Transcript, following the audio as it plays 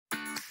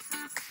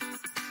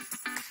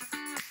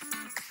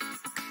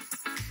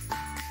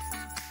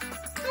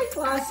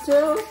Floss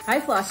Tube.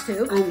 Hi, Floss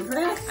Tube. I'm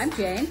Chris. I'm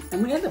Jane.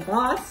 And we're the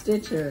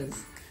BosStitchers.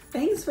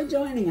 Thanks for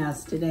joining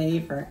us today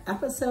for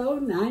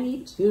episode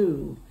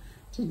 92.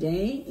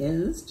 Today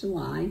is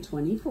July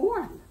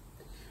 24th.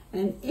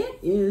 And it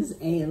is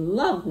a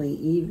lovely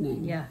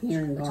evening here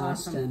in Boston.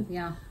 Awesome.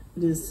 Yeah.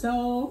 It is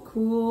so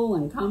cool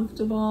and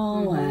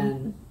comfortable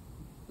and...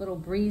 Little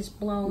breeze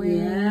blowing.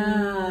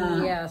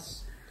 Yeah.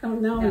 Yes.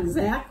 Don't know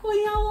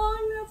exactly how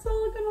long that's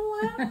all going to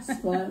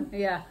last, but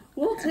yeah.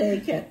 We'll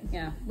take it.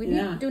 Yeah. We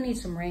do need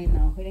some rain,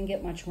 though. We didn't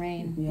get much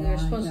rain. Yeah, we were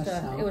supposed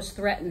to, so. It was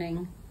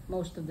threatening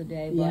most of the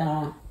day,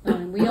 but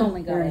we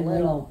only got a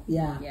little.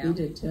 Yeah, we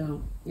did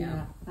too.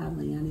 Yeah,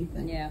 hardly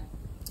anything. Yeah.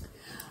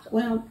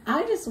 Well,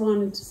 I just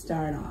wanted to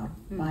start off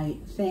by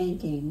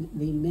thanking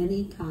the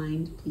many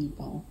kind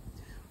people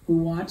who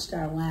watched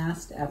our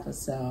last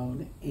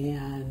episode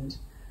and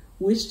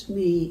wished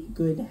me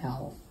good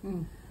health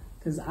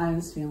because I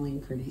was feeling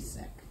pretty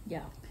sick.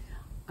 Yeah.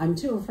 I'm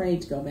too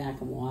afraid to go back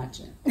and watch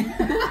it.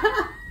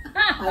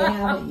 I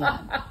haven't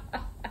yet.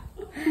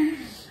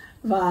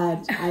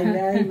 But I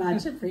very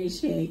much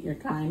appreciate your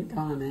kind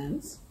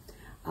comments.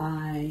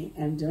 I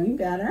am doing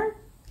better.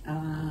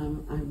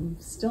 I'm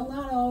still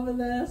not over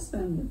this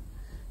and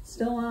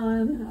still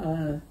on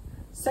a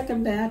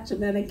second batch of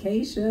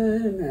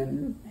medication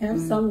and have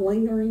some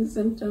lingering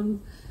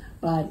symptoms,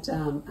 but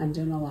I'm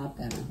doing a lot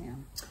better. Yeah.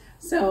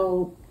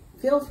 So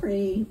feel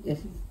free, if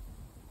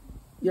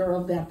you're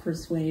of that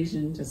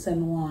persuasion, to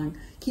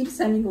keep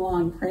sending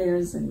along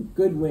prayers and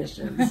good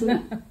wishes.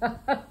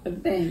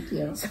 Thank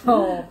you.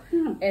 So,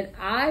 and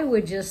I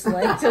would just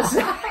like to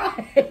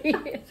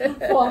say,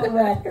 for the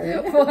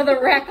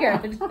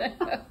record,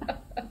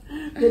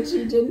 that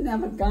you didn't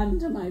have a gun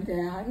to my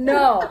back.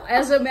 No,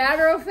 as a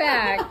matter of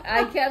fact,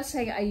 I kept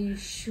saying, "Are you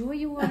sure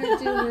you want to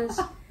do this?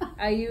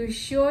 Are you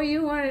sure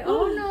you want to?"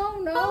 Oh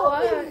no,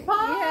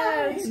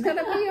 yeah, it's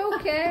gonna be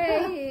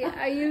okay.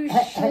 Are you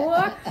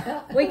sure?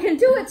 We can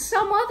do it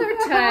some other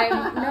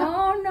time.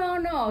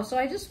 No. So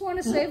I just want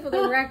to say for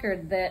the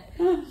record that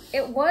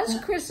it was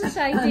Chris's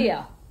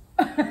idea.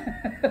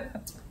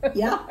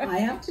 Yeah, I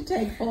have to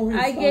take full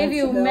responsibility. I gave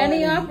you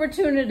many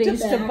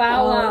opportunities to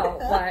bow out,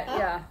 but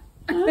yeah.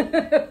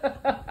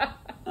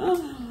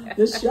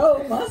 The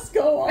show must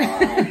go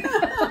on.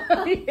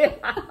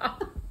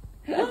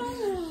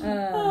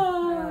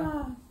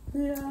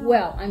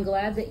 Well, I'm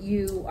glad that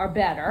you are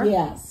better.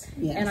 Yes.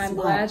 And I'm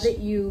glad that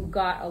you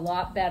got a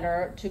lot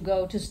better to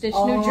go to Stitch,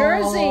 New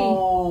Jersey.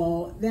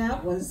 Oh,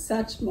 that was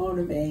such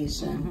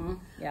motivation.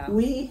 Yeah.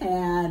 We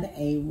had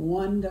a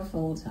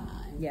wonderful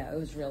time. Yeah, it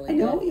was really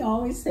good. I know we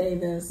always say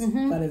this,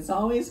 but it's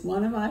always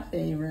one of our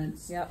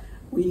favorites. Yep.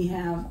 We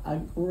have a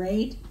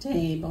great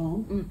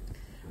table.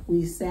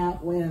 We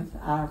sat with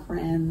our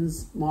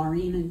friends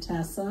Maureen and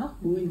Tessa,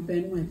 who we've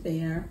been with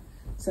there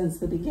since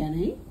the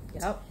beginning.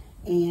 Yep.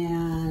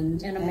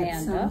 And Amanda.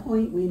 At some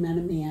point we met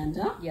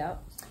Amanda.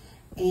 Yep.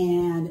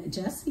 And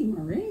Jessie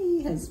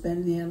Marie has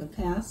been there the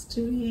past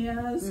 2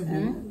 years,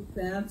 and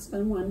that's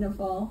been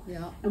wonderful.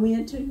 Yeah. And we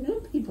had 2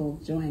 new people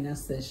join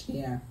us this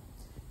year,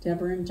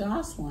 Deborah and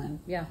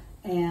Jocelyn. Yeah.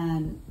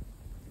 And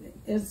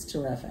it's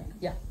terrific.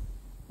 Yeah.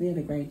 We had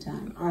a great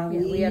time.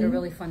 Arlene, we had a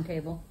really fun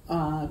table.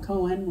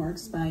 Cohen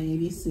works by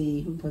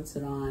ABC, who puts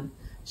it on.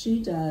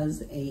 She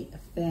does a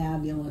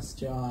fabulous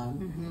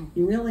job.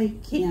 You really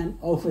can't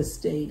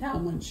overstate how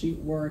much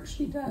work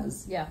she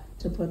does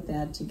to put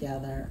that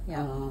together.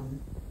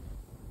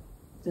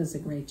 Does a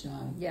great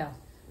job.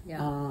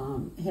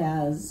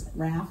 Has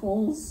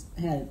raffles,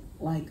 had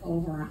like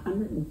over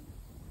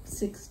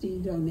 160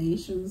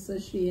 donations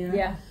this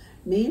year.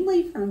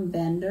 Mainly from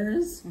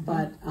vendors,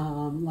 but a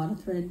lot of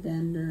thread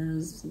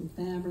vendors, some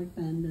fabric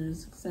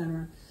vendors,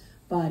 etc.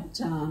 But,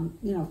 from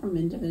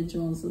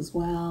individuals as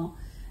well.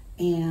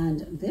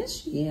 And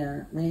this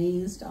year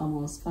raised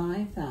almost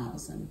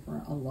 $5,000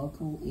 for a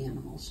local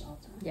animal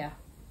shelter. Yeah,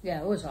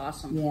 it was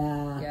awesome.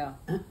 Yeah.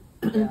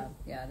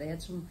 They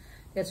had some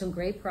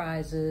great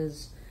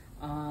prizes.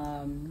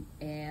 And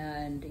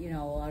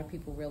a lot of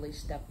people really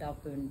stepped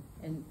up and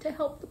to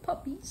help the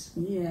puppies.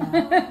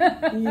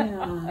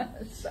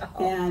 So.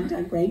 And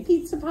a great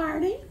pizza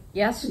party.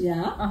 Yes.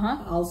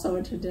 Yeah. Also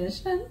a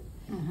tradition.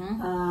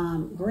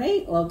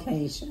 Great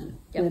location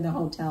where the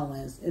hotel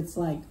is. It's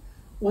like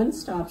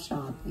one-stop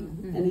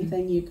shopping.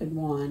 Anything you could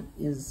want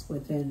is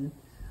within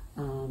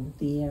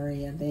the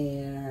area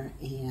there.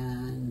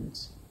 And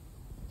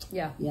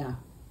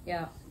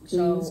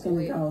Jane's going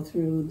to go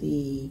through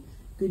the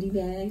goodie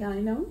bag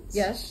items.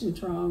 Yes.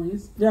 Which are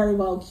always very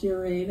well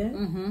curated.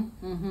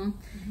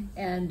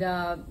 And,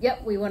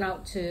 we went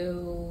out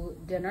to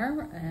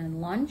dinner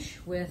and lunch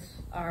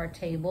with our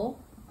table.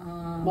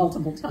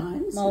 Multiple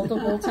times.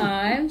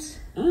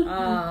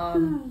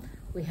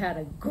 We had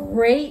a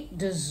great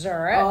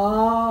dessert.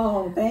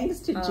 Oh, thanks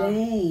to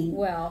Jane.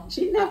 Well,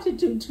 she didn't have to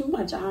do too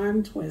much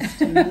arm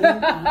twisting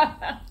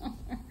either.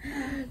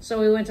 So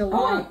we went to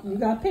you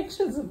got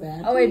pictures of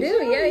that. Oh, I do.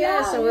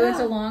 Yeah. So we went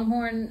to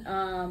Longhorn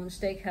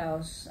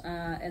Steakhouse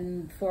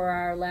and for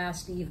our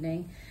last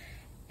evening.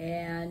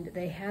 and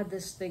they had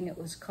this thing. It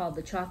was called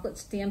the Chocolate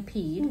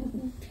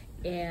Stampede,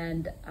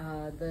 and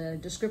the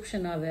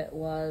description of it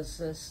was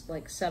this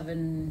like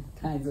 7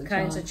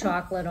 kinds of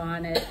chocolate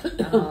on it.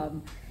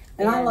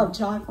 And I love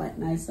chocolate,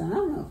 and I said, I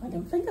don't know if I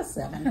can think of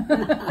 7.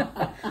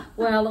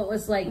 Well, it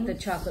was like the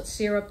chocolate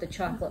syrup, the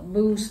chocolate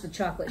mousse, the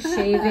chocolate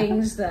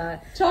shavings, the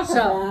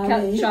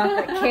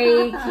chocolate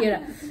cake, you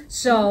know.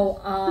 So,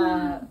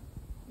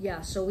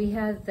 yeah, so we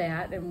had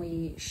that, and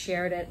we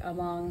shared it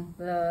among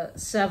the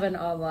 7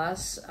 of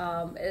us.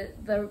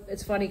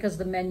 It's funny because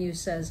the menu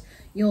says,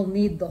 you'll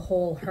need the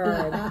whole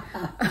herd.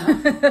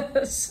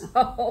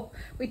 So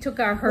we took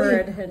our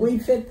herd. We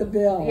fit the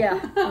bill.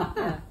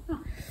 Yeah.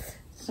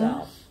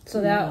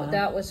 So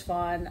that was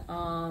fun.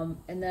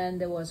 And then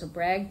there was a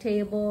brag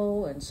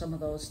table, and some of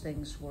those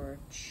things were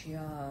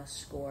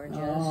just gorgeous.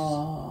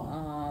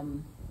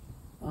 Oh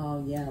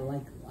yeah,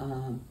 like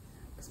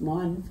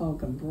modern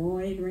folk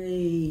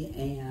embroidery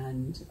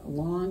and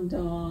long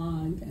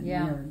dog and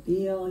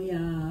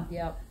memorabilia.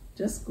 Yep.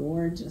 Just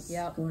gorgeous,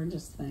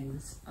 gorgeous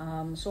things.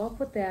 So I'll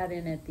put that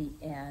in at the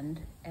end,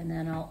 and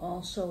then I'll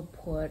also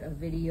put a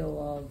video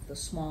of the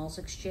Smalls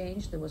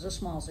Exchange. There was a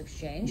Smalls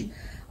Exchange.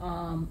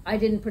 I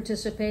didn't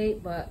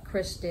participate, but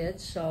Chris did,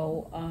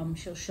 so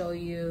she'll show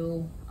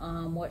you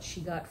what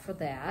she got for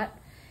that.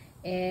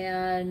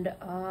 And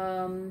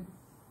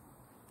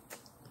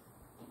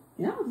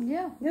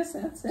yes,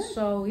 that's it.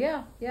 So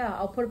yeah,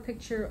 I'll put a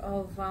picture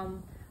of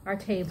our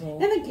table.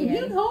 And the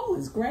commute home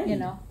was great. You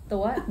know, the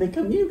what? The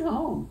commute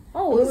home.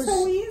 Oh, it was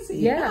so easy.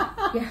 Yeah,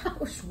 it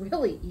was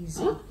really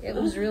easy. It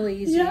was really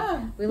easy.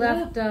 Yeah, we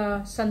left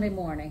Sunday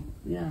morning.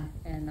 Yeah.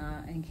 And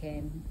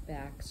came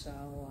back. So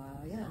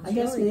I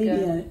guess really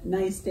maybe good. A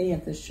nice day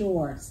at the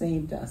shore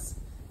saved us.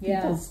 Yeah.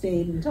 People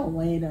stayed until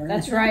later.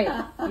 That's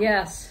right.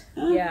 Yes.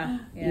 Yeah.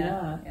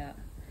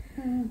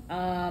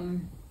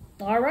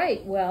 All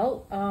right.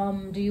 Well,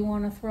 do you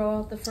want to throw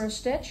out the first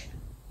stitch?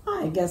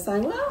 I guess I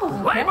will.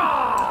 Okay. So,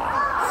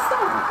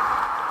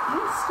 I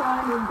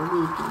started the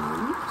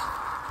weekend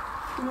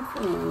with a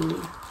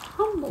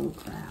humble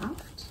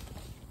craft.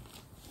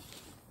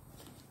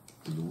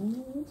 An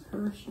old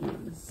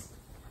Herrschners.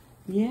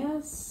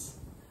 Yes,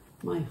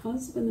 my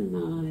husband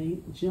and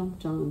I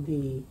jumped on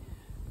the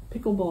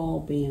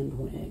pickleball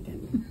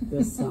bandwagon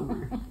this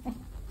summer.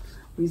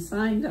 We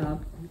signed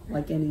up,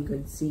 like any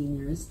good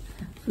seniors,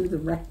 through the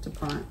rec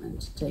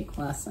department to take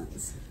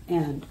lessons.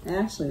 And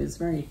actually, it was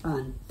very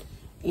fun.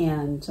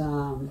 And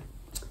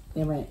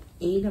there were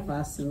 8 of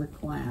us in the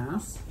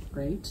class.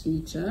 Great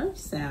teacher,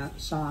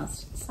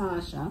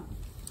 Sasha.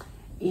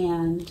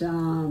 And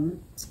to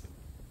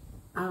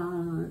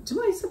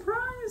my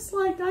surprise,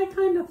 like, I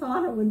kind of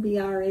thought it would be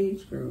our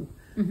age group.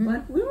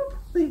 But we were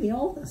probably the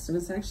oldest. It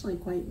was actually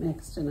quite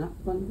mixed in a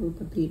fun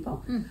group of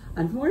people.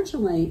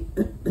 Unfortunately,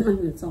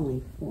 it's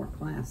only 4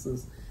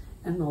 classes.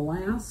 And the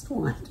last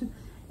one,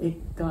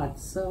 it got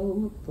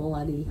so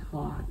bloody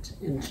hot.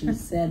 And she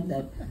said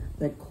that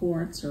the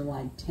courts are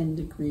like 10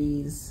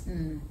 degrees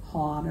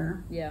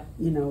hotter,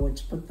 you know,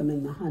 which put them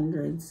in the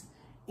hundreds.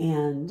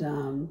 And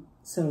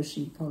so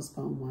she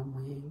postponed one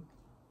week.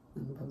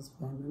 And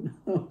postponed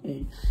another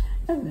week.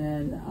 And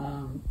then,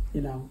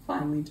 you know,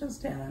 finally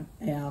just had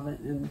to have it.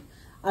 And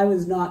I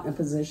was not in a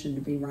position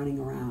to be running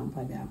around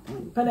by that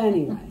point. But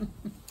anyway,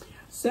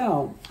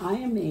 so I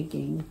am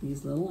making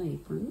these little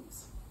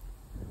aprons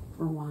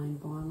for a wine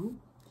bottle.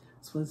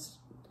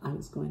 I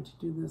was going to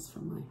do this for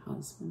my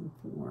husband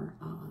for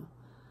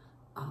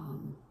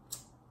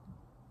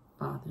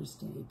Father's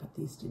Day, but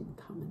these didn't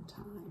come in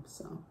time.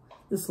 So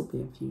this will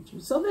be a future.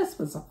 So this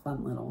was a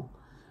fun little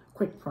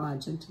quick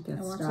project to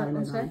get started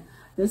on.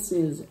 This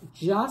is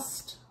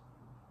just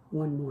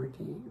one more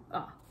game.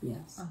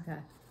 Yes.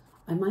 Okay.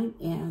 I might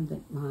add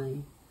that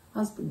my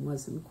husband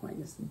wasn't quite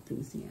as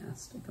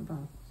enthusiastic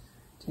about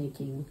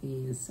taking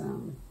these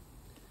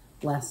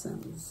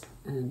lessons,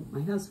 and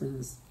my husband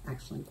is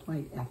actually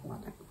quite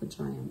athletic, which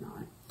I am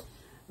not,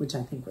 which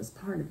I think was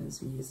part of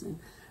his reason,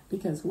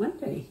 because one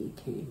day he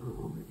came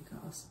home and he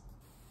goes,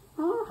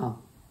 "Oh,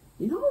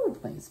 you know who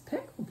plays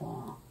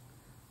pickleball?"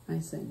 I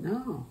said,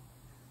 "No."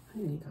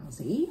 And he goes,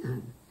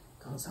 "Ian."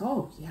 Goes,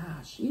 "Oh,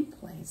 yeah, she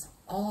plays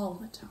all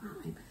the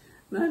time."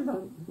 And I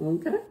thought,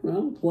 okay,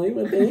 well, play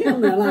with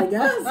Ian then, I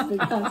guess,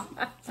 because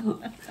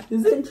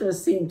his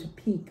interest seemed to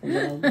peak a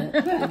little bit.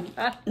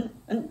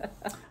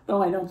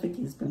 Though I don't think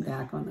he's been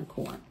back on the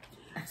court.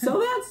 So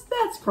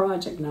that's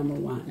project number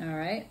 1. All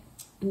right.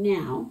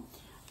 Now,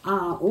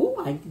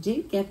 I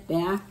did get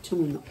back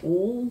to an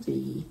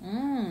oldie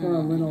for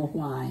a little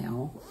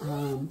while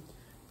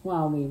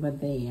we were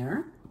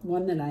there.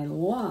 One that I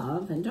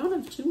love and don't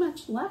have too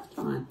much left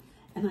on.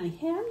 And I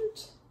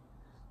hadn't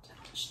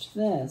touched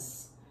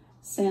this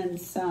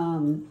since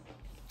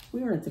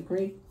we were at the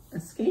Great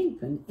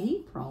Escape in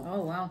April.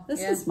 Oh, wow.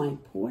 This is my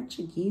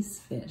Portuguese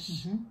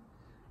Fish.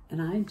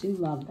 And I do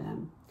love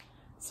them.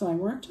 So I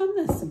worked on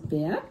this a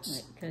bit.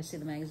 Wait, can I see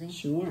the magazine?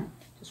 Sure.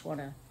 Just want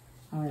to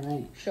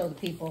show the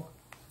people.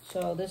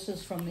 So this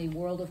is from the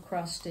World of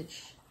Cross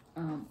Stitching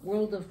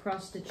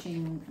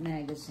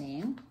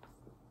magazine.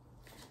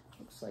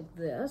 Looks looks like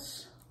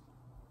this.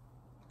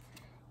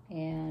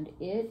 And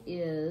it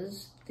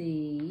is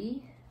the,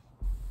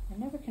 I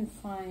never can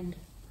find,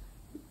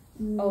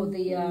 oh,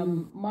 the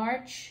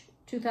March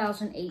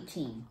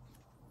 2018.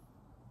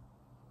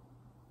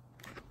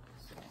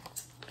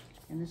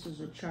 And this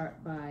is a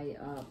chart by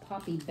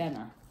Poppy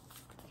Benner.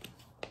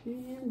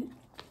 And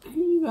there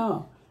you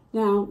go.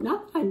 Now,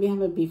 not that I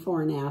have it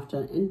before and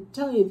after, and to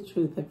tell you the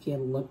truth, if you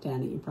had looked at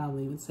it, you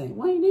probably would say,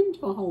 well, you didn't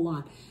do a whole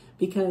lot,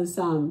 because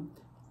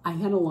I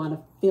had a lot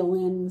of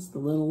fill-ins, the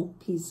little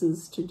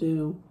pieces to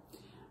do.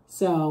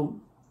 So,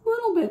 a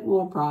little bit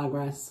more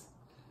progress.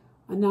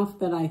 Enough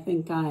that I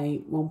think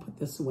I won't put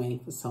this away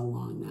for so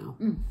long now.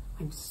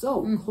 I'm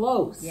so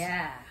close.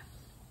 Yeah.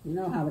 You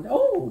know how it,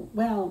 oh,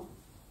 well,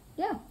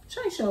 yeah.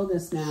 Should I show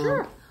this now?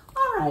 Sure.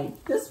 All right,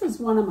 this was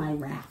one of my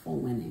raffle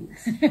winnings.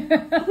 And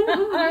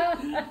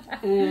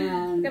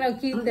look how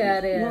cute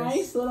that is.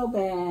 Nice little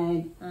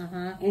bag.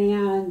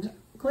 And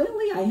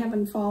clearly I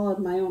haven't followed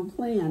my own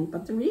plan,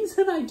 but the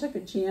reason I took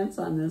a chance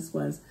on this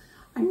was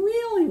I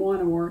really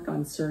want to work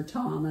on Sir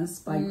Thomas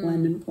by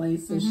Glendon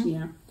Place this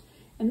year.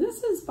 And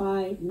this is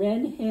by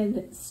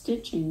Redhead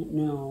Stitching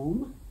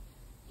Gnome,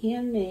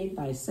 handmade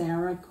by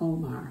Sarah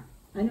Komar.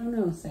 I don't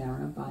know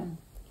Sarah, but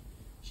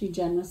she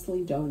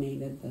generously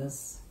donated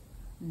this.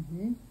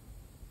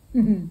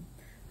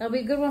 That'll be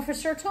a good one for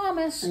Sir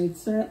Thomas. It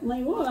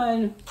certainly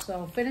would.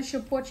 So finish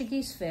your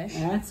Portuguese fish.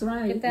 That's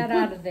right. Get that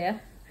out of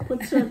there.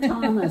 Put Sir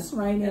Thomas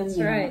right in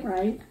there,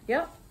 right?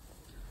 Yep.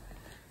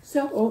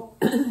 So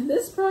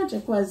this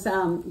project was,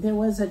 there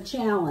was a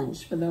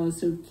challenge for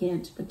those who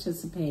can't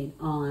participate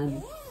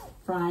on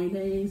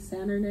Friday,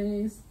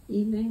 Saturdays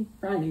evening,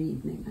 Friday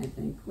evening, I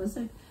think, was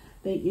it?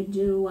 That you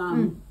do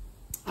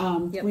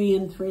 3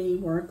 and 3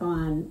 work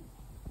on,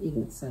 you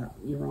can set up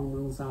your own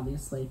rules,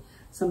 obviously.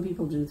 Some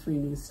people do 3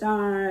 new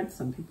starts,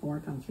 some people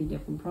work on 3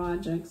 different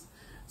projects.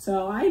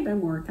 So I've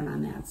been working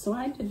on that. So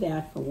I did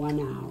that for 1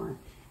 hour.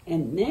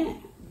 And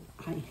then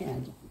I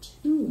had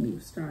 2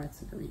 new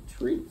starts at a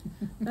retreat.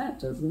 That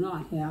does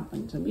not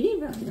happen to me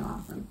very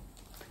often.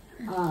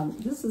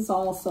 This is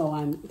also,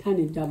 I'm kind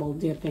of double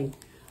dipping.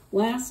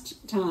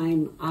 Last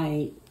time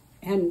I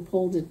hadn't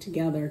pulled it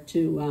together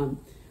to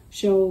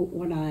show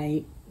what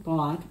I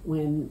bought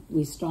when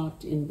we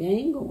stopped in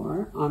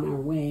Bangor on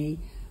our way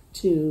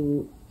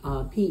to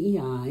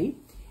PEI,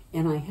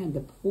 and I had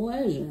the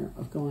pleasure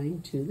of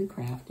going to the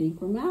Crafty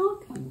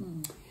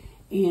Grimalkin.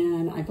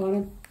 And I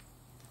bought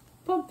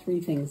about 3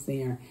 things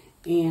there.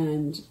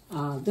 And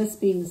this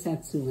being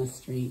Satsuma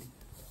Street,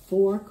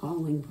 4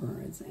 calling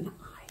birds, and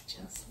I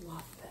just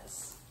love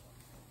this.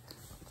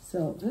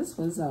 So this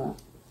was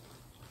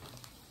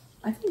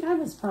I think I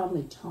was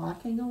probably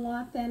talking a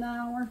lot that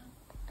hour,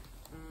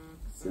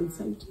 since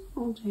I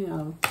don't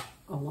have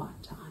a lot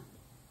of time.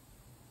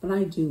 But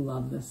I do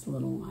love this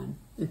little one.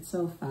 It's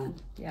so fun.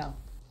 Yeah.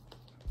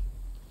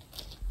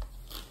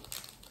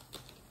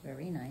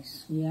 Very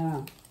nice.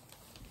 Yeah.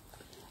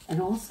 And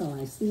also,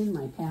 I see in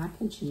my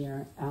package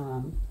here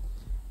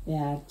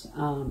that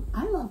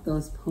I love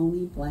those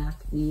pony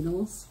black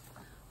needles.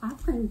 Our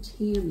friend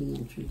Tammy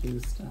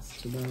introduced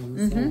us to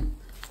those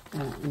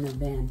at an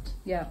event.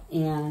 Yeah.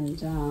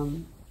 And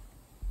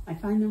I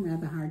find them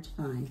rather hard to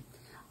find.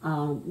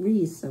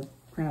 Reese of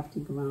Crafty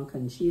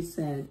Grimalkin, she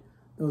said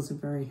those are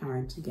very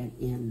hard to get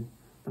in,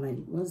 but I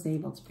was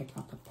able to pick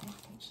up a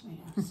package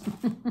there. So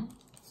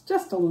it's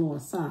just a little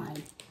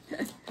aside.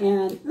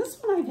 And this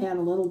one I've had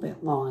a little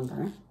bit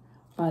longer,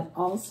 but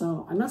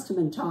also I must have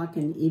been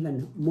talking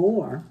even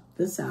more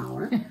this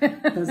hour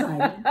because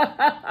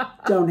I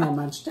don't have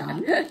much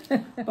time.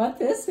 But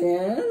this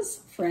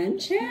is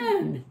French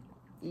Hen.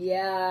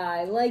 Yeah,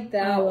 I like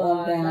that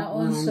one. That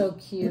one's so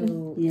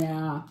cute.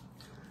 Yeah.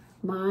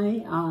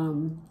 My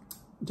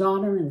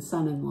daughter and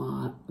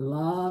son-in-law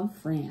love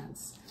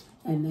France,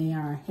 and they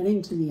are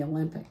heading to the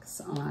Olympics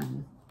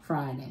on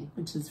Friday,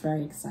 which is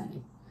very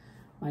exciting.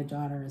 My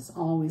daughter has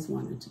always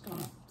wanted to go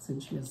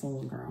since she was a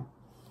little girl.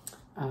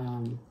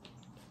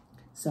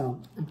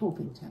 So I'm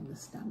hoping to have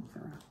this done for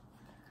a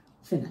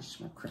finish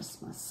for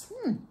Christmas.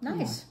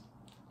 Nice.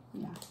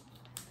 Yeah.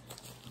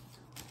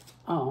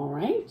 All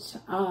right.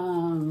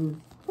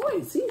 Boy,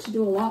 it seems to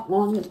do a lot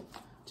longer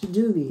to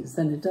do these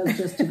than it does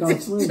just to go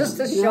through just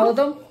them. to show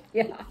them?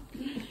 Yeah.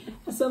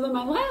 So then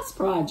my last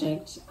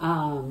project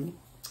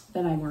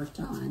that I worked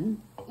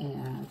on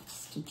at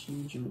Stitch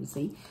New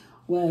Jersey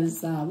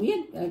was,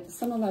 we had,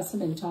 some of us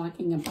have been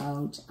talking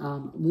about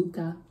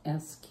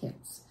Luca-S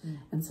kits.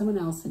 And someone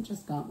else had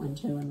just got one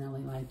too and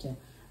really liked it.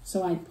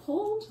 So I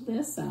pulled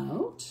this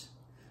out.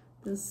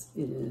 This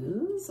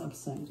is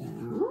upside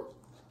down.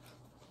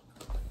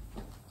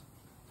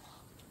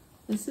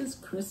 This is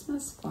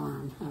Christmas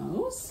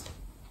Farmhouse.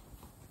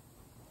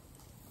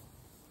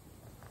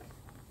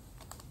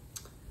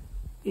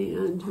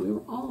 And we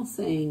were all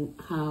saying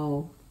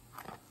how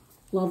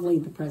lovely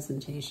the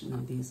presentation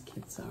of these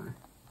kits are.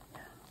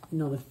 You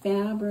know, the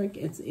fabric,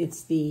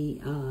 it's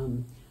the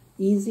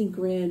easy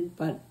grid,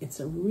 but it's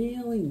a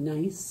really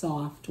nice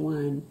soft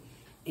one.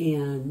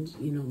 And,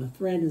 you know, the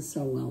thread is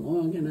so well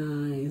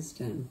organized.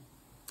 And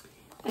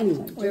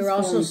anyway. We were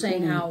also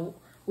saying how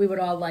we would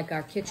all like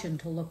our kitchen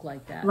to look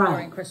like that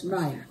during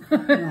Christmas.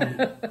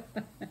 Right.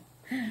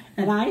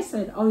 And I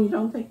said, oh, you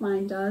don't think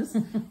mine does?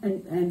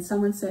 And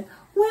someone said,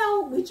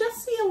 well, we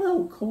just see a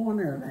little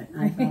corner of it.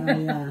 And I thought, oh,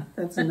 yeah,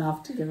 that's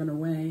enough to give it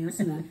away,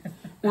 isn't it?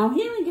 Now,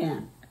 here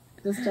again,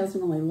 this doesn't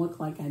really look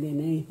like I did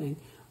anything.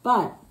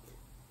 But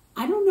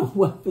I don't know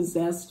what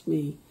possessed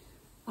me,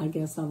 I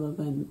guess, other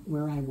than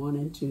where I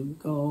wanted to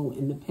go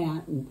in the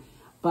pattern.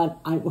 But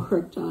I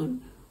worked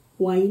on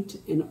white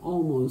and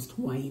almost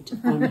white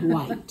on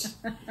white.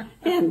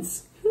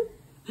 Hence,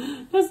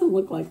 doesn't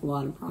look like a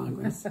lot of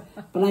progress.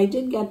 But I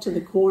did get to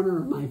the corner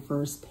of my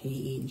first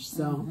page,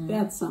 so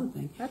that's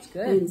something. That's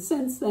good. And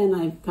since then,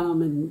 I've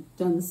come and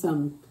done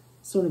some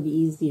sort of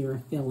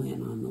easier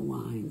fill-in on the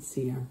lines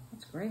here.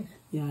 That's great.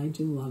 Yeah, I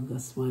do love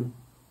this one.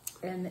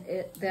 And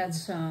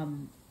that's,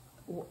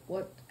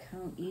 what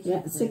count each?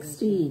 Yeah,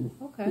 16.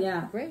 Okay,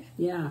 yeah, great.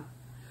 Yeah.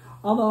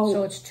 Although...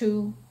 So it's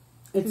two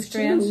It's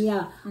strands? two,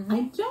 yeah.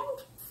 I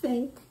don't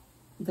think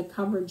the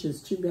coverage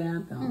is too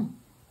bad, though.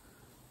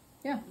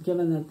 Yeah.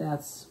 Given that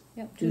that's,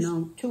 you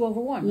know... 2 over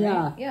 1,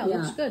 yeah, right? Yeah,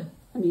 looks good.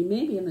 I mean,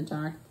 maybe in the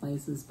dark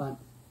places, but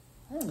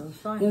I don't know, it's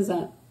fine. there's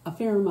a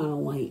fair amount of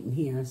light in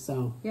here,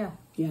 so... Yeah.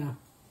 Yeah.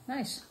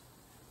 Nice.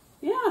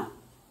 Yeah.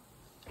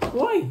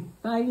 Boy,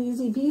 5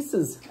 easy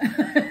pieces.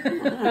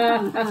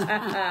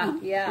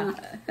 Yeah.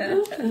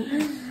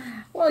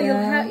 Well,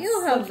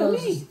 you'll have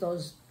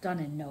those done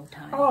in no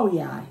time. Oh,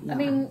 yeah. I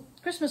mean,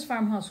 Christmas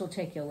Farmhouse will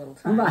take you a little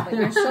time, but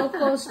you're so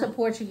close to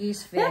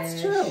Portuguese Fish.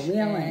 That's true,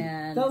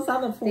 really. Those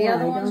other 4, the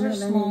other ones are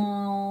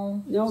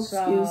small. No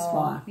excuse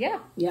for. Yeah.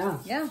 Yeah.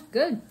 Yeah,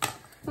 good.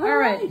 All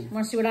right.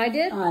 Want to see what I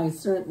did? I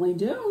certainly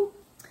do.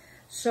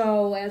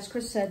 So, as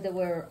Chris said,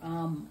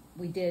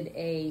 we did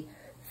a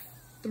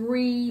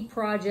 3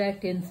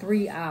 project in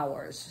 3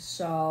 hours.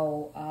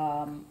 So,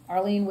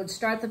 Arlene would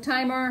start the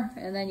timer,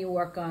 and then you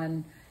work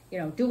on,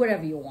 do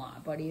whatever you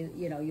want. But,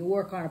 you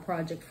work on a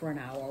project for an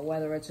hour,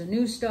 whether it's a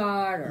new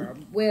start or a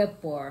whip,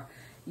 or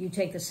you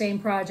take the same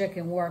project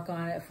and work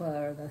on it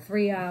for the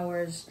 3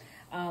 hours.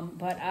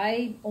 But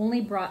I only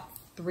brought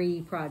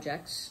 3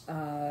 projects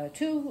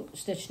to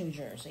Stitch, New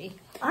Jersey.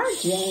 Our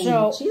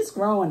Jane, she's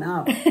growing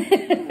up.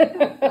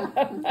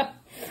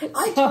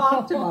 I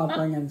talked about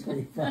bringing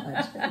 3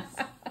 projects.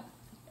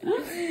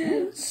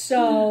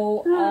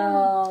 So,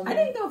 I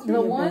didn't go through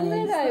the one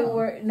that I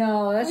worked.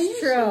 No, that's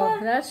true. Sure?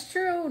 That's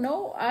true.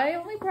 No, I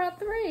only brought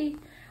 3.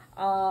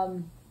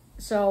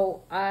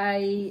 So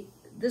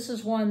this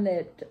is one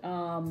that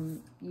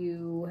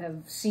you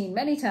have seen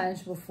many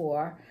times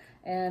before,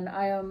 and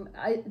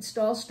it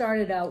all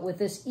started out with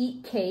this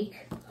Eat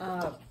Cake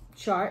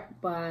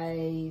chart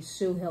by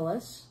Sue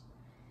Hillis.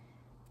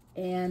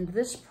 And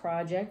this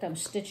project, I'm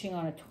stitching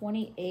on a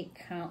 28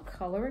 count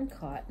color and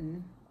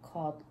cotton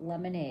called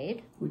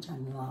Lemonade. Which I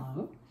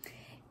love.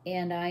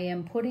 And I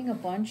am putting a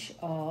bunch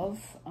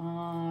of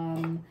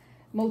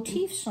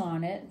motifs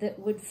on it that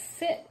would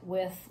fit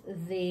with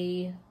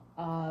the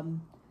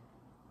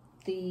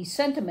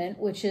sentiment,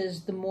 which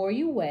is the more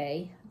you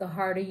weigh, the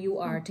harder you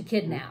are to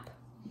kidnap.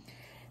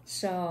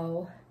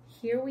 So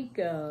here we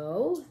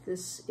go.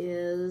 This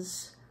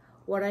is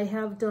what I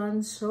have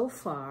done so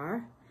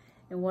far.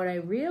 And what I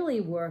really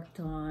worked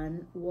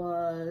on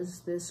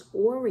was this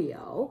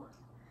Oreo,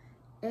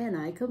 and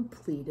I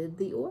completed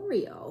the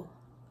Oreo.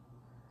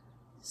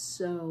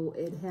 So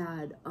it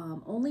had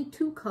only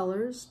 2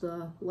 colors,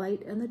 the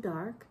light and the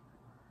dark,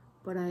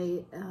 but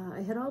I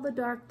had all the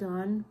dark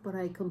done, but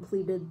I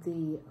completed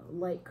the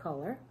light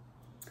color.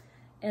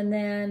 And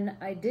then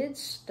I did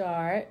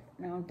start,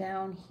 now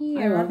down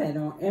here. I love it.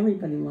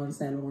 Everybody loves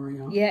that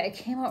Oreo. Yeah, it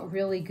came out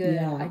really good.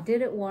 Yeah. I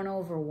did it 1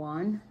 over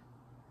 1.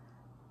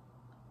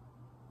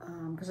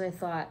 Because I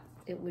thought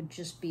it would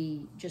just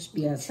be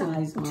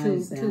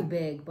too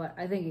big, but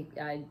I think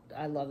I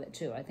love it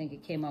too. I think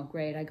it came out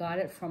great. I got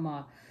it from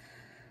a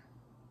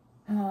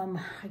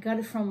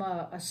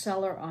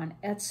seller on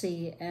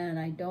Etsy, and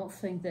I don't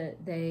think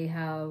that they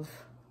have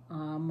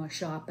a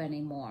shop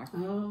anymore.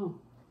 Oh.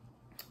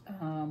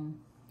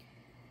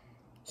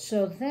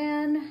 So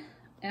then,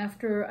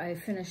 after I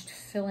finished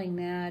filling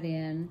that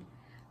in,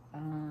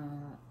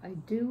 I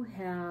do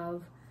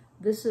have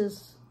this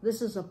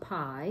is a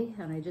pie,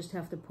 and I just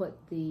have to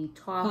put the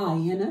top pie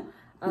in it.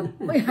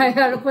 I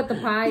got to put the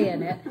pie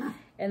in it,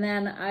 and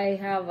then I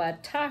have a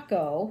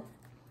taco.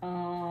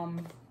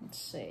 Let's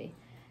see.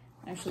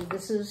 Actually,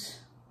 this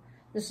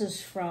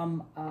is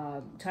from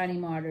Tiny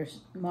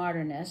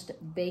Modernist.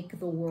 Bake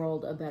the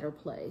World a Better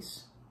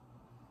Place,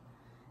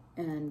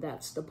 and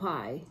that's the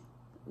pie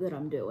that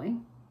I'm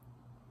doing.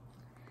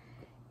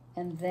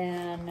 And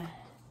then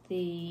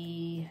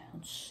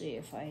let's see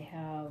if I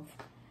have.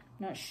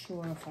 Not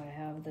sure if I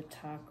have the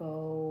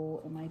taco.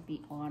 It might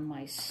be on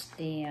my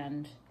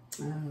stand.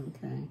 Oh,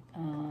 okay.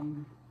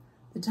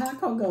 The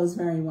taco goes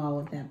very well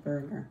with that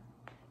burger.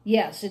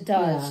 Yes, it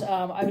does.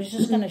 Yeah. I was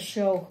just going to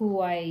show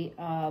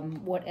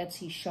what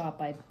Etsy shop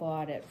I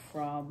bought it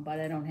from, but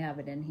I don't have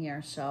it in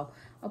here, so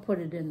I'll put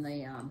it in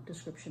the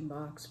description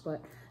box.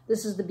 But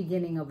this is the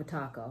beginning of a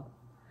taco.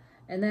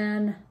 And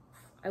then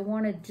I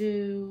want to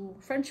do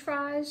French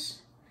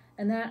fries,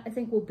 and that I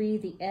think will be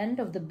the end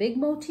of the big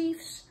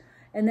motifs.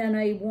 And then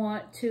I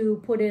want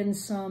to put in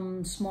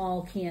some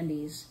small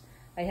candies.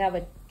 I have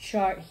a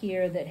chart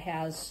here that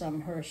has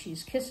some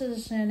Hershey's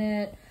Kisses in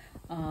it.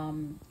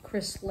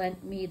 Chris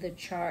lent me the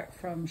chart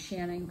from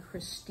Shannon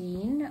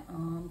Christine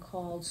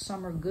called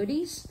Summer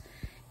Goodies,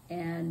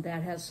 and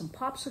that has some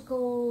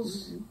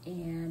popsicles,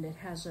 and it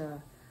has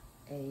a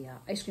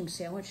ice cream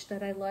sandwich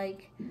that I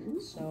like.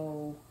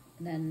 So,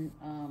 and then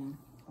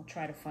I'll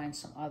try to find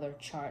some other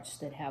charts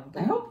that have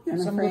I hope you're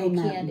some little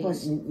little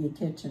candies candies. in your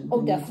kitchen.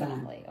 Oh,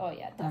 definitely. Oh,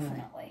 yeah,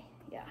 definitely.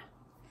 Yeah.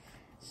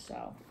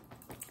 So,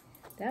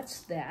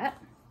 that's that.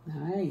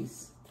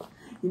 Nice.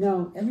 You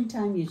know, every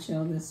time you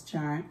show this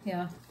chart,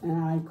 Yeah.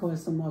 and I, of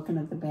course, I'm looking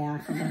at the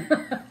back of it.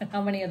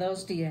 How many of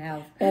those do you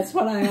have? That's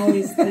what I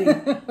always think.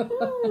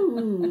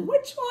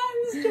 Which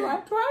ones do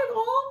I try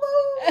all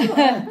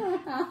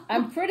those?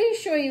 I'm pretty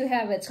sure you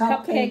have It's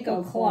Cupcake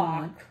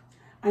O'Clock.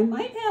 I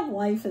might have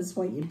Life is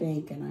What You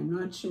Bake, and I'm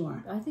not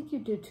sure. I think you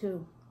do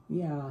too.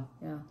 Yeah.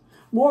 Yeah.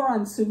 More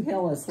on Sue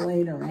Hillis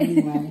later,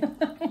 anyway.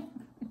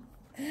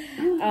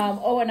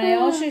 Oh, and I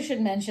also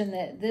should mention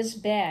that this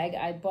bag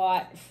I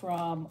bought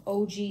from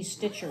OG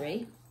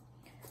Stitchery.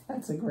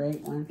 That's a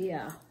great one.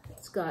 Yeah.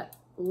 It's got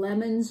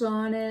lemons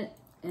on it,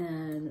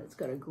 and it's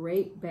got a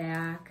great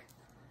back,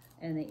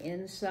 and the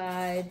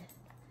inside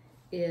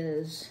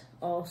is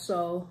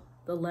also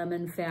the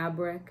lemon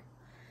fabric.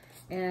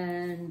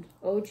 And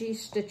OG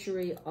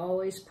Stitchery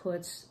always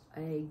puts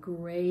a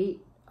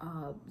great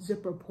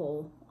zipper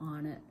pull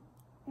on it.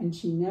 And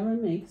she never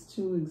makes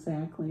two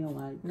exactly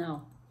alike.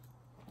 No.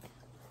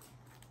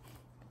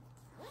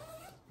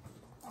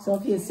 So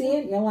if you see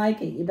it and you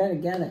like it, you better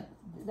get it.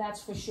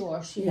 That's for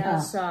sure. She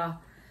has,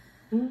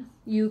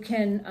 you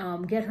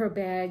can get her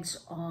bags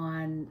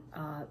on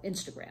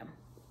Instagram.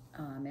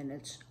 And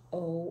it's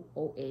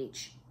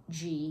OOHGGEE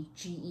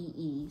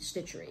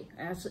Stitchery.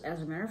 As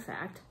a matter of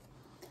fact,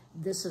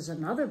 this is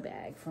another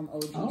bag from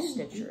OG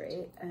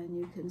Stitchery. And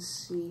you can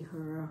see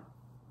her,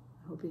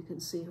 I hope you can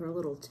see her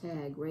little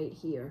tag right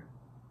here.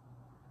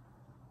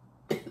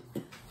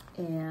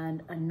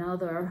 And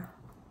another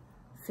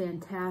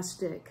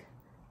fantastic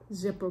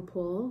zipper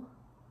pull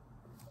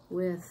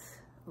with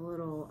a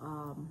little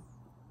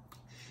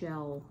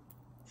shell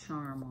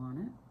charm on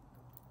it.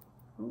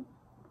 Oh,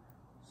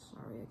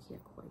 sorry, I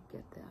can't quite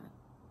get that.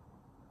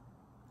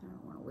 I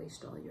don't want to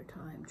waste all your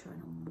time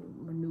trying to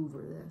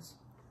maneuver this.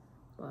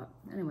 But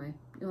anyway,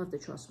 you'll have to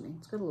trust me.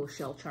 It's got a little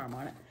shell charm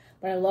on it.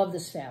 But I love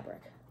this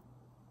fabric.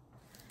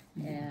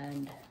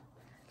 And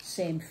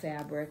same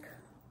fabric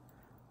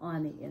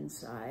on the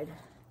inside.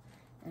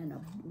 And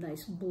a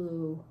nice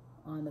blue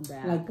on the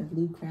back. Like the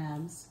blue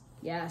crabs.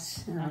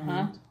 Yes.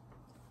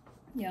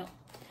 Yep.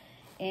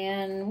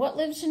 And what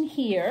lives in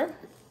here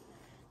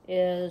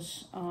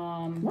is...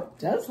 what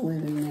does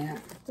live in there?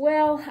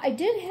 Well, I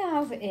did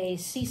have a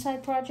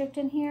seaside project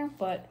in here,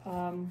 but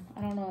I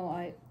don't know.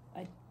 I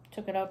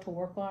took it out to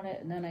work on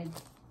it, and then I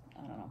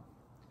don't know.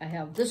 I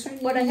have this.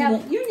 What I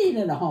have. You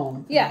needed a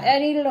home. Yeah, I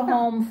needed a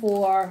home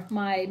for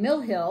my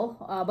Mill Hill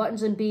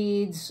Buttons and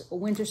Beads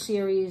winter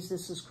series.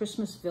 This is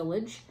Christmas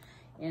Village,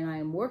 and I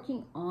am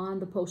working on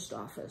the post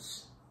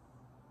office.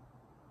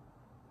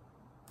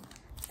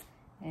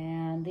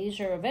 And these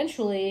are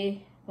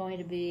eventually going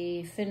to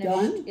be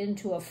finished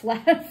into a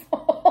flat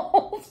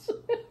fold.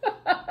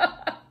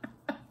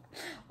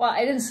 Well,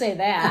 I didn't say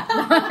that.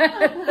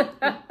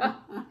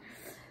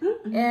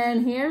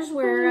 And here's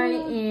where I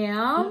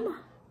am.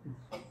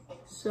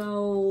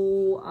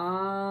 So,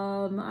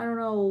 I don't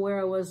know where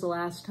I was the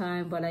last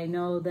time, but I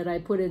know that I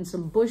put in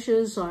some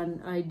bushes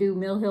on, I do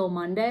Mill Hill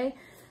Monday.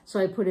 So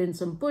I put in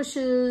some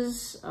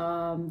bushes.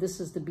 This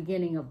is the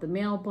beginning of the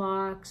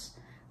mailbox.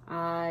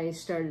 I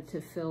started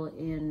to fill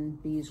in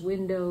these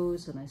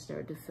windows, and I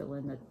started to fill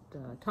in the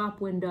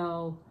top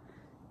window.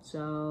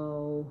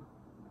 So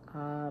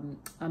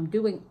I'm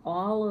doing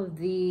all of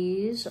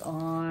these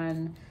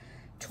on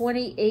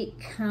 28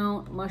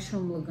 count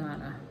mushroom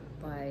Lugana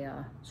by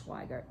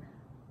Zwiegart.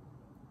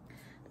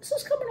 This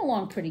is coming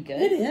along pretty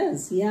good. It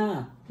is,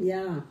 yeah,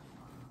 yeah.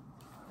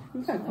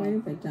 We've got quite a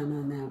bit done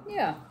on that.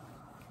 Yeah.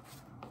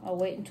 I'll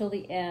wait until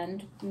the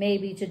end,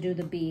 maybe to do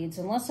the beads,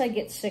 unless I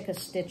get sick of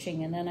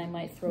stitching, and then I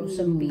might throw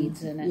some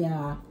beads in it.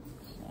 Yeah.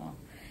 So,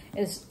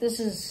 this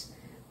is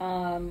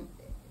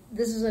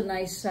a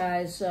nice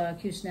size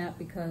Q-snap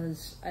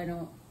because I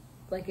don't,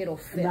 like, it'll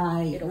fit.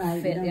 Right, it'll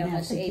right. fit. You don't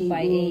It's have to 8 keep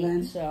by moving.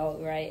 8, so,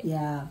 right.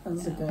 Yeah,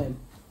 those are good.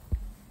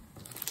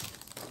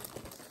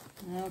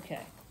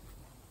 Okay.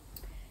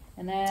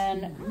 And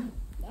then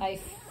I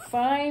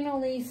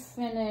finally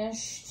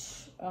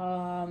finished,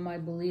 I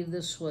believe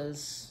this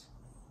was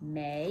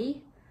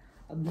May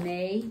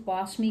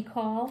Boss Me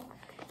Call,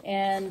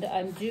 and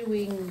I'm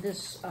doing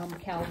this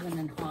Calvin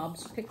and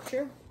Hobbes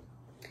picture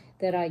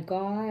that I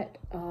got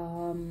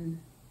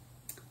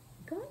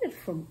it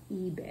from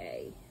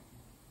eBay,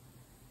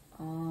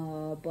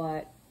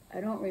 but I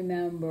don't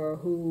remember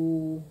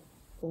who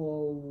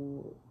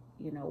or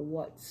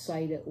what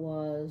site it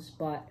was,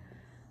 but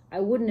I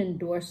wouldn't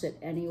endorse it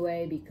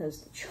anyway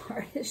because the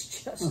chart is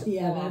just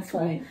awful. That's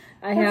right.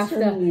 I have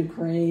to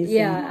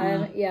crazy.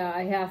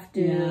 I have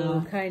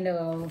to kind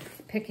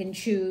of pick and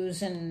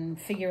choose and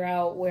figure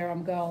out where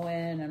I'm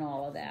going and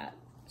all of that.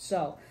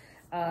 So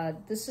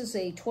this is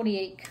a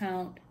 28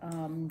 count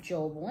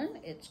Jobelan.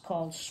 It's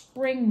called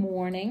Spring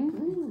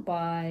Morning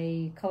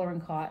by Color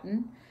and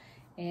Cotton.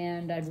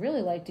 And I'd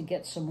really like to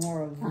get some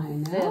more of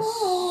this.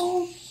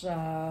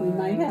 We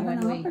might have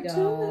an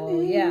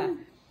opportunity. Yeah.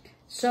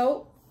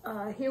 So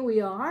here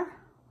we are.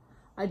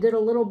 I did a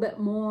little bit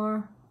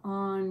more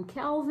on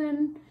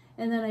Calvin,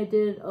 and then I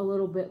did a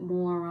little bit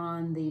more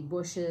on the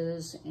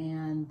bushes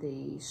and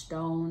the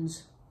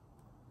stones.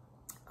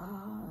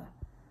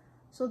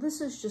 So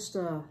this is just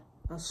a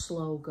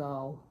slow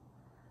go.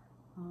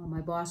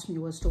 My boss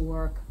was to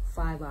work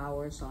 5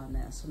 hours on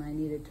this, and I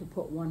needed to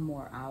put 1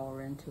 more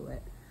hour into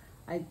it.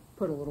 I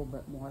put a little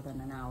bit more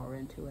than an hour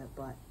into it,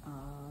 but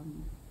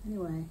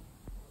anyway,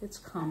 it's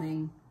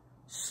coming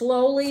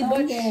slowly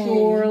but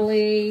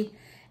surely.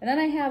 And then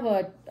I have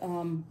a,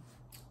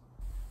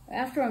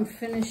 after I'm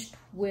finished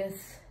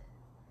with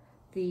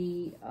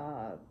the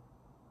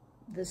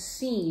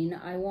scene,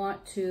 I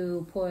want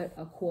to put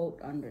a quote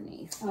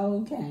underneath.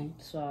 Okay.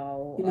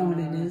 So you know what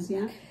it is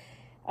yet?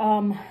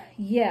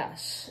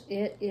 Yes,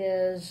 it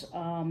is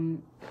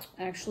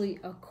actually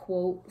a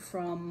quote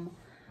from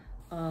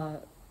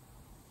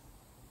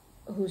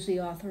who's the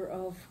author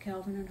of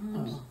Calvin and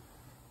Hobbes? Oh.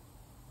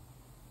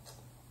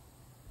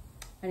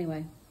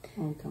 Anyway.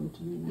 Won't come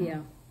to me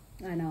now.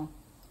 Yeah, I know.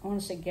 I want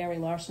to say Gary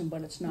Larson,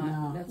 but it's not.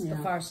 No, That's the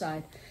far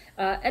side.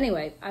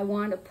 Anyway, I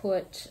want to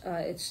put,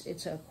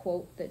 it's a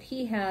quote that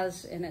he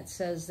has, and it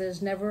says,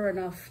 "There's never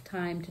enough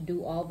time to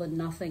do all the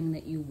nothing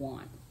that you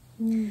want."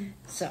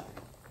 So,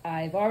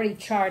 I've already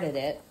charted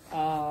it.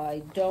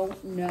 I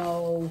don't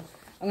know.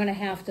 I'm going to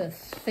have to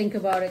think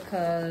about it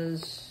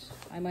because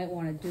I might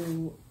want to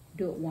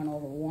do it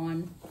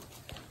 1/1.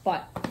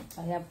 But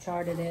I have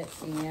charted it,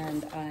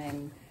 and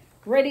I'm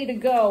ready to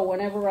go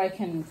whenever I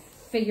can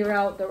figure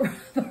out the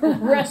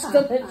rest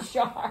of the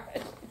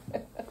chart.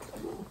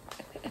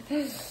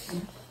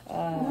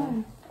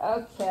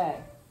 Okay.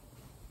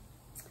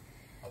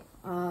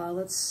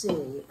 Let's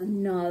see.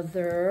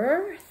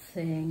 Another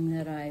thing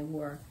that I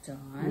worked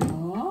on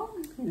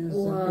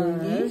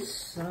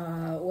was,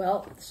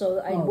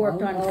 I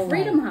worked on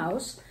Freedom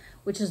House,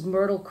 which is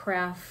Myrtle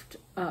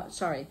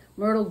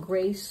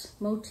Grace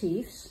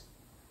Motifs.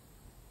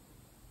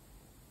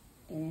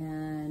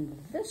 And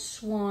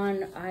this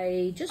one,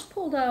 I just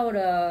pulled out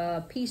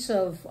a piece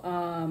of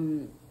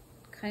kind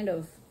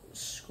of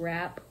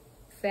scrap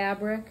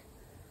fabric.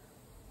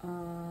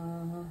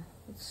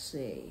 Let's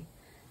see.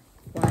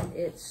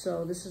 But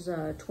so this is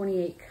a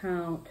 28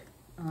 count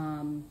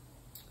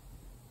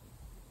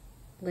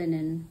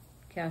linen,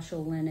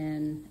 Cashel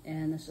linen,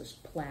 and this is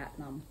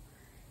platinum.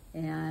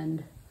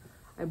 And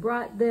I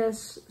brought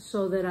this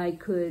so that I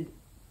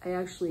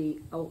actually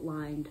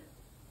outlined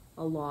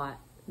a lot.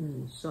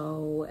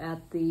 So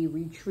at the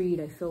retreat,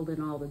 I filled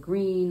in all the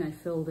green, I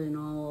filled in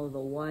all of the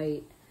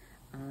white.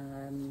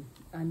 I'm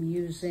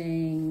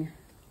using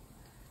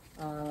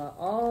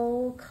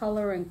all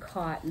color and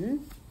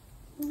cotton.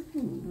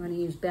 I'm going to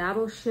use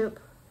Battleship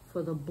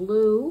for the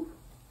blue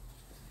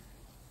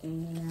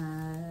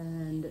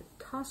and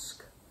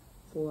Tusk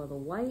for the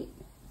white,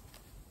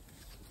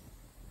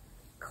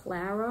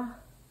 Clara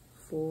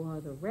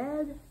for the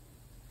red,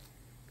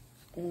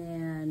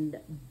 and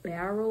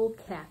Barrel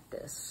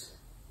Cactus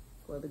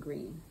for the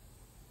green.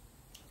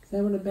 Is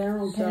that what a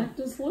barrel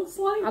cactus looks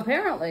like?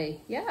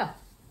 Apparently, yeah.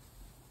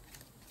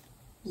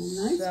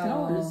 Nice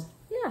colors.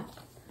 Yeah.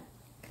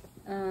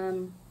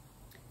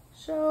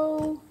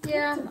 So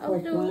yeah, I'll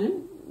do.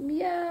 One.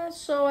 Yeah.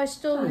 So I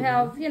still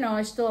have,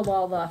 I still have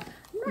all the.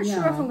 I'm not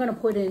sure if I'm going to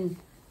put in.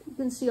 You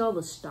can see all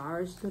the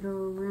stars that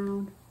are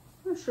around.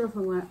 I'm not sure if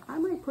I'm going to. I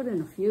might put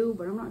in a few,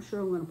 but I'm not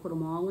sure I'm going to put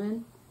them all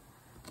in.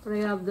 But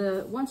I have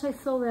once I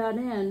fill that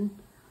in,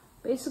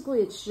 basically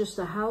it's just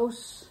the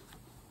house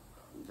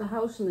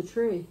and the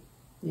tree.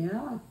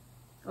 Yeah.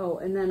 Oh,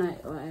 and then I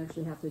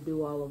actually have to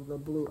do all of the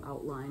blue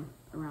outline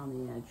around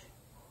the edge,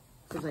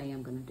 because I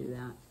am going to do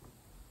that.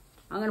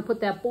 I'm going to put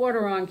that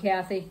border on,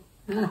 Kathy.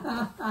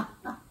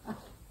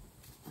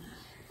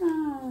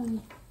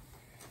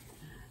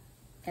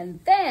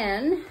 And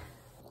then,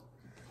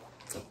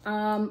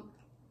 I'm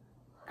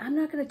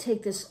not going to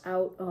take this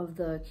out of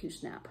the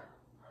Q-Snap.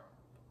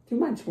 Too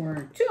much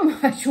work. Too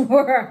much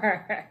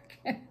work.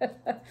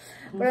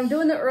 But I'm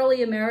doing the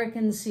Early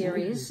American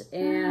series,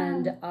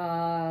 and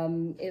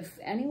if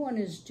anyone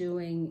is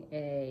doing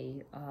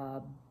a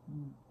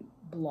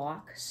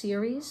block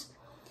series,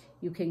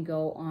 you can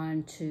go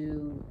on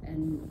to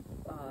and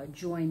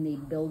join the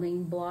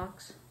Building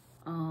Blocks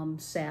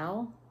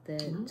SAL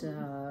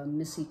that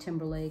Missy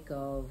Timberlake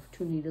of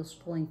Two Needles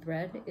Pulling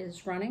Thread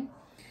is running.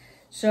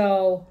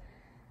 So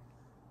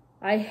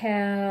I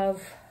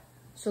have,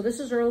 so this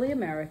is Early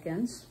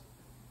Americans,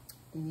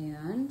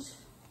 and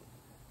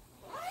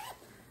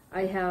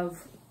I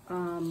have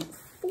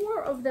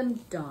 4 of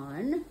them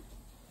done,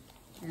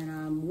 And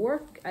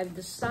I've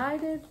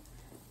decided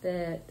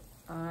that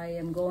I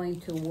am going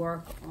to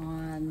work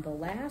on the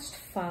last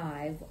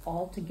 5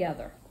 all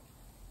together.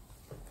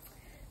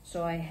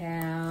 So I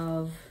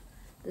have,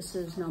 this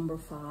is number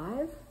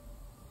 5,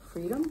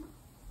 Freedom.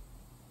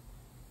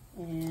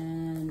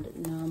 And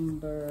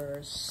number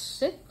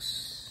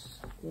 6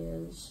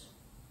 is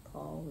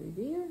Paul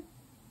Revere.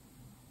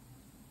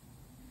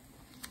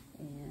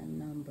 And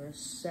number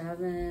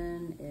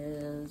 7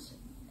 is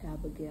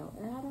Abigail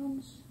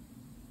Adams.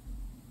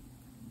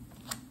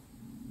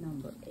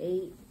 Number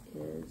 8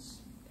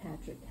 is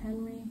Patrick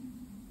Henry.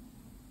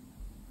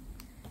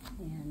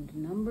 And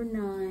number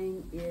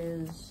 9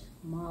 is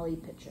Molly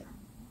Pitcher.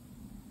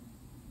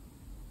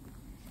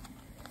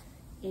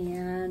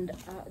 And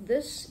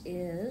this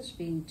is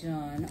being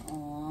done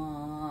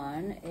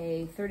on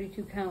a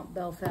 32 count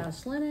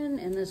Belfast linen,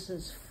 and this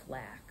is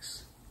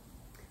Flax.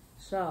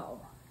 So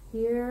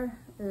here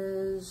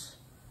is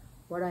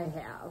what I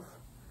have.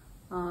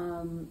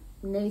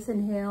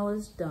 Nathan Hale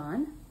is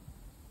done.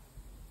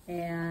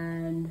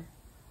 And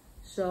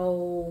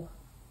so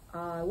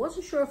I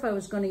wasn't sure if I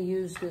was going to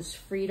use this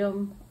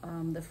Freedom,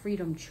 the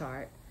Freedom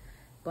chart,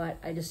 but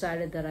I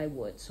decided that I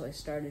would, so I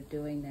started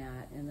doing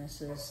that, and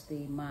this is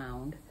the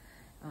mound.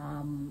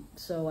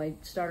 So I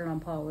started on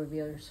Paul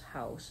Revere's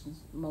house, and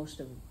most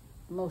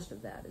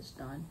of that is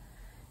done.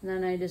 And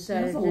then I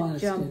decided to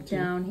jump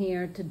down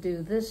here to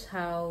do this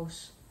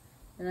house,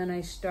 and then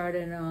I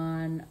started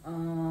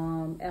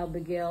on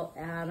Abigail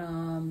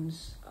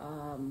Adams'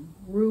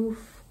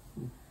 roof,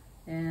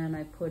 and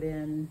I put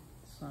in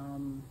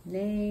some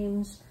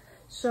names.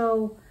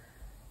 So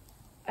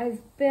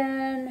I've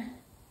been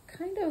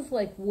kind of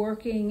like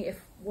working, if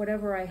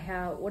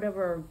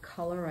whatever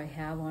color I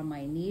have on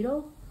my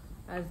needle,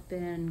 I've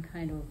been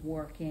kind of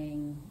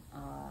working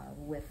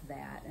with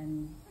that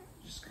and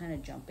just kind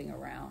of jumping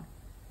around.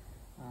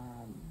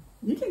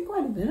 You did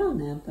quite a bit on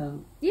that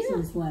though, yeah,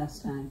 since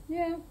last time.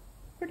 Yeah,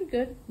 pretty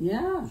good.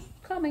 Yeah. It's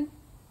coming.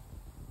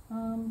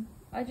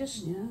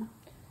 Yeah.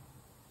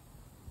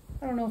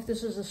 I don't know if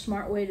this is a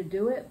smart way to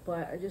do it,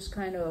 but I just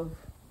kind of,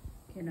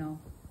 you know.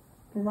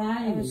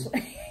 Right. I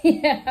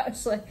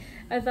was like,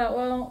 I thought,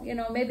 well, you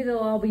know, maybe they'll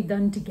all be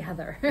done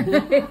together.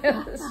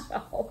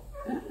 So.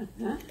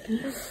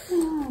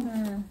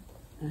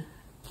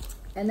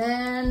 And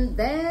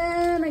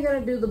then I got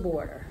to do the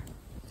border.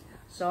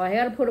 So I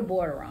had to put a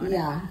border on it.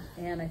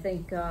 And I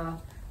think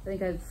I've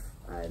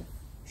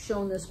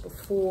shown this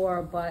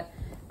before, but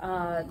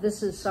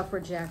this is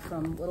Suffragette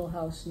from Little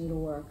House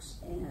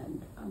Needleworks,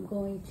 and I'm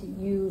going to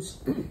use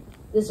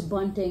this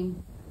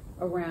bunting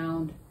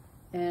around,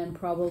 and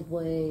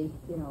probably,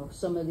 you know,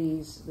 some of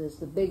these, there's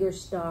the bigger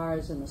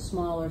stars and the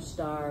smaller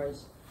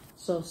stars,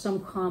 so some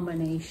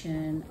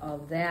combination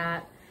of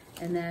that.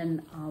 And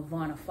then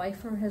Vonna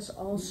Pfeiffer has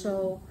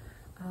also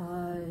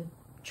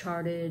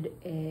charted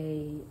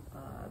a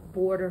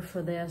border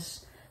for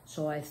this,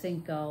 so I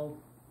think I'll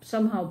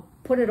somehow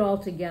put it all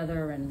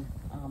together and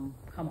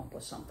come up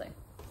with something.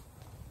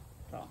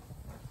 So.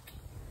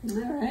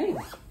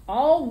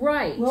 All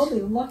right. We'll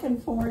be looking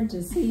forward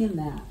to seeing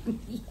that.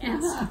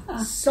 Yes,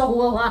 so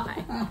will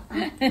I.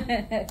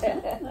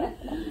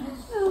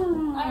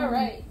 All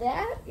right,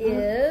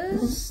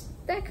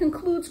 that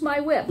concludes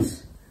my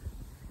whips.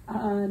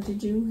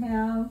 Did you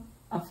have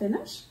a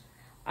finish?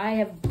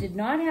 I did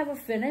not have a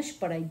finish,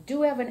 but I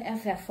do have an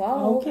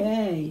FFO.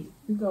 Okay,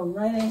 you go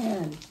right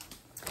ahead.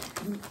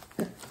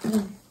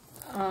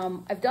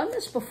 I've done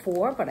this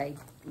before, but I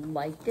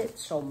liked it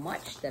so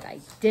much that I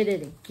did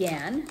it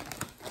again.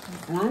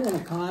 And I'm going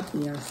to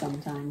copy her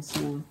sometime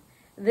soon.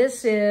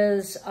 This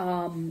is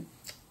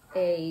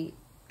a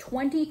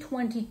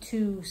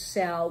 2022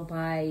 SAL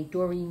by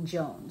Durene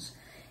Jones,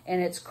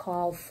 and it's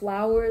called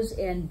Flowers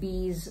and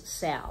Bees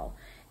SAL.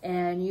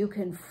 And you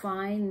can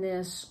find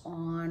this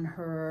on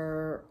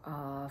her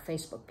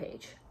Facebook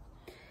page.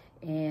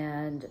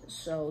 And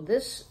so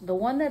the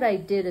one that I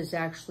did is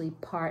actually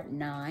part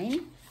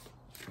 9.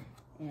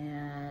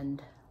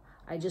 And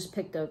I just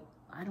picked up,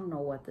 I don't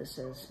know what this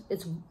is.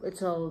 It's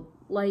a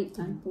light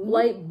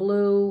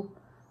blue,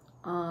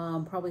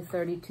 probably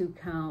 32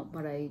 count,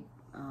 but you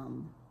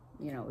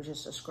know, it was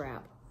just a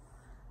scrap.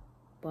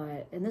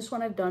 And this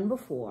one I've done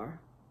before,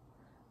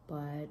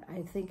 but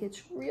I think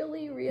it's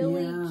really,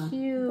 really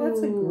cute.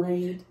 That's a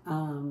great,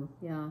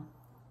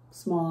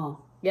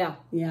 small. Yeah.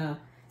 Yeah.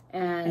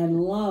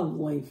 And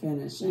lovely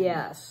finishing.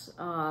 Yes.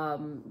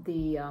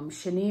 The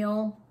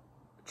chenille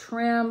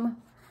trim.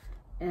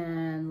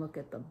 And look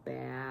at the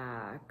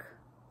back.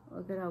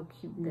 Look at how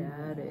cute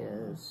that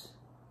is.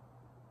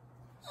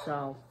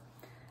 So,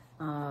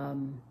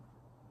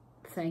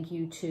 thank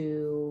you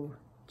to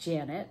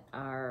Janet,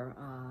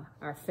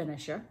 our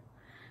finisher,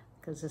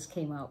 because this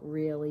came out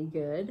really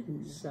good.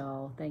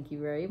 So, thank you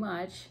very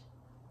much.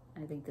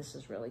 I think this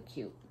is really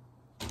cute.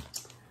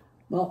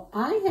 Well,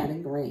 I had a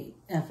great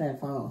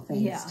FFO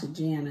thanks to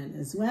Janet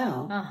as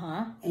well.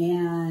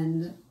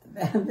 And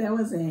there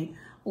was a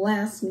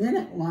last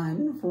minute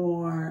one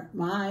for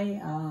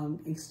my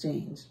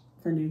exchange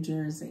for New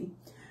Jersey.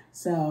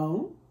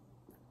 So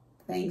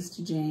thanks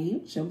to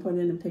Jane. She'll put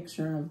in a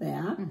picture of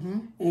that.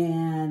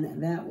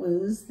 And that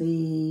was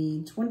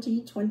the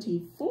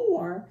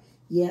 2024,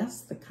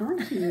 yes, the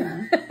current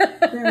year,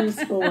 Prairie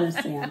Schooler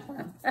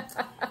sampler.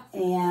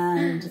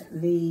 And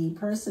the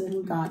person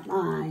who got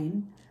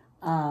mine,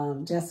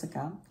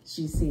 Jessica,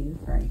 she seemed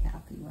very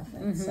happy with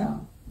it.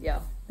 So yeah,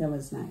 that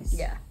was nice.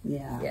 Yeah.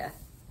 Yeah. Yeah.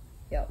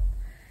 Yep.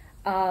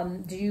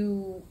 Do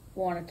you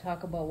want to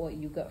talk about what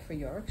you got for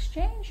your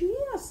exchange?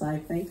 Yes, I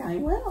think I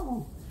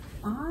will.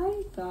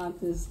 I got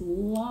this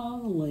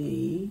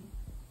lovely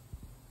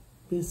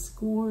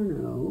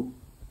Biscorno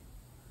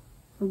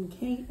from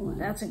Caitlin.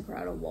 That's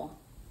incredible.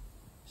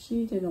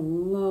 She did a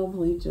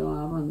lovely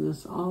job on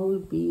this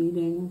olive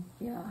beading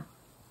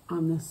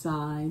on the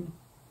side.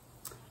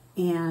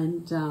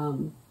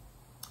 And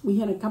we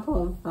had a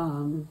couple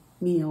of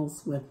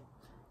meals with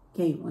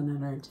Caitlin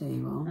at our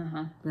table.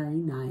 Very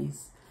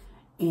nice.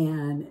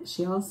 And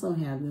she also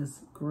had this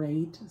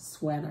great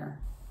sweater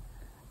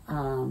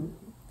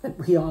that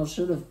we all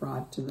should have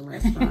brought to the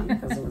restaurant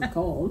because it was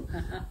cold.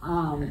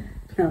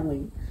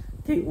 Apparently,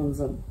 Caitlin's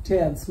a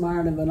tad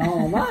smarter than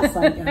all of us,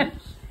 I guess.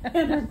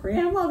 And her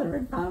grandmother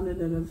had found it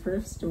at a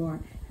thrift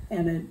store,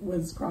 and it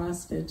was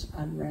cross-stitch,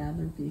 I'd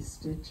rather be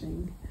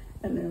stitching.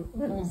 And it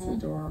was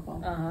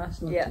adorable.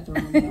 She looked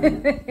adorable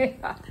in it.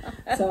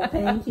 So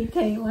thank you,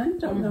 Caitlin.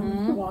 Don't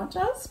know if you watch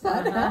us,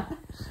 but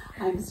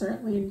I'm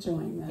certainly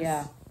enjoying this.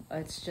 Yeah,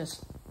 it's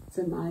just, it's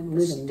in my living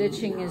room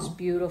stitching now. is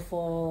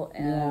beautiful,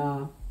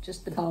 and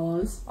just the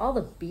colors, all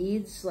the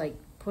beads, like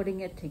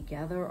putting it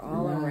together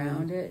all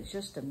around it. It's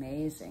just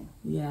amazing.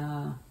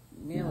 Yeah,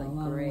 Really a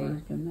lot great. of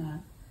work in that.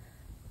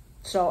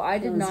 So I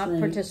did not great.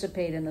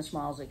 participate in the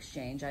Smalls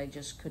Exchange. I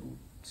just couldn't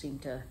seem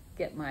to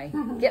get my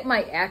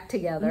act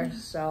together.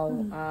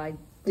 So I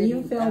But didn't.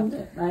 you filmed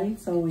it, right?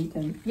 So we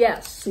can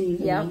Yes. see.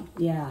 Yep.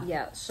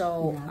 Yeah.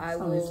 So Yeah, I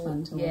it's always will.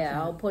 fun to look Yeah, at.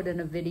 I'll put in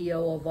a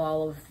video of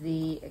all of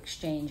the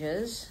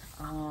exchanges.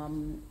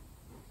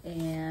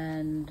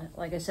 And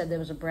like I said, there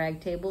was a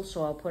brag table,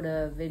 so I'll put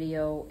a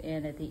video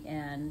in at the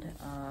end.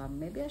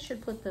 Maybe I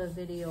should put the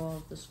video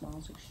of the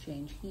Smalls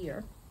Exchange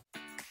here.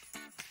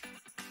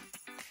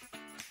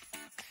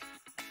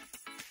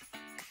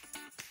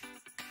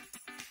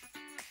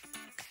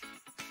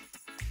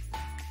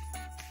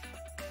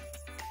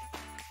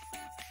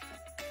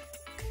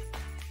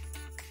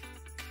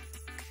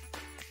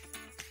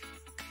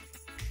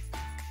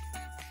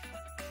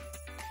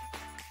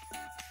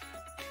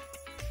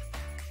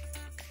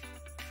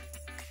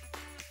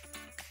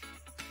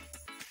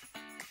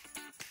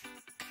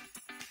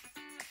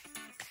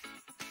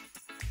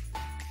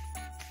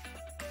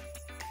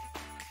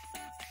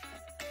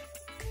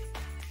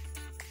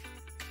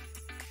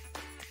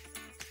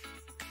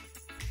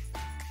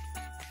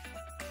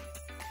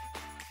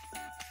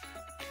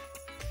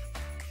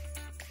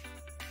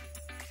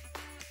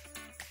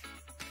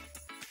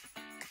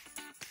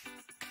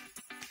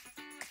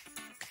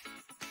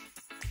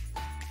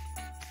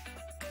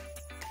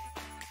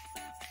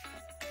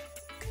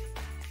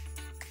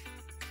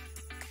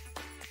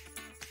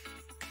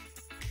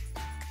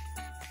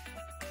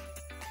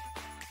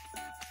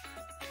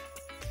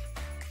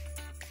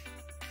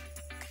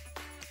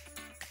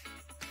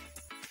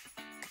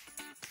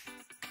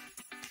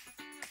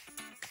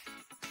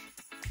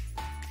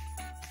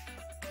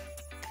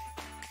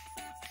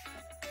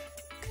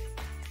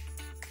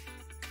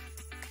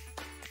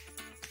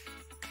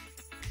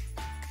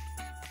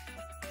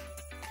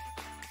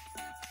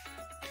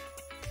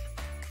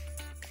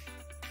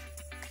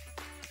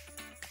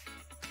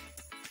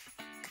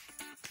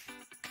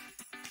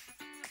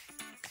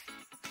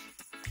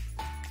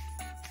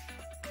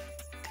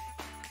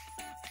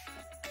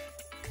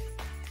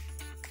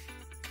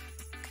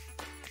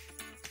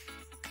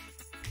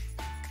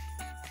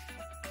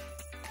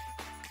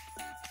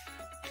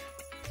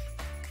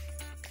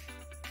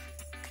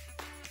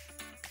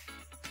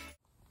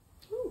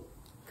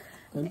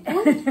 Good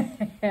point.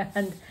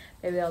 And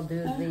maybe I'll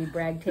do the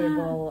brag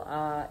table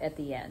at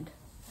the end.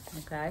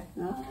 Okay.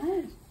 All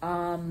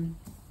right.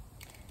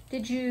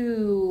 Did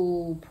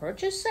you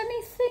purchase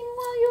anything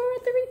while you were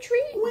at the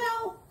retreat?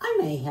 Well, I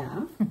may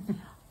have.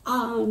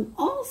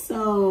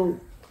 Also,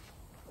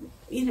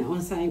 you know,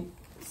 as I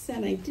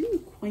said, I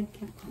didn't quite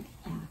get my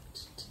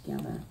act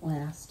together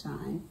last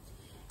time.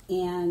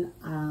 And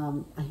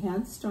I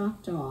had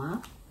stopped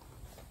off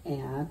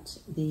at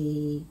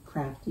the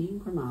Crafty in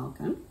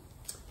Grimalkin.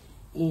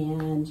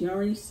 And you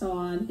already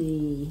saw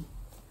the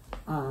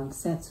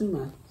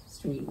Satsuma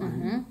Street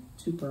one,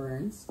 two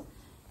birds.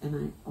 And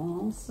I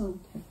also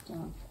picked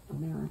up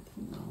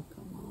American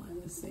Welcome while I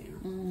was there.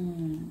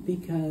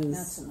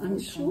 Because I'm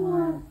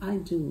sure, I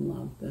do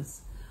love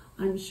this.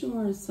 I'm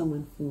sure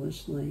someone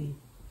foolishly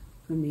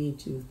for me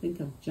to think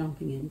of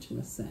jumping into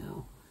a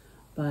sale.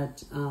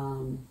 But,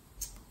 you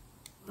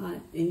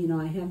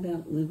know, I have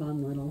that Live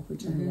on Little,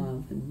 which I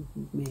love and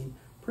made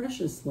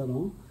precious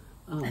little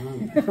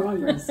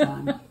progress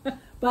on.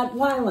 But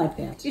why I like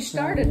that? You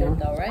started it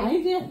though, right?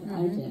 I did.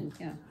 I did.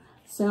 Yeah.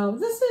 So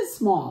this is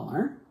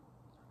smaller.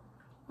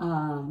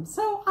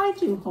 So I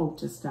do hope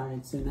to start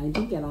it soon. I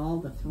did get all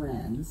the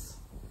threads.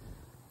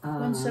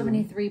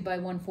 173 by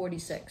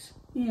 146.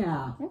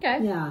 Yeah. Okay.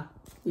 Yeah,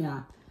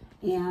 yeah.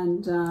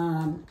 And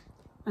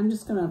I'm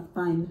just going to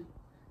find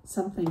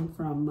something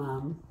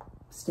from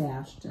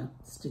Stash to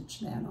stitch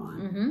that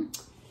on.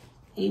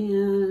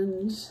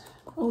 And,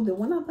 oh, the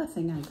one other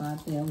thing I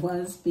got there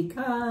was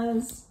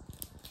because,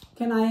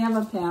 can I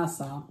ever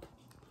pass up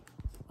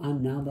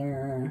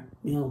another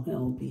Mill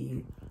Hill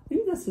bead? I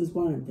think this is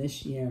one of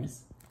this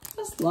year's.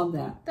 Just love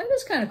that. That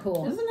is kind of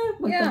cool. Isn't it?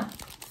 With the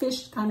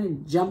fish kind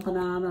of jumping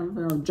out of,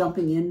 or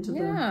jumping into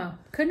the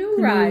canoe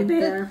ride.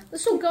 there.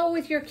 This will go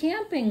with your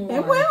camping one.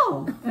 It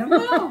will. It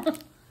will.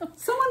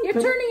 You're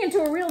turning into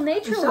a real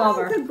nature lover.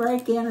 Someone could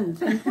break in and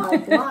think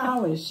like,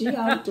 wow, is she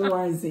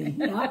outdoorsy?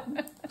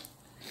 Yep.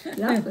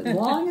 Yep, as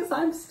long as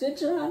I'm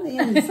stitching on the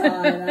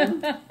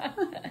inside.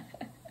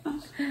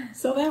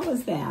 So that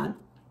was that.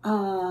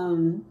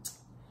 And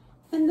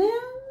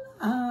then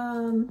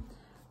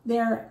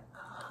there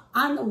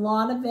aren't a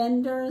lot of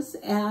vendors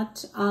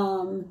at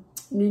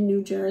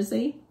New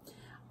Jersey.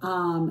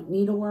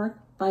 Needlework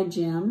by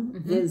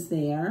Jim is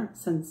there,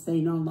 since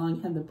they no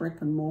longer have the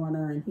brick and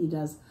mortar, and he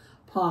does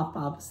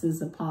pop-ups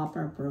as a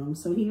pop-up room.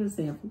 So he was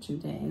there for 2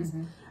 days.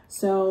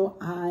 So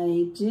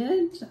I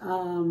did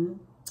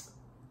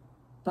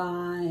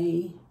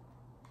buy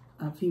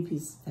a few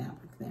pieces of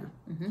fabric there.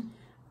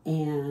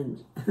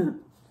 And,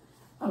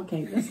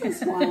 okay, this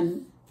is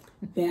one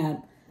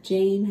that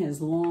Jane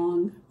has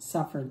long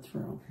suffered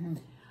through.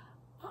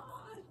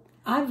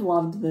 I've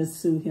loved this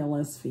Sue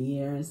Hillis for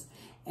years.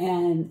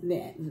 And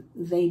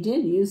they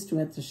did used to,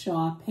 at the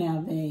shop,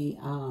 have a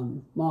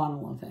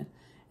model of it.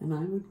 And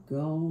I would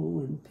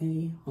go and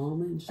pay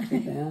homage to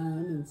that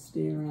and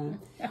stare at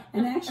it.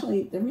 And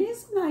actually, the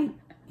reason I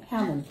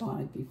haven't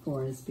bought it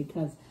before is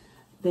because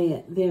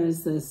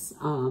there's this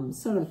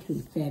sort of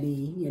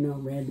confetti, you know,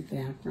 red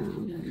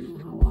background. I don't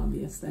know how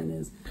obvious that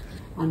is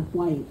on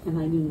white. And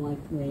I didn't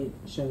like the way it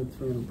showed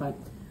through. But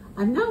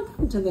I've now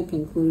come to the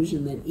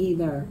conclusion that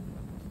either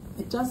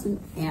it doesn't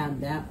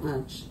add that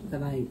much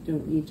that I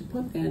don't need to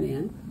put that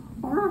in,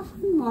 or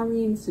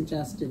Maureen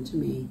suggested to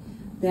me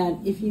that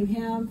if you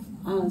have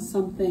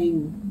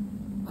something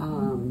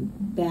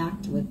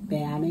backed with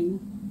batting,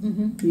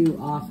 you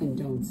often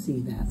don't see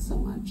that so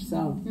much.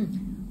 So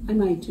I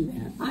might do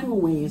that. I'm a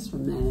ways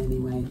from that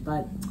anyway,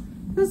 but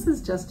this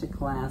is just a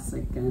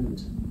classic,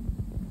 and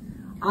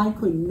I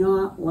could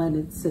not let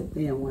it sit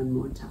there one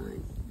more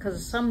time.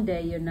 Because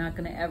someday you're not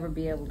going to ever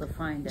be able to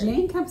find it.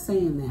 Jane kept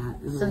saying that.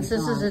 And since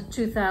this is a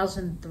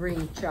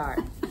 2003 chart.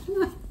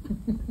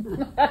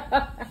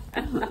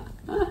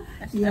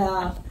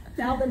 Yeah.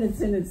 Now that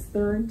it's in its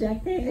 3rd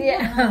decade, I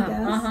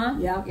guess.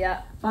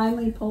 Yeah.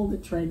 Finally pulled the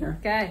trigger.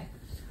 Okay.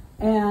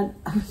 And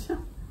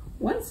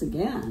once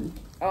again,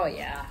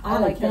 I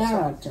like this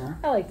one.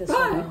 I like this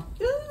one.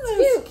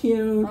 It's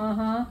cute.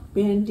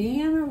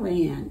 Bandana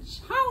Ranch.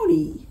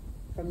 Howdy.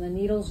 From the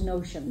Needles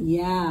Notion.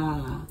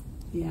 Yeah.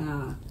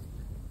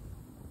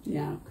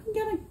 Could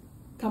get a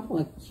couple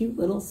of cute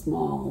little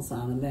smalls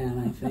out of that,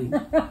 I think.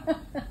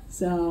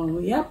 So,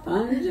 yep,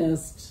 I'm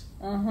just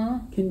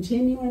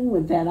continuing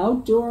with that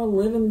outdoor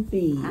living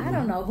theme. I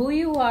don't know who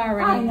you are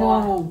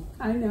anymore.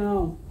 I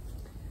know.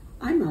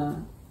 I'm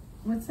a,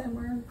 what's that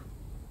word?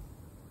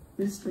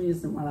 Mystery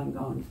isn't what I'm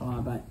going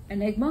for, but...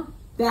 Enigma?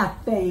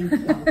 That thing.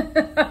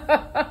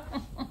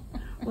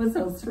 What's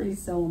those 3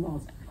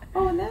 syllables?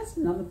 Oh, and that's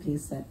another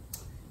piece that,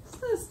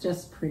 this is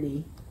just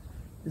pretty.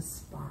 The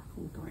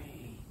sparkle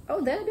gray. Oh,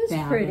 that is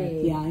fabric.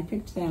 pretty. Yeah, I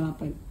picked that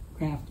up at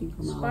Crafty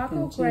from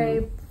Sparkle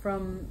gray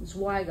from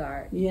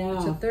Zwiegart. Yeah.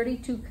 It's a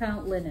 32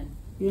 count linen.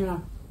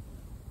 Yeah.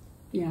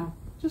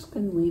 Just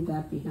couldn't leave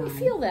that behind. I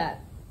feel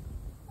that.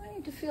 I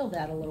need to feel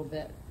that a little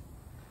bit.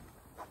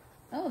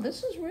 Oh,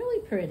 this is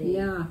really pretty.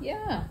 Yeah.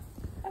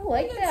 I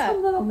like that. It's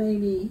a little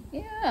maybe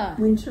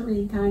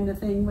wintry kind of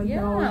thing would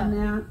go on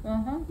that.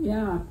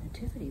 Yeah.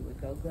 Nativity would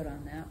go good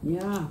on that.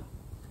 Yeah.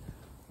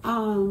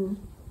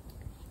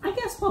 I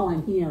guess while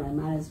I'm here, I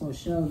might as well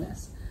show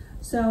this.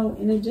 So,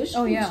 in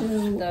addition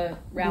to the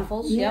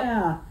raffles,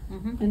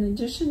 in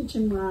addition to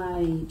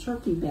my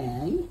turkey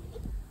bag,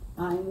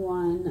 I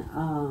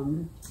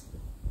won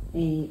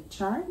a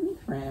chart and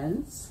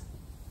threads,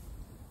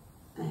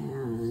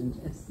 and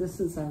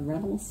this is a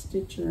Rebel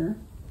Stitcher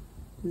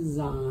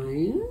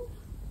design.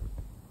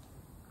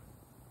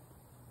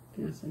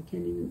 Guess I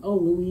can't even. Oh,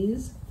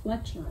 Louise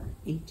Fletcher,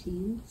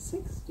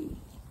 1860.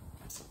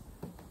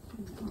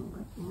 A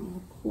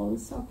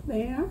close up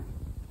there,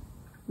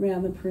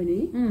 rather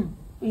pretty.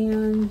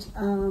 And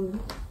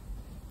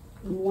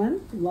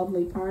one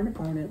lovely part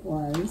about it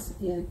was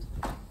it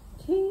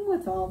came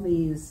with all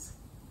these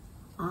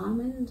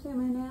almond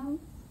M&Ms.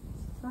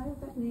 Did I have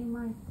that name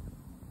right?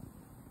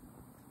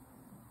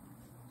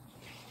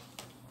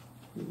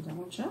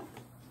 Double check.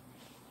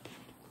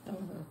 Oh,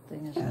 the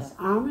thing is yes,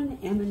 almond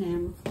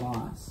M&M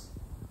floss.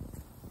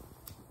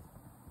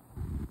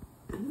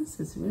 And this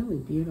is really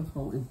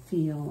beautiful, and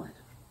feel it.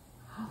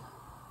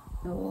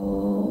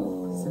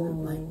 Oh, isn't it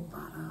like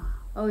butter?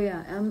 Oh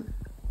yeah,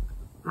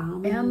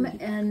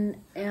 Almond. M&M.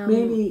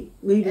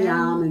 Maybe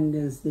Almond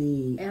is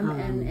the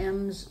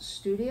M&M's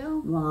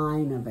studio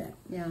line of it.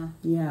 Yeah.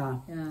 Yeah.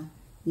 Yeah.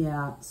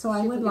 Yeah. So See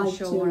I if would we can like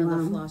show to. one of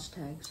the floss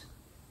tags.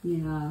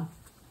 Yeah.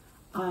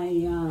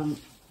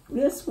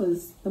 This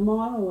was, the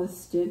model was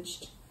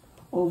stitched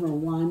over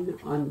 1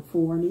 on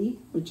 40,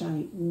 which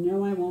I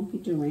know I won't be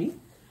doing.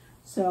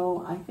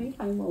 So I think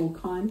I will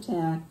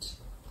contact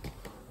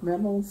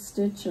Rebel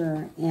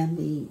Stitcher and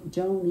the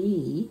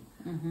Joni,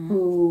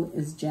 who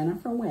is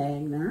Jennifer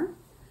Wagner.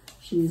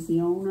 She's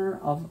the owner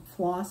of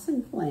Floss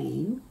and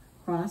Flame,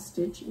 Cross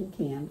Stitch and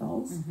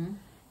Candles,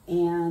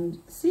 and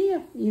see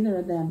if either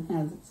of them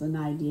has an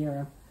idea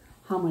of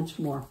how much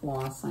more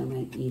floss I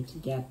might need to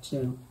get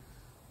to.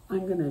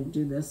 I'm going to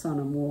do this on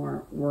a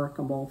more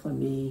workable for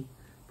me,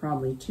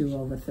 probably 2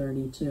 over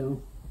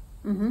 32.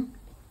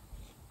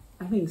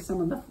 I think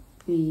some of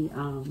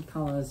the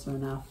colors are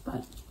enough,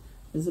 but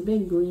there's a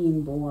big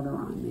green border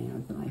on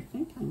there that I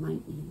think I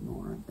might need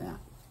more of that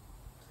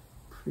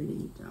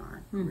pretty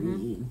dark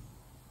green.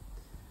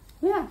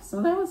 Yeah,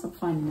 so that was a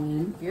fun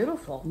win.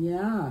 Beautiful.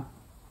 Yeah.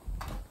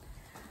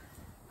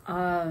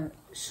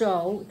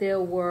 So there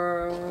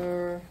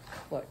were,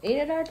 what, 8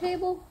 at our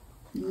table?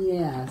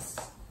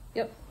 Yes.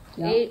 Yep.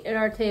 8 at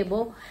our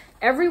table.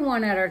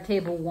 Everyone at our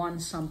table won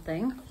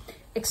something,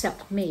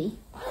 except me.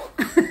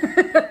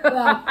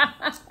 Well,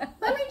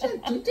 let me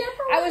just, did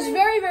Deborah I was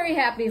very, very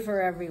happy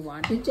for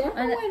everyone. Did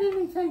Deborah win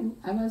anything?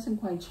 I wasn't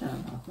quite sure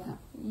about that.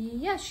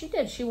 Yes, she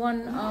did. She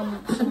won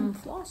some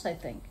floss, I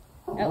think.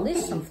 Oh, At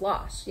least some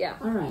floss, yeah.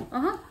 All right.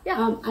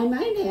 Yeah. I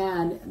might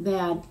add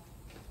that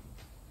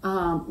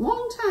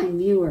longtime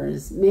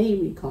viewers may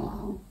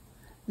recall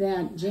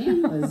that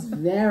Jane was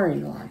very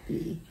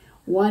lucky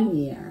one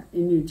year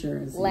in New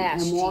Jersey.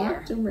 Last and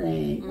walked year.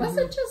 away. Was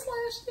it just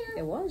last year?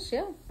 It was,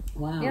 yeah.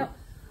 Wow. Yep.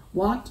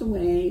 Walked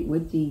away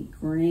with the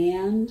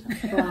grand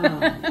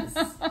prize.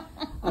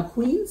 A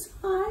queen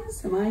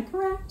size, am I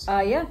correct?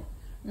 Yeah.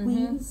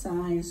 Queen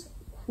size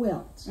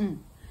quilt. And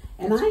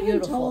It's I had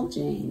beautiful. told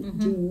Jane,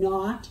 do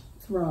not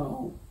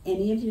throw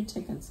any of your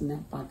tickets in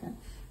that bucket.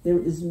 There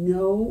is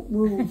no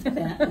room for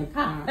that in the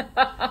car.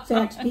 In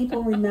fact,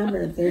 people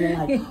remember, they were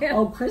like,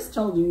 oh, Chris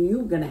told you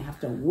were going to have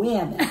to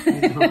wear that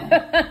thing home.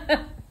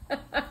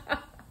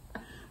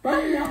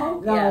 But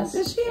no, Yes.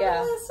 Did she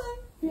ever listen?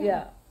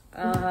 Yeah.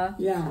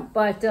 Yeah.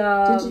 But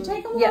did you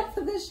take a look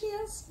for this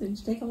year's? Did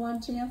you take a lot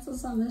of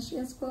chances on this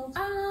year's quilt?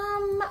 I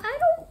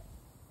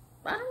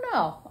don't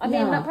know. I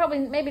mean, probably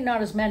maybe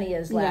not as many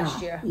as last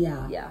year.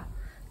 Yeah.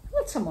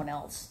 Let someone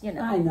else, you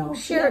know. I know.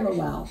 Share the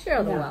wealth.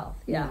 Share the wealth.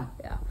 Yeah.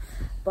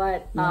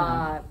 But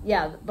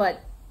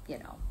but you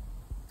know,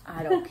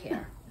 I don't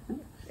care.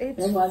 It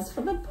was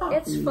for the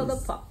puppies. It's for the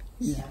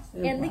puppies. Yes,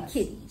 and the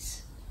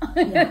kitties.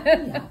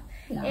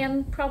 Yeah.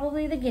 And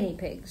probably the guinea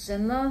pigs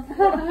and the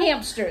little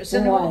hamsters.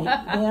 And Boy,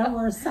 there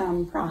were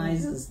some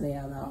prizes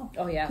there, though.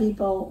 Oh, yeah.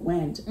 People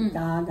went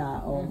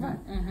gaga over.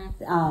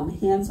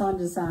 Hands-on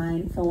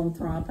design,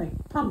 philanthropic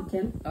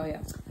pumpkin. Oh,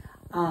 yeah.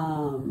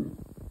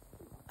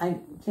 I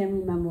can't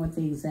remember what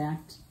the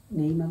exact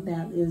name of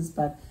that is,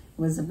 but it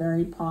was a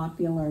very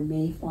popular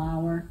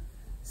Mayflower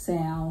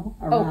sale.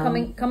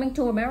 Around, coming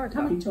to America.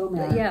 Coming to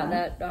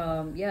America.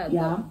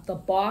 The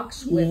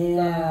box with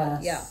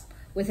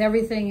with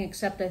everything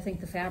except I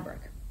think the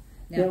fabric.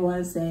 Yeah. There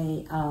was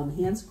a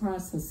Hands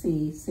Across the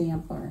Sea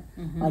sampler,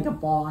 like a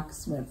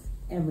box with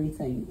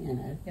everything in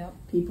it. Yep.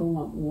 People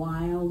went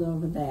wild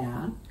over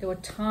that. There were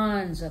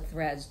tons of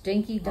threads.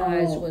 Dinky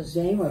Dyes was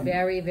they were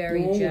very,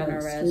 very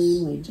generous.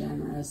 Extremely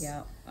generous.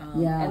 Yeah.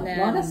 And then,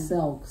 a lot of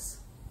silks.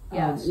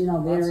 Yes.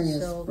 Various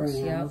silks,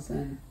 brands. Yep.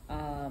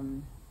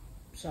 And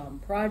some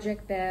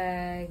project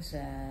bags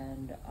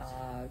and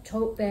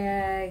tote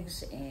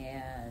bags,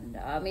 and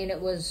I mean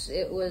it was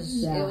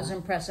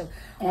impressive.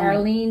 And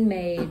Arlene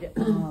made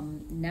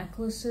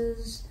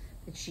necklaces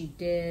that she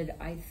did.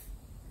 I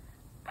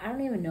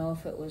don't even know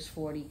if it was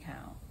 40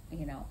 count.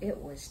 You know,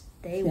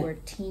 they were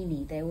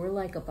teeny. They were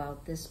like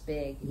about this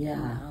big. Yeah.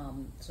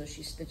 And, so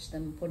she stitched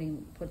them,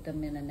 put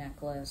them in a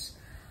necklace.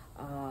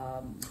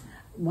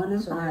 One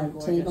of our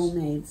table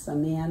mates,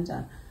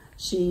 Amanda,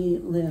 she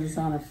lives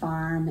on a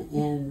farm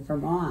in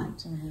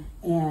Vermont,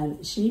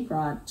 and she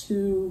brought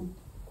 2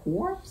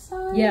 quart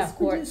size,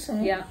 quarts,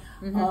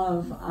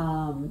 of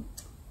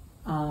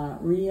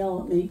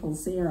real maple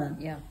syrup.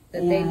 Yeah,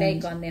 that they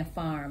make on their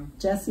farm.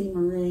 Jessie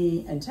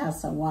Marie and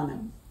Tessa won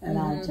them at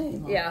our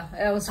table. Yeah,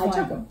 that was fun. I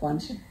took a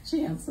bunch of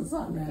chances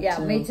on that. Yeah,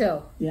 too. me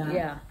too.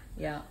 Yeah.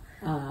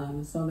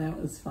 So that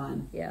was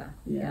fun. Yeah.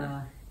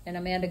 And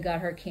Amanda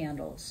got her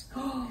candles.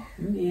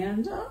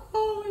 Amanda,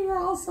 we were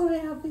all so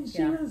happy.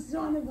 She was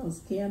wanting those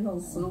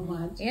candles so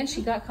much. And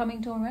she got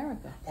Coming to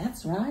America.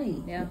 That's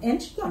right. Yeah.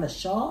 And she got a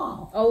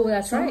shawl. Oh,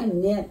 that's right.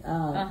 Someone knit,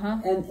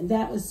 and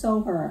that was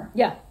so her.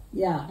 Yeah.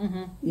 Yeah.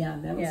 Yeah,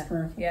 that was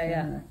perfect.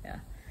 Yeah.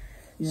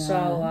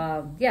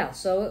 So,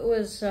 so it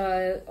was,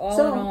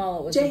 all in all,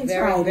 it was Jane's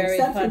very, right. very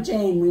Except fun. for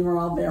Jane, we were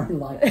all very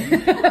lucky.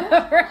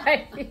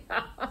 Right.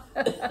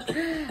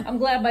 I'm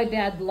glad my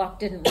bad luck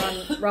didn't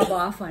rub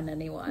off on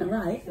anyone.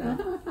 Right.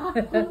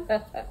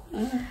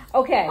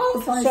 Okay.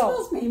 Oh, so I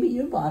suppose maybe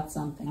you bought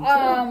something too.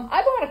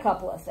 I bought a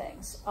couple of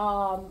things.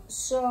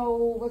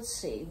 So let's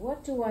see.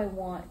 What do I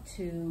want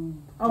to do?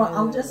 Oh,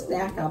 I'll just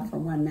back up for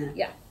 1 minute.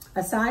 Yeah.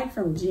 Aside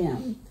from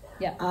Jim,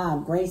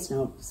 yeah, Grace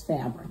Notes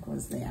fabric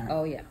was there.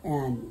 Oh, yeah.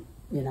 And,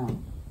 you know,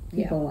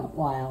 people went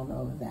wild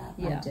over that.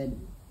 Yeah. I did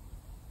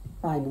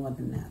buy more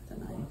than that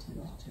than I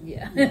intended to.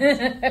 Yeah.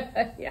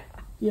 Yeah.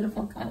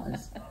 Beautiful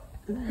colors.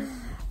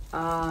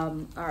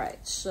 All right,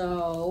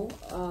 so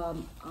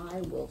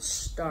I will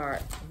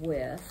start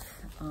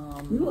with.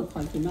 You look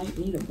like you might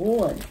need a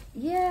board.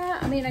 Yeah,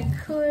 I mean, I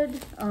could. We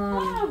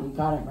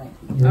got it right.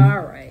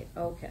 All right,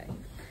 okay.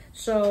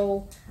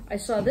 So I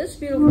saw this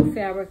beautiful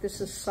fabric. This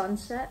is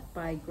Sunset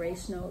by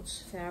Grace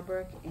Notes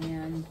Fabric,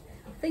 and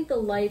I think the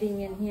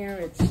lighting in here,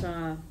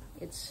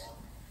 it's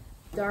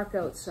dark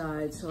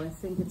outside, so I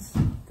think it's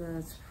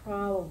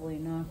probably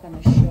not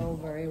going to show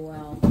very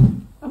well.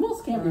 I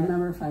almost can't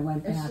remember if I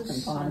went back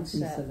and bought a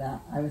piece of that.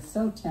 I was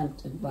so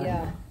tempted, but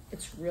yeah,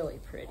 it's really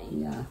pretty.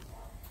 Yeah.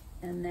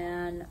 And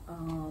then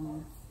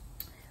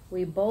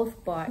we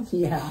both bought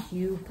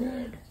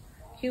Cupid.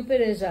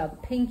 Cupid is a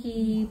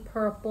pinky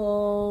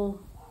purple,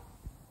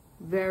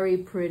 very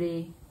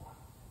pretty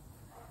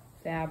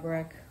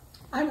fabric.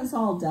 I was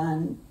all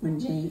done when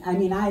Jane, I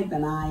mean, I had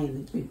been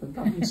eyeing the Cupid,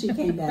 but when she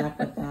came back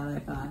with that, I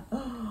thought,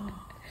 oh,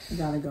 I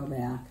gotta go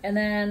back. And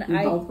then we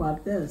both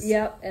bought this.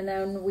 Yep, and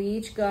then we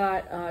each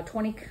got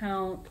 20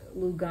 count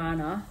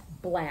Lugana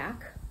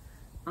black.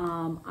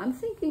 I'm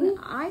thinking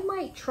I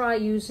might try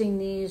using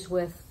these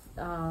with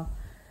the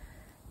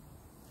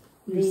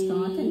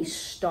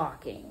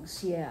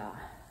stockings. Yeah.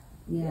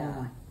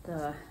 Yeah.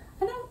 I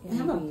don't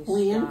have a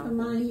plan for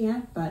mine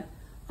yet, but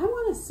I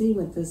want to see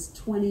what this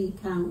 20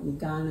 count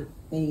Lugana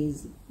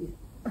phase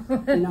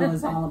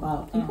is all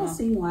about. People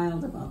seem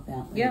wild about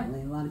that lately. Yeah.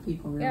 A lot of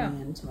people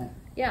really into it.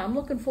 Yeah, I'm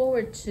looking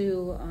forward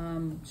to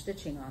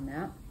stitching on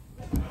that.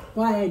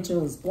 Why I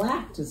chose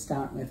black to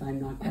start with, I'm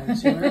not quite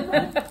sure.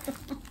 But.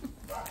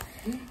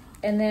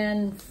 And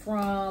then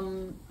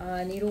from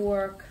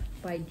Needlework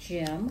by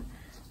Jim,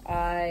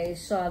 I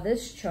saw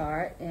this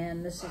chart,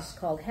 and this is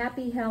called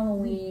Happy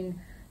Halloween.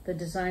 The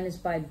design is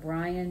by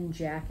Brian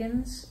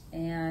Jackins,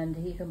 and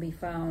he can be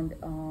found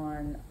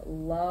on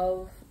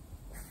love4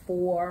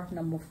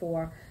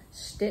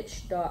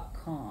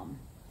 stitch.com.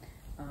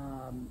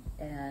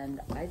 And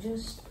I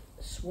just,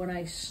 when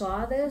I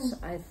saw this,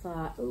 I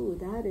thought, ooh,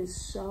 that is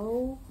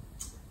so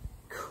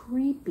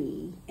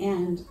creepy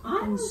and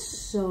I was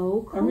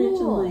so cool.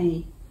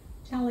 Originally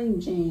telling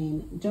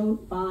Jane,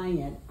 don't buy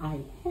it.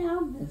 I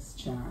have this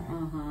chart.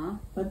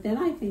 But then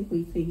I think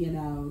we figured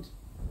out,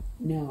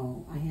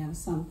 no, I have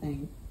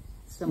something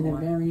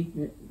similar. In a very,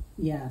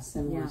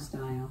 similar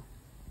style.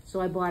 So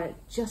I bought it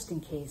just in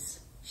case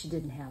she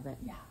didn't have it.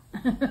 Yeah.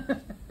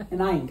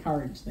 And I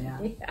encourage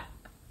that. Yeah.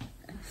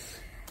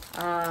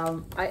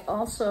 I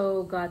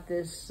also got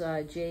this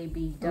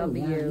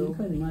JBW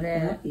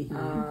that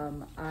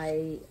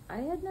I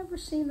had never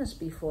seen this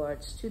before.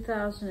 It's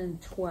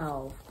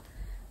 2012.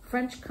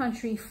 French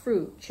Country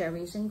Fruit,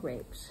 Cherries and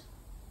Grapes.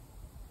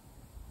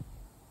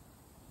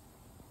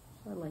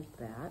 I like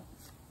that.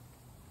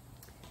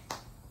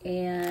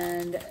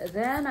 And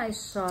then I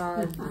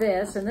saw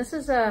this, and this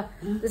is a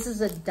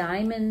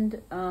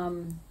diamond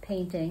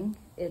painting.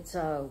 It's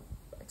the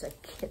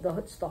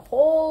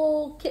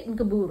whole kit and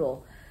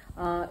caboodle.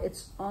 It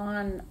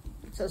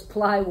says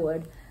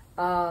plywood,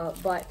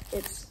 but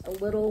it's a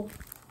little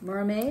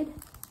mermaid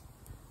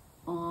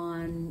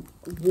on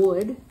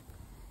wood,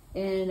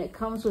 and it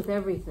comes with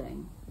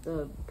everything.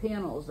 The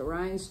panels, the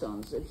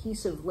rhinestones, the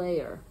adhesive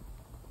layer,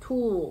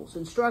 tools,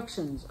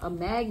 instructions, a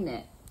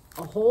magnet,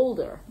 a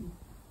holder.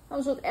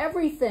 Comes with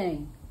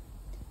everything.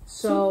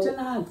 So soup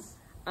to nuts.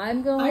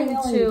 I'm going I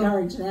really to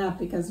encourage that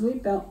because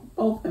we've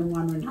both been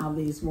wondering how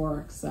these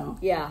work. So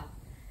yeah,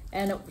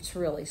 and it's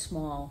really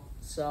small.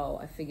 So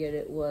I figured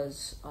it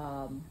was,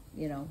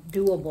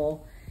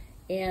 doable.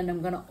 And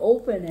I'm going to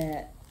open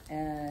it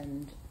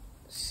and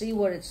see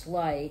what it's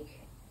like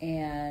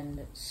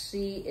and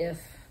see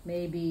if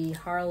maybe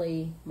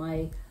Harley,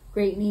 my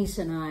great niece,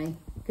 and I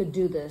could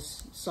do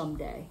this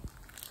someday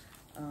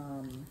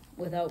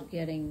without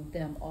getting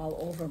them all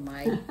over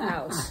my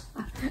house.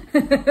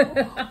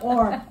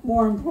 Or,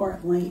 more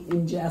importantly,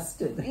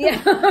 ingested.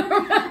 Yeah,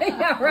 right.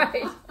 Yeah,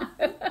 right.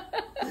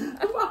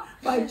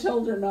 By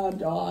children or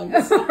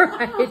dogs.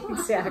 Right,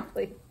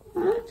 exactly.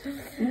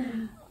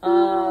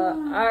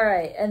 All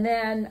right, and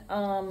then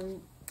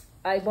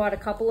I bought a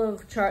couple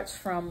of charts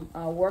from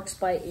Works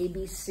by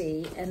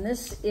ABC, and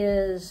this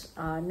is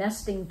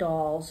Nesting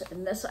Dolls,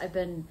 and this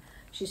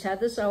she's had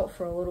this out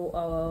for a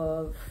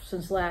little,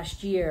 since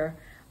last year,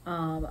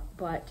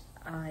 but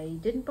I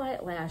didn't buy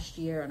it last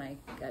year, and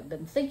I've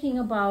been thinking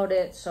about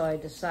it, so I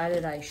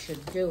decided I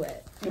should do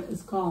it. It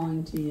was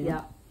calling to you.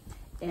 Yeah.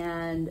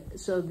 And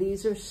so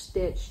these are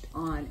stitched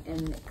on,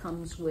 and it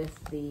comes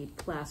with the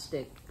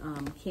plastic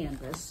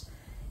canvas.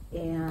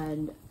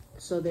 And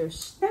so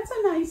that's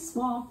a nice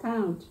small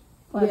count.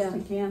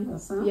 plastic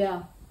canvas, huh?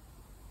 Yeah.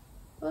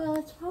 Well,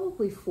 it's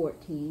probably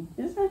 14.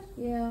 Is it?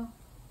 Yeah.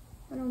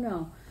 I don't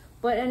know.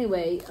 But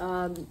anyway,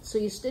 so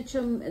you stitch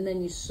them and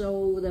then you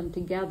sew them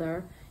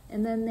together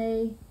and then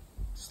they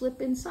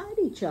slip inside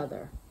each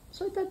other.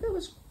 So I thought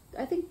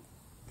I think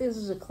this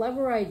is a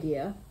clever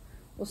idea.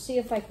 We'll see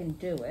if I can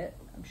do it.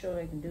 I'm sure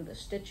I can do the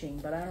stitching,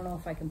 but I don't know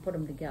if I can put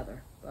them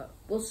together, but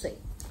we'll see.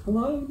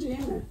 Hello,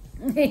 Janet.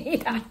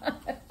 Yeah.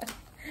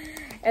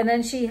 And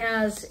then she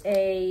has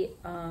a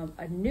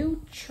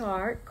new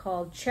chart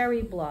called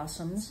Cherry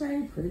Blossoms.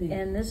 Very pretty.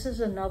 And this is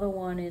another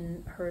one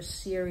in her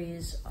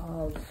series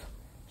of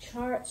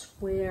charts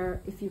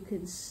where, if you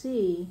can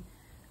see,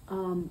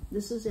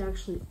 this is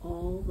actually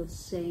all the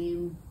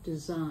same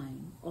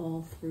design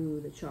all through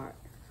the chart,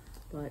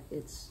 but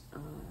it's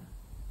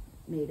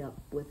made up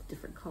with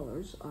different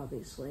colors,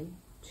 obviously,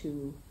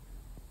 to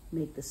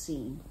make the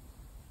scene.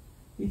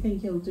 You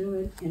think you'll do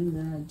it in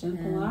the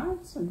Gentle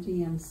Arts or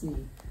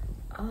DMC?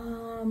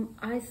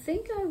 I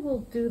think I will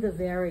do the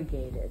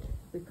variegated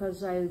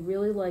because I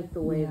really like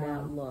the way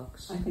that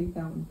looks. I think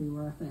that would be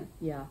worth it.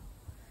 Yeah.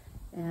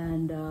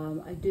 And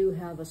I do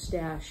have a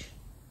stash.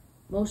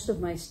 Most of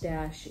my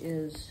stash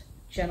is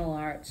Gentle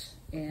Arts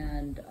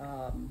and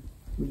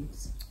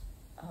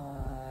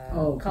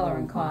color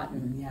and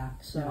cotton. Yeah.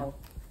 So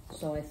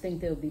I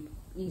think it would be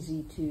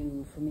easy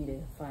for me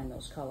to find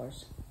those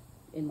colors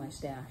in my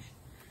stash.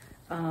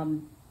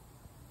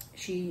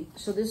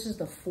 So this is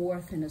the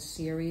 4th in a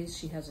series.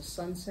 She has a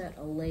sunset,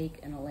 a lake,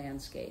 and a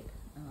landscape,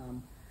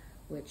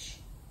 which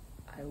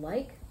I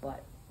like,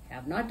 but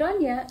have not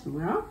done yet.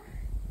 Well,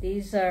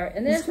 these are,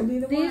 and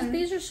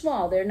these are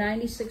small. They're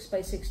 96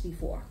 by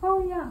 64.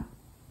 Oh yeah.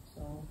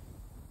 So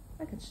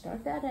I could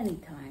start that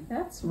anytime.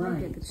 That's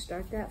right. I could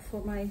start that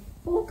for my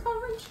full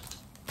coverage.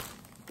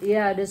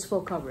 Yeah, it is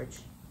full coverage.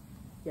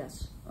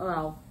 Yes.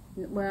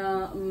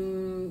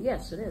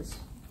 Yes, it is.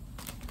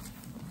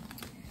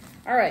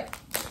 All right.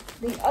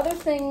 The other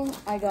thing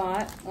I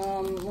got,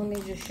 let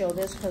me just show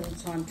this because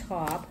it's on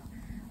top.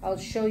 I'll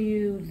show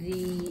you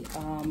the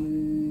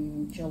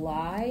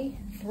July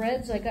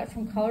threads I got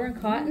from Color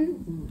and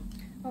Cotton.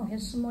 Oh,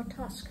 here's some more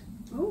tusk.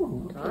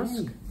 Oh, okay.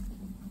 Tusk.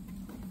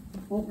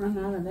 Won't run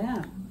out of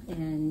that.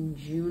 And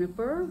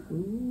juniper.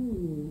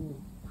 Ooh,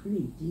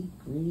 pretty deep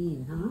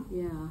green, huh?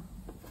 Yeah.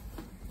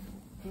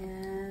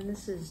 And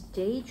this is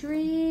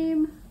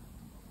Daydream.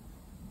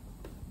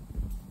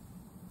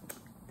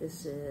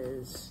 This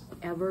is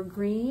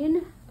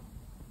Evergreen.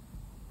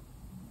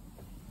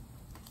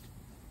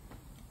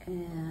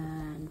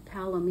 And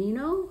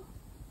Palomino.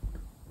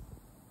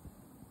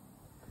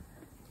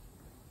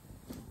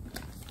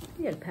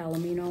 We had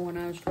Palomino when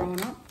I was growing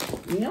up.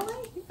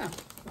 Really? Yeah.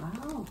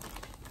 Wow.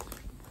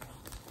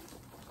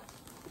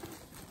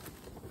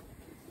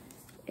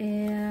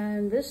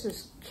 And this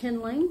is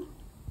Kindling.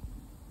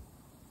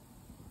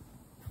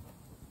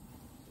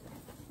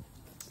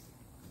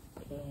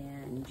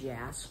 And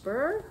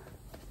Jasper.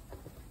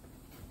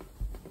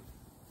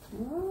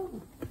 Oh.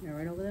 They're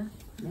right over there?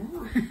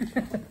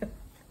 Yeah.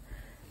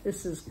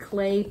 This is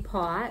Clay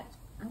Pot.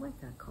 I like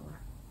that color.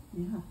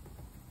 Yeah.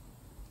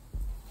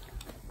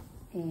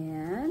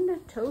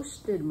 And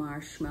Toasted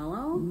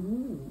Marshmallow.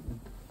 Ooh.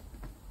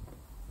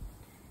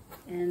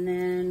 And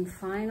then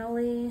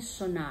finally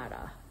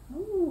Sonata.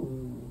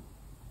 Ooh.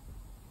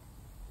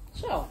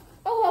 So,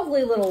 a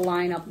lovely little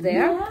lineup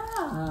there.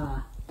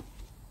 Yeah.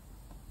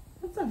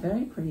 That's a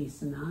very pretty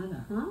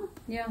sonata, huh?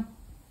 Yeah.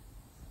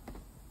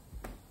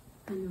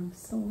 And a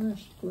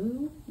silverish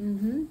blue.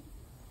 Mm-hmm.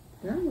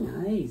 Very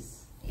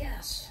nice.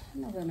 Yes,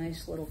 another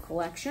nice little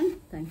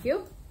collection. Thank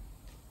you.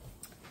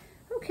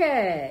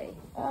 Okay.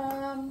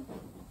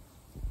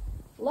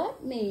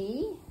 Let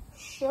me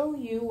show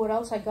you what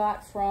else I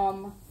got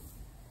from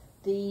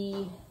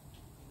the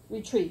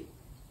retreat.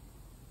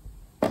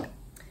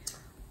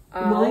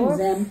 Mine's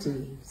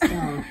empty,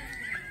 so.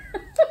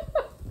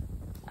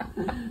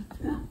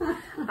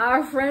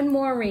 Our friend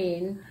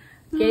Maureen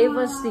gave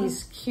us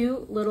these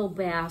cute little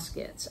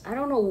baskets. I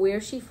don't know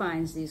where she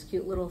finds these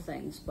cute little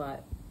things,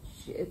 but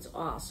it's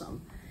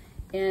awesome.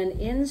 And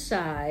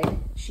inside,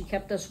 she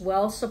kept us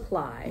well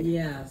supplied.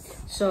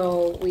 Yes.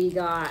 So we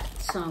got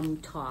some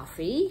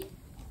toffee.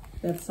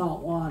 That's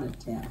saltwater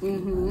taffy, by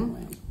the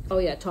way. Oh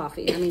yeah,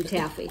 toffee. I mean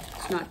taffy.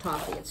 It's not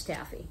toffee, it's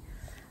taffy.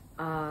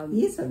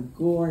 These are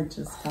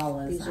gorgeous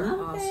colors. These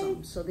are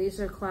awesome. So these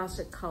are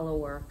classic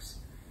Colorworks.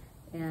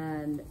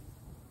 And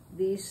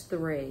these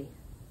three,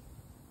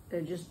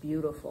 they're just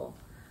beautiful.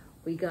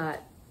 We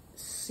got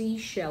Sea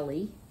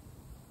Shelly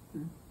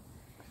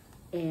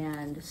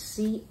and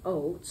Sea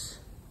Oats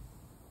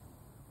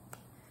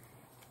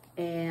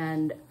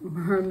and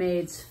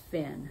Mermaid's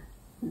Fin.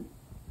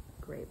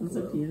 Great blue. Those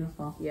are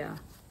beautiful. Yeah.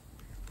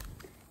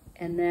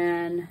 And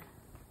then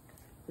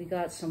we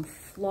got some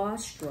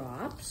floss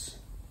drops.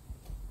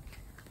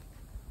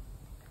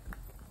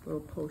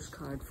 Little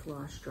postcard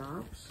floss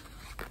drops.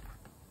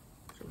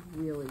 Which are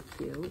really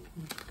cute.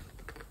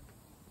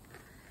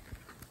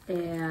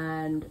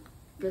 And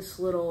this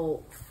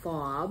little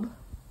fob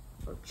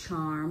or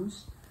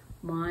charms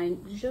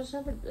Mine, did yours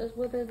have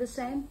were they the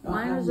same?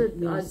 Mine was a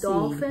a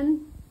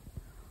dolphin.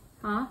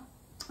 Huh?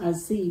 A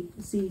sea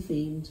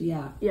themed,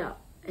 yeah. Yeah,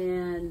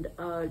 and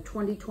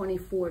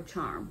 2024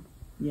 charm.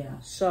 Yeah.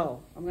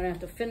 So I'm gonna have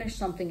to finish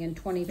something in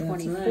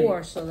 2024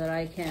 right. So that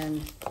I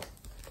can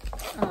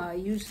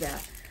use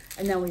that.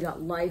 And then we got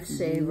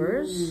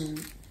lifesavers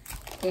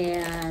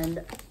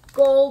and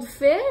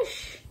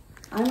goldfish.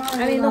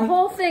 I mean, the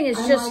whole thing is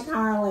just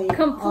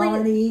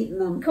completely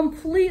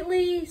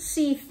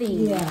sea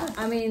themed. Yeah.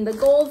 I mean, the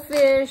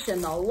goldfish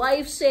and the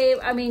lifesaver.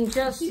 I mean,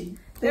 just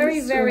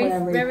very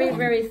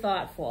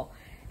thoughtful.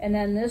 And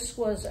then this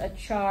was a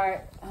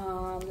chart.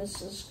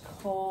 This is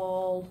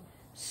called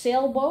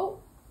Sailboat.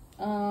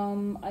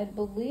 I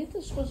believe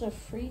this was a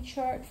free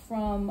chart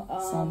from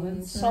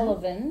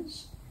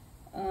Sullivan's.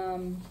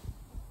 But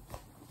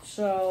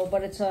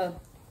it's a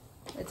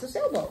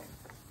sailboat.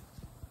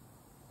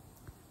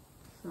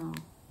 So,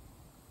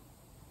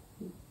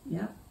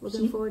 yeah,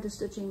 looking forward to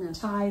stitching this.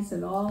 Ties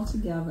it all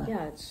together.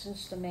 Yeah, it's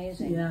just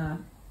amazing. Yeah,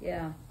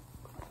 yeah.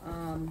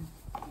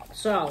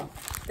 So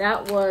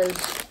that was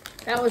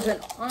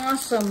an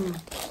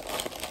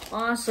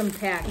awesome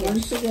package.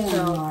 Once again,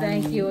 so Maureen.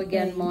 Thank you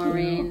again,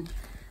 Maureen. You.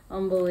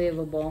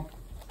 Unbelievable.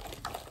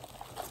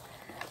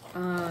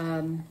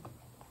 And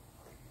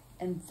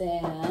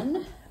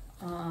then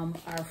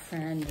our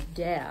friend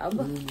Deb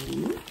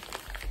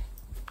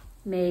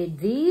made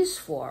these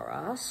for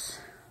us,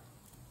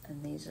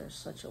 and these are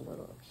such a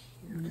little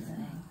cute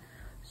thing.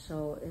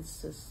 So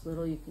it's this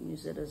little, you can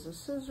use it as a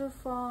scissor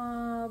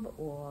fob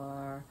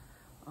or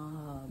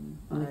on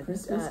a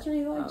Christmas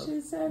tree, like she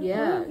said.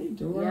 Yeah,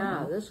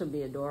 yeah, this would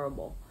be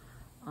adorable.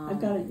 I've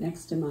got it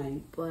next to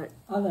my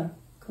other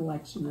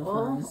collection of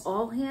hers.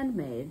 All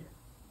handmade.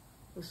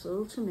 This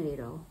little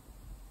tomato,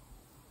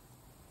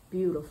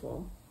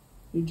 beautiful.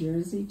 New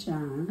Jersey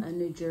charm. A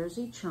New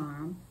Jersey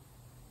charm.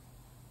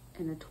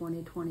 And a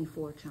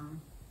 2024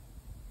 charm.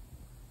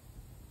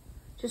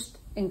 Just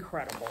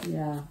incredible.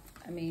 Yeah.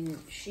 I mean,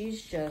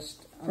 she's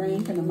just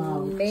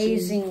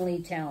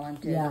amazingly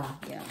talented. Yeah.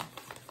 Yeah.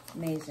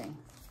 Amazing.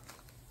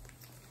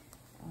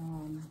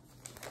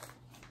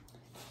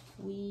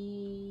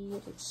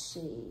 Let's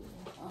see.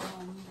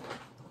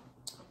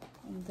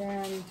 And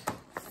then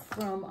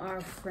from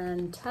our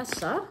friend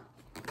Tessa,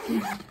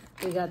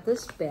 we got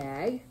this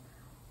bag.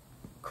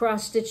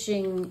 Cross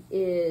stitching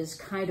is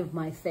kind of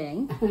my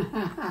thing.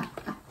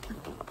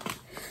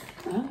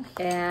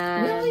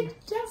 And really,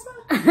 Tessa?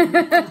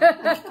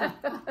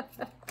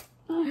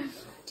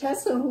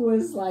 Tessa, who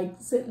was like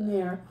sitting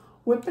there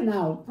whipping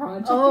out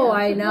projects. Oh,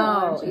 I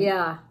know.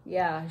 Project.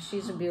 Yeah.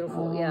 She's a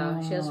beautiful.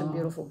 Yeah, she has some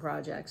beautiful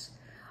projects.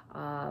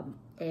 A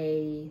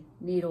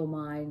needle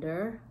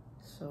minder,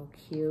 so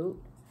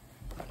cute.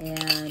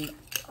 And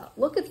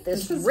look at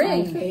this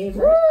ring. My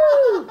favorite.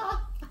 Woo!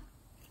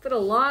 Put a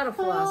lot of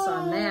floss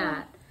on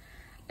that.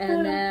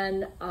 And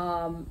then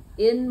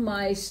in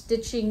my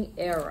stitching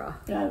era.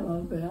 I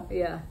love that.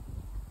 Yeah.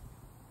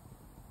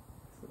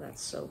 So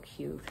that's so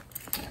cute.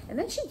 And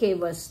then she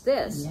gave us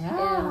this.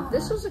 Yeah. And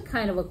this was a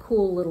kind of a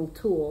cool little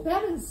tool.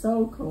 That is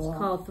so cool. It's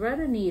called Thread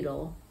a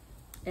Needle.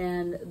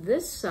 And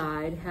this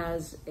side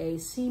has a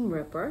seam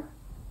ripper.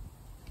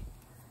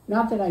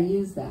 Not that I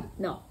use that.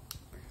 No.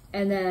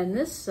 And then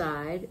this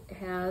side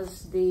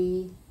has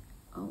the,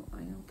 oh,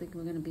 I don't think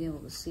we're going to be able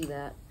to see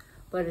that.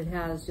 But it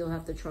has, you'll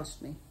have to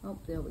trust me. Oh,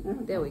 there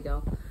we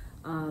go.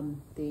 The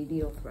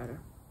needle threader.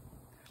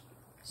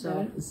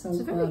 So it's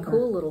a very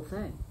cool little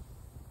thing.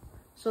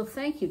 So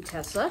thank you,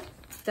 Tessa.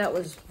 That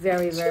was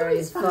very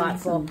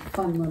thoughtful.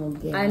 Fun little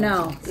game. I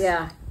know,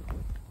 yeah.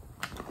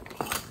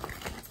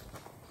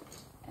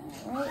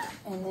 All right,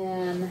 and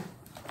then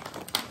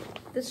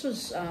this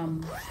was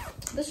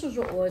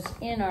what was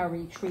in our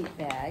retreat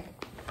bag.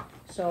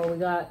 So we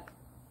got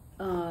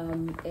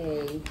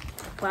a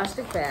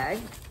plastic bag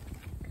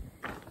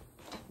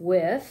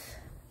with,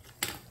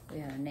 we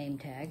had a name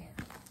tag.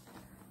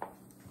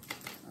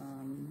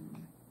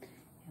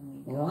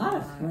 And we got, a lot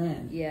of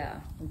thread. Yeah,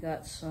 we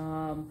got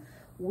some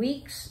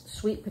Weeks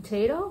sweet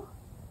potato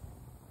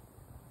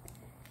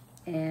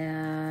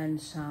and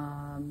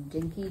some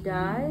dinky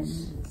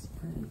dyes.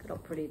 Look at how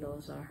pretty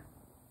those are.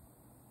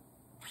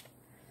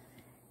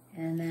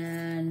 And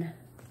then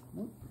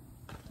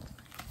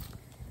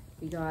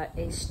we got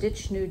a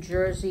Stitch New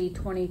Jersey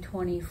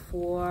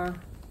 2024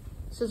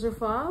 scissor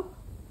fob.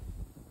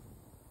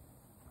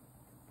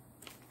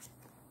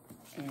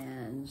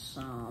 And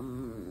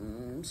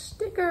some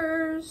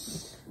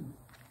stickers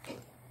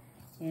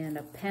and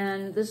a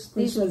pen. Which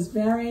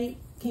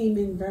came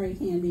in very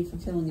handy for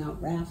filling out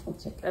raffle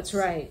tickets. That's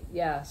right.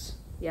 Yes.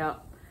 Yeah.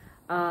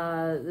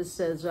 This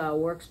says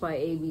Works by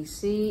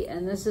ABC,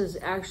 and this is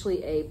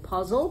actually a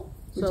puzzle.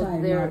 Which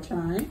I'm not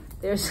trying.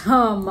 There's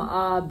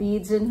some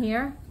beads in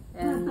here,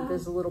 and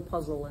there's a little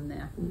puzzle in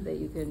there that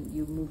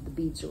you move the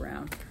beads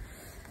around.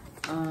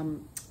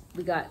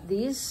 We got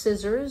these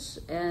scissors,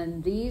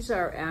 and these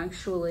are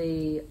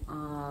actually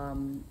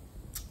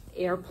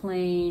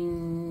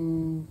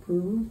airplane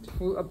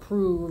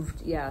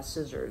approved, yeah,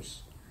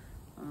 scissors.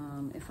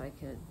 If I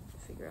could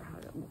figure out how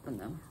to open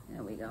them.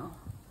 There we go.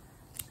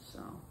 So,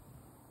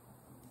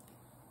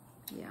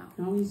 yeah. You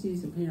can always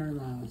use a pair of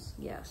those.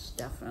 Yes,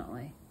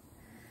 definitely.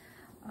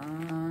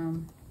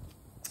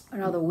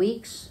 Another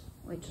Weeks,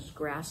 which is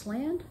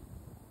grassland.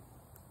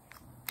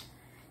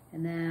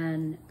 And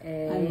then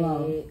I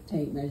love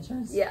tape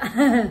measures.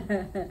 Yeah,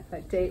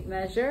 a tape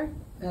measure.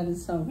 That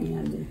is so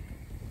handy.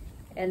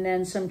 And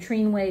then some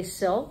Treenway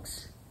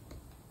silks.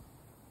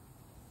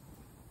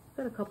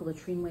 Got a couple of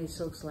Treenway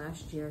silks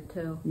last year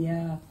too.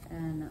 Yeah.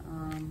 And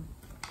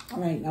all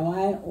right, now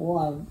I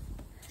love.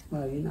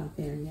 Well, you're not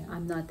there yet.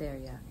 I'm not there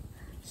yet.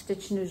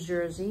 Stitch New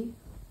Jersey,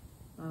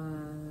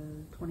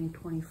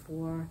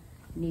 2024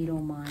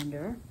 needle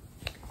minder,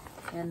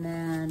 and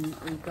then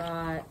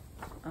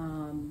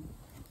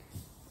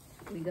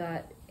we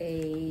got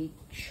a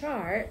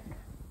chart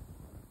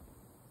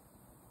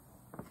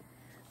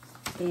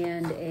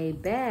and a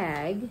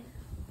bag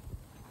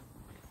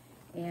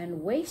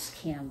and waste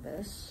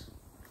canvas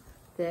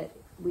that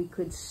we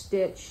could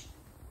stitch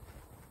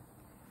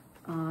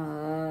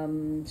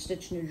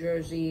Stitch New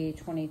Jersey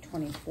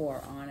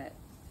 2024 on it,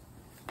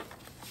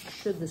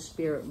 should the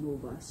spirit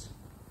move us.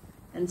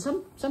 And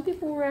some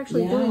people were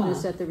actually doing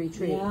this at the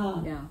retreat.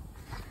 Yeah.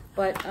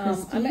 But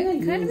I'm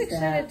kind of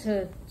excited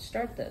to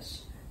start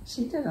this.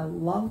 She did a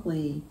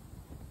lovely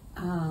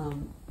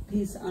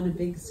piece on a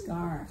big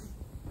scarf.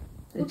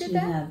 Who did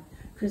that? Had.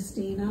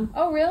 Christina.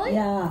 Oh, really?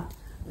 Yeah.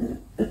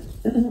 It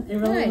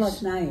really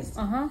looked nice.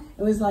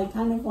 It was like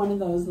kind of one of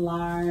those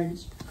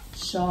large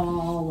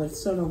shawl with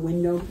sort of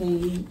window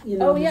pane, you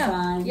know,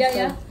 design.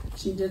 Yeah.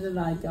 She did it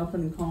like up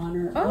in the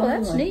corner. Oh,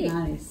 that's neat.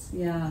 Nice,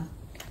 yeah.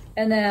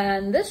 And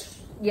then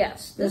this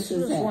was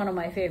one of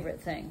my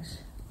favorite things.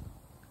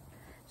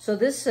 So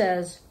this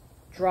says,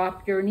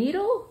 drop your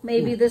needle,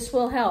 maybe this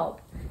will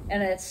help.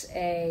 And it's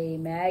a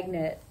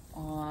magnet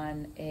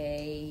on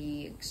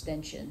a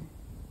extension.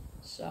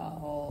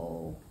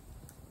 So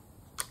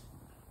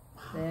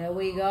there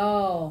we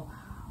go.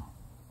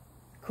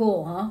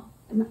 Cool, huh?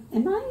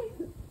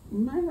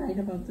 Am I right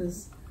about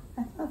this?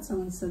 I thought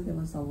someone said there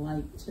was a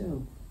light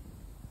too.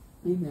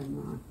 Maybe I'm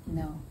wrong.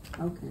 No.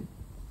 Okay.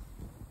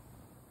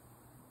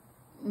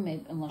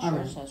 Maybe, unless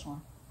yours has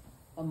one.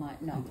 Oh, my,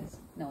 no.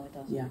 No, it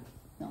doesn't. Yeah.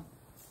 No.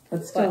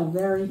 But still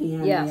very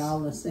handy, all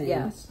the same.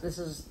 Yes,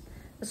 this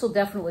will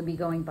definitely be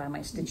going by my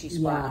stitchy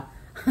spot.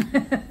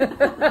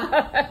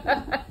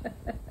 Yeah.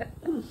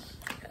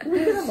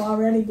 We could have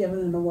already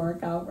given it a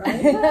workout,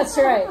 right? That's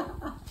right.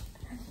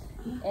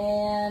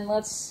 And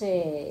let's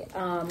see,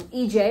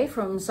 EJ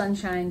from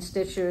Sunshine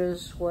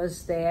Stitchers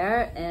was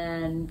there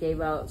and gave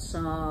out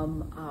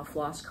some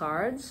floss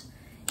cards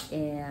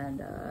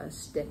and a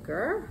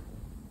sticker.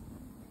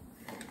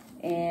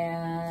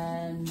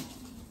 And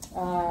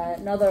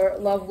another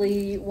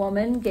lovely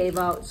woman gave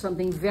out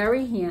something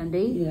very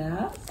handy.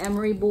 Yeah.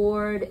 Emery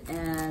board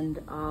and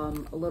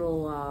a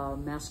little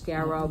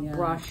mascara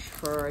brush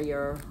for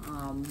your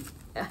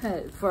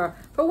for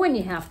when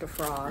you have to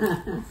frog.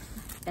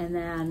 And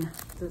then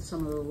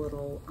some of the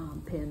little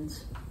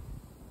pins.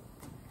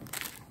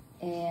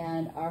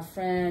 And our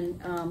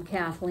friend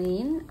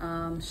Kathleen,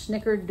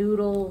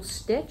 Snickerdoodle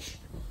Stitch,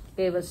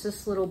 gave us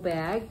this little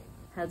bag,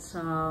 had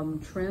some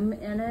trim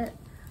in it,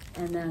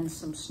 and then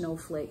some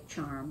snowflake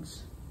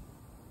charms.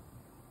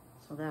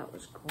 So that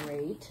was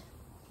great.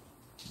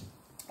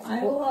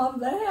 I love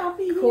the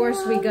happy hands. Of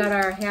course, we got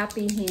our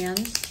happy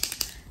hands.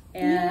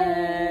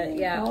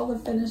 And all the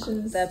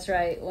finishes. That's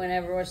right.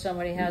 Whenever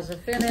somebody has a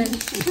finish,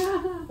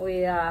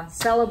 we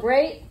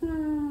celebrate.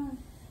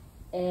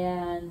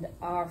 And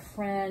our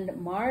friend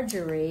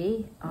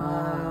Marjorie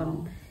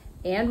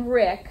and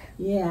Rick.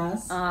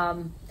 Yes.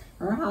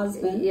 Her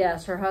husband.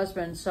 Yes, her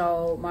husband.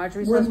 So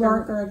Marjorie's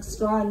woodworker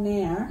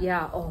extraordinaire.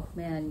 Yeah. Oh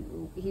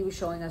man, he was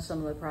showing us some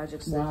of the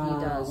projects that he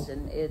does,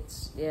 and it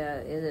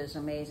is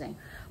amazing.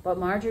 But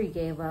Marjorie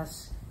gave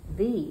us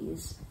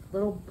these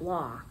little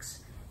blocks.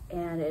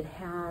 And it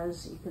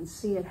has, you can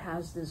see it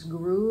has this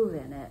groove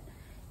in it,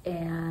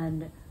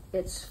 and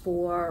it's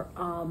for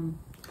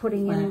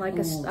putting in like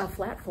a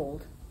flat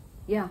fold.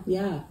 Yeah.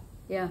 Yeah.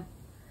 Yeah.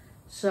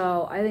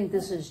 So I think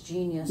this is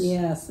genius.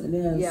 Yes, it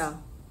is. Yeah.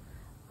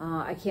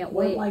 I can't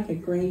wait. Like a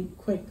great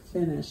quick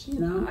finish, you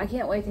know? I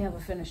can't wait to have a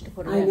finish to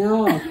put it in. I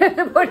know.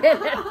 Put it in.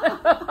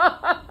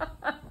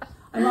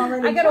 I'm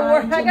already I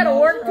gotta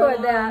work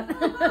toward that.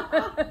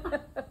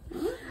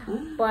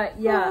 But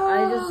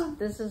yeah,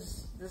 this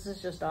is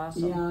just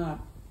awesome. Yeah.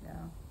 Yeah.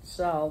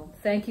 So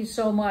thank you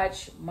so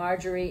much,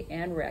 Marjorie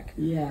and Rick.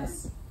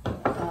 Yes.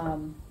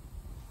 And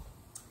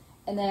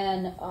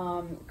then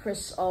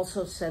Chris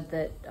also said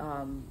that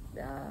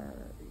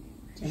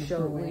we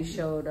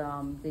showed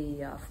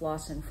the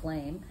Floss and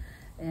Flame,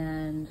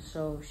 and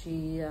so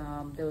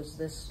there was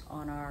this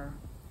on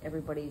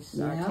everybody's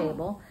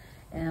table.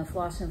 And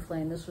Floss and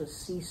Flame, this was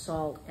Sea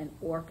Salt and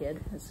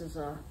Orchid. This is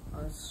a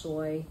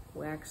soy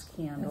wax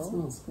candle. That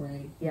smells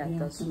great. Yeah, it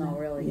does smell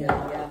really good.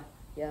 Yeah,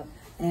 yeah.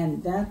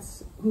 And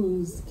that's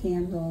whose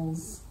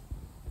candles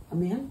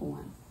Amanda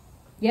won.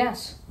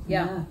 Yes.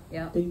 Yeah.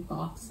 Big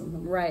box of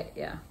them. Right.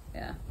 Yeah.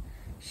 Yeah.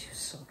 She was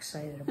so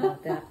excited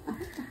about that.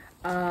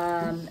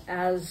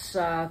 As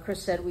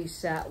Chris said, we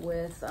sat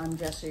with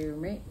Jessie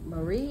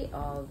Marie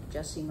of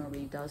Jessie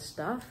Marie Does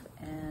Stuff,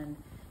 and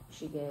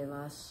she gave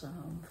us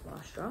some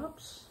floss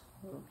drops,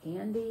 a little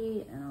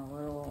candy, and a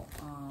little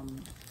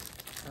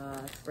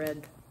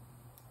thread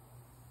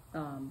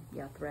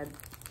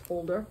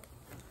holder.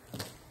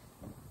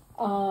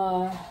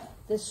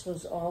 This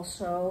was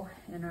also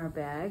in our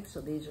bag, so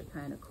these are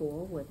kind of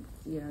cool with,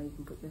 you know, you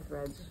can put your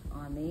threads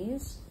on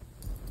these.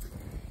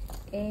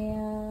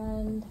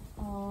 And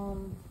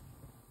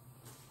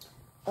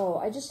oh,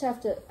 I just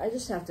have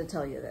to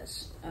tell you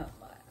this.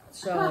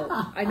 So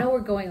I know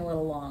we're going a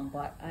little long,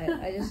 but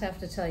I just have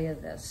to tell you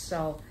this.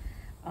 So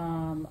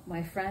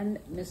my friend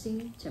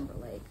Missy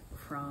Timberlake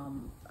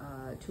from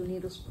Two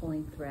Needles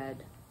Pulling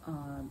Thread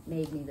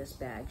made me this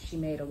bag. She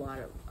made a lot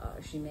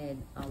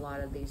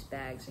of these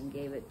bags and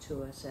gave it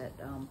to us at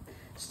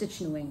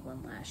Stitch New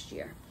England last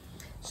year.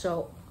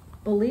 So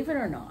believe it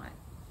or not,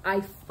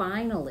 I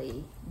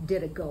finally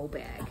did a go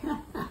bag.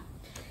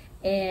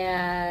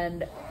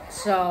 And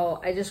so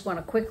I just want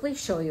to quickly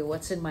show you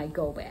what's in my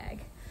go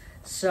bag.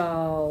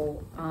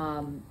 So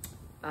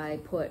I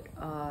put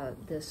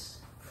this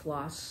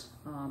floss,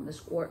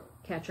 this Ort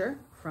catcher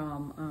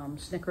from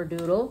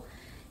Snickerdoodle,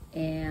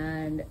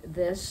 and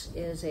this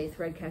is a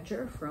thread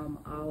catcher from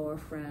our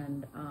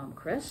friend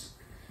Chris,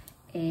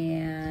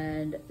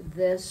 and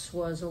this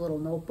was a little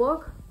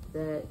notebook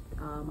that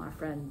our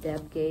friend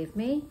Deb gave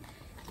me,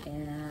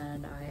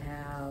 and I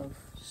have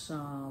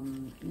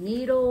some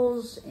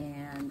needles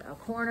and a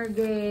corner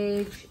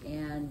gauge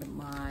and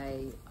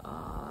my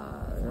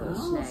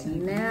snag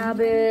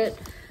nabbit.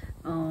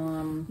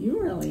 You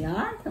really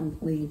are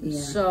complete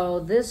here. So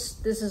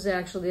this is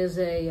actually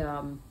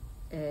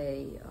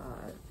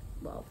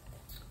well,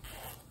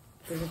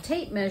 there's a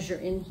tape measure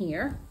in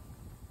here,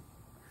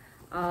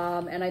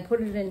 and I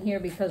put it in here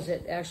because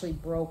it actually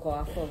broke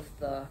off of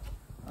the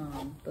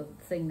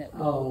thing that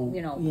will,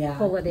 you know,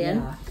 pull it in.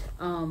 Yeah.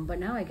 But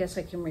now I guess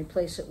I can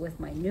replace it with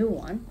my new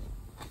one.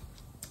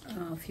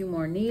 A few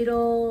more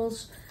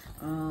needles.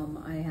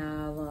 I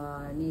have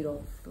a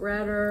needle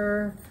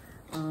threader.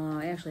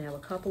 I actually have a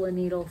couple of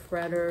needle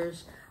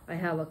threaders. I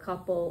have a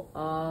couple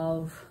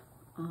of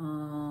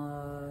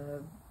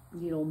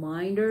needle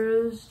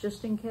minders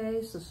just in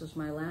case. This is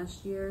my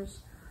last year's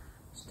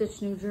Stitch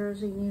New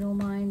Jersey needle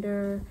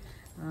minder.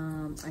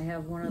 I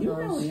have one of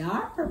those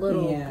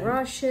little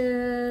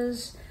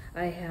brushes.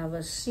 I have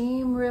a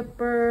seam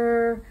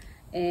ripper,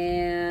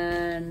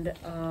 and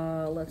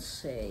let's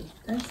see.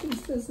 There's some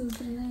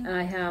scissors in there.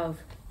 I have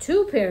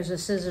 2 pairs of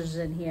scissors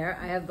in here.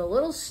 I have the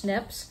little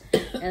snips,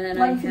 and then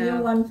one for you,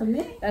 one for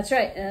me. That's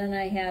right. And then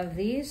I have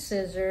these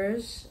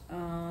scissors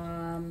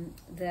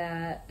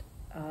that.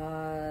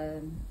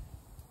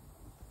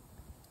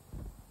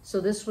 So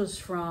this was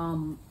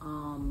from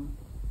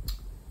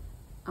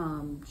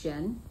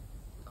Jen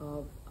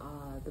of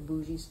the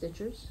Bougie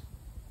Stitchers,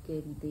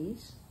 gave me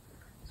these,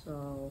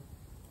 so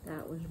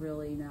that was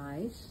really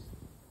nice.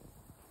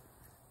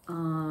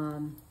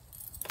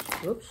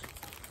 Oops.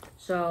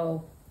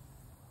 So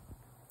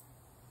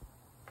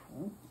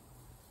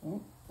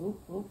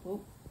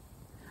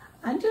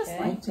I'd just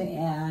like to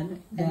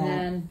add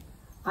that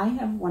I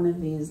have one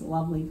of these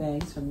lovely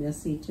bags from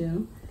Missy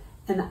too,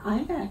 and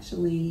I've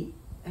actually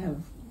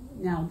have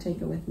now take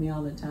it with me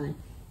all the time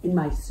in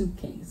my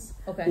suitcase.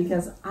 Okay.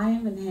 Because I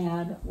haven't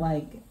had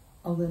like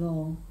a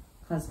little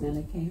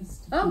cosmetic case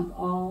to keep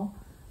all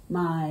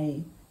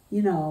my,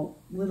 you know,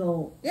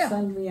 little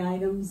sundry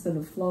items that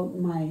have floated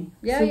in my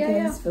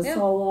suitcase for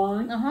so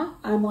long.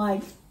 I'm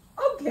like,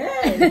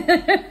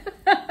 okay.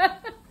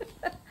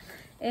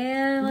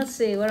 And let's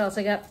see, what else?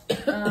 I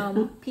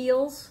got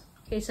peels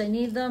in case I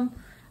need them.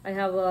 I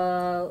have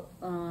a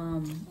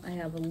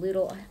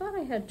little, I thought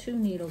I had 2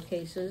 needle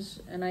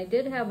cases, and I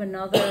did have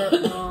another,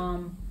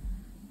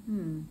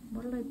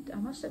 what did I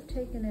must have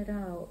taken it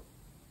out.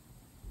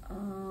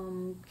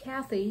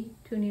 Kathy,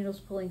 Two Needles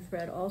Pulling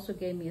Thread, also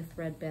gave me a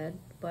thread bed,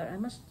 but I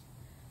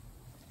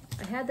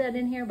had that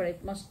in here, but I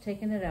must have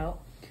taken it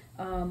out.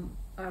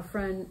 Our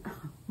friend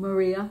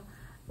Maria,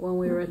 when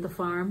we were at the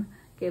farm,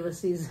 gave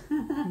us these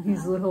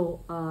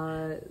little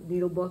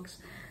needle books.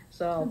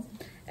 So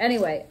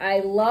anyway, I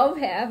love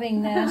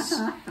having this,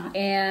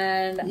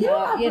 and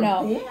you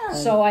know,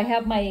 so I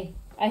have my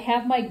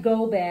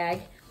go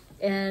bag,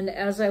 and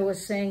as I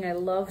was saying, I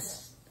love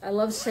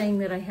saying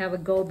that I have a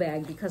go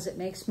bag because it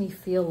makes me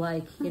feel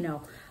like,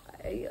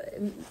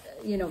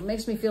 it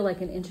makes me feel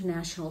like an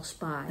international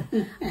spy.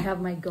 I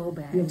have my go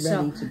bag. You're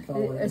ready to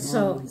go.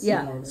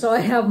 So I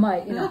have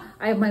my,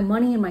 I have my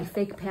money and my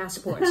fake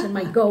passports in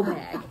my go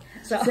bag.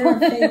 So is there a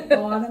fake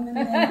bottom in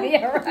there?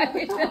 Yeah,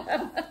 right.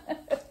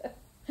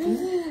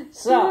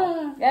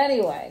 So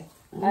anyway,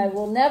 I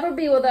will never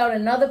be without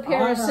another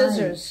pair of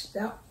scissors.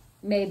 Yep.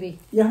 Maybe.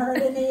 You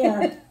heard it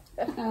here.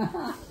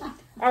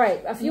 All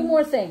right, a few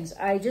more things.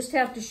 I just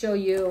have to show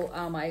you,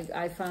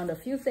 I found a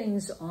few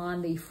things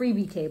on the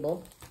freebie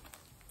table.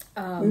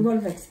 We would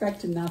have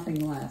expected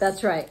nothing less.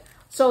 That's right.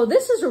 So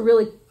this is a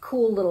really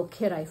cool little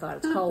kit, I thought.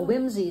 It's called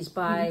Whimsies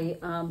by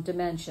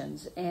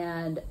Dimensions,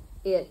 and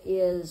it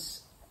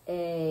is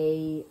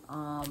a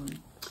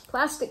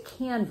plastic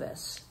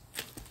canvas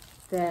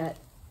that,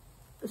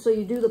 so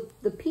you do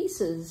the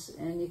pieces,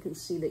 and you can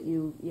see that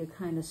you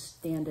kind of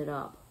stand it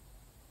up.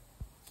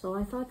 So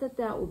I thought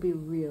that would be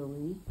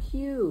really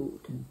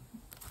cute.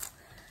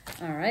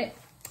 All right,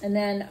 and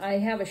then I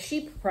have a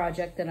sheep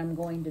project that I'm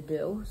going to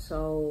do.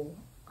 So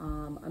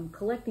I'm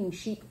collecting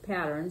sheep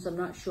patterns. I'm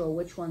not sure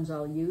which ones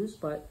I'll use,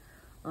 but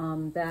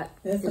that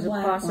is a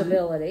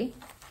possibility.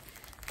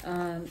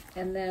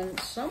 And then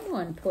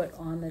someone put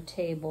on the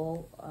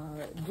table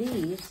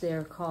these.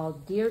 They're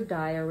called Dear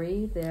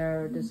Diary.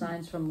 They're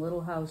designs from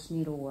Little House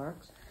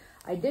Needleworks.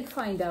 I did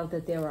find out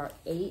that there are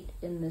 8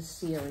 in this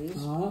series,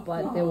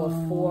 but there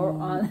were 4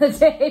 on the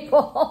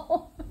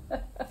table.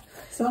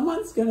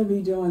 Someone's going to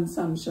be doing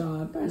some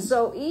shopping.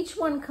 So each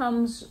one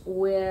comes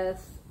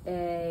with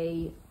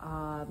a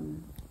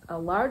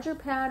larger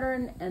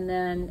pattern and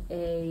then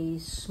a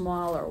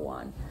smaller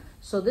one.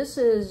 So this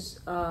is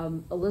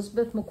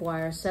Elizabeth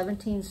McGuire,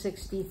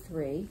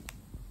 1763,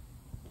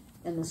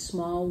 and the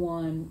small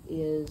one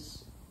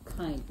is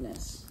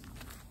Kindness.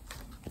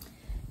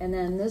 And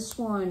then this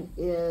one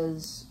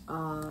is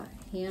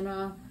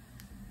Hannah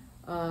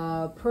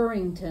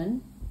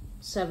Purrington,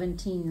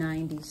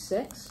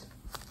 1796.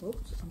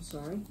 Oops, I'm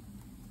sorry.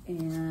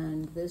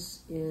 And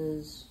this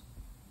is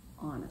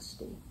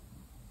Honesty.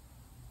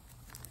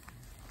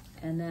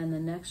 And then the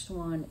next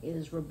one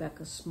is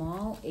Rebecca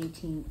Small,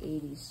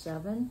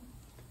 1887.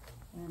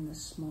 And the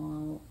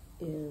small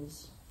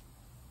is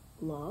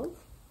Love.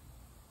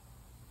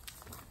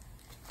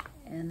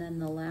 And then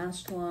the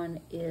last one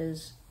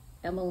is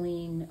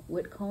Emmeline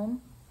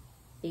Whitcomb,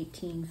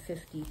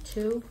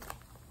 1852.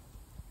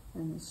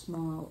 And the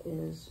small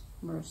is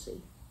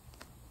Mercy.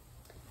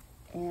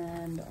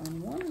 And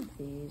on one of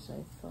these,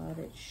 I thought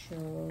it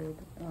showed,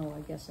 oh,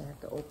 I guess I have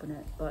to open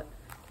it, but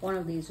one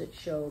of these it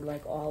showed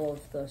like all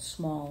of the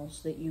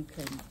smalls that you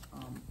can,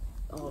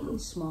 all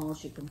these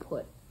smalls you can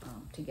put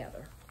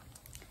together.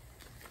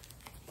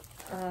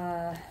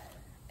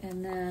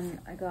 And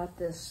then I got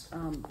this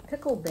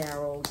Pickle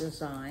Barrel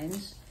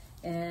Designs,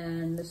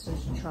 and this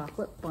is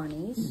Chocolate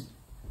Bunnies.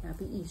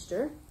 Happy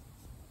Easter.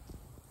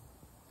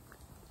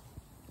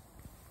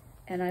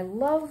 And I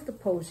love the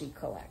Posy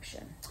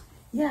collection.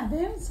 Yeah, they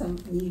have some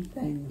neat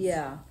things.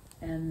 Yeah,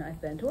 and I've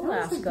been to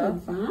Alaska. That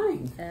was a good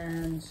find.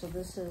 And so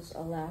this is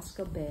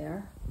Alaska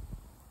Bear.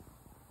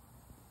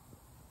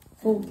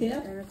 Full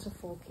kit? And it's a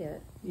full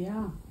kit.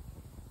 Yeah.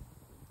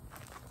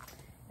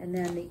 And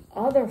then the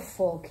other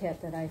full kit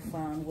that I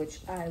found, which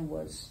I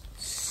was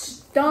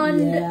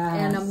stunned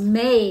and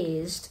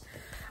amazed.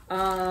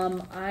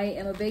 I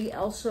am a big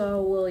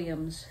Elsa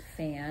Williams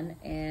fan,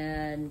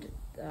 and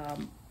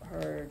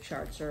her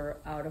charts are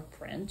out of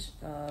print.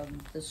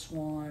 This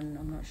one,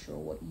 I'm not sure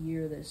what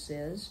year this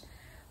is,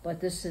 but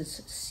this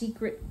is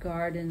Secret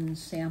Garden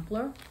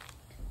Sampler,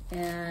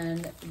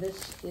 and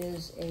this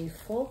is a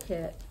full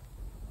kit,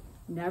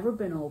 never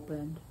been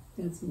opened.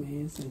 It's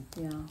amazing.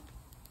 Yeah.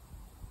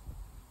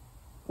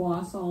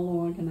 Floss all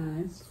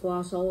organized.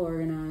 Floss all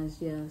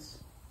organized, yes.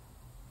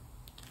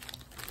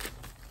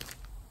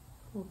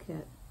 Full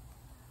kit.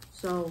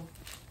 So,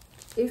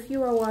 if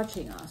you are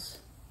watching us,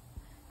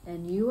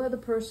 and you are the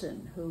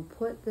person who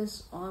put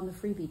this on the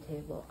freebie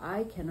table,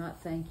 I cannot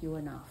thank you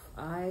enough.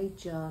 I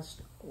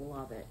just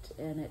love it,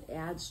 and it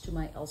adds to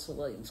my Elsa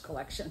Williams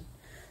collection.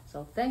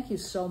 So thank you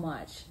so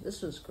much.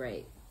 This was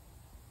great.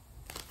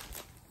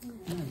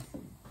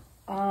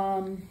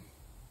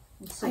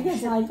 I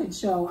guess I could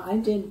show. I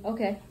did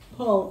okay.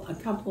 pull a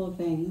couple of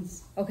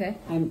things. Okay.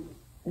 I'm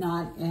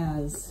not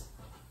as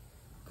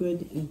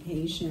good and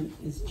patient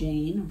as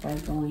Jane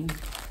about going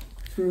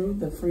through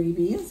the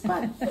freebies,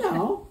 but you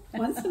know,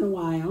 once in a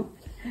while.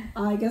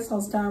 I guess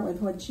I'll start with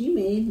what she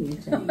made me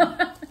take.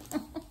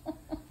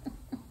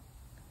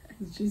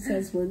 She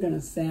says we're going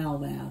to sell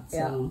that. So.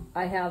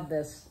 Yeah, I have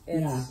this.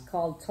 It's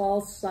called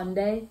Tall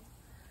Sunday,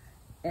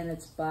 and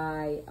it's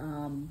by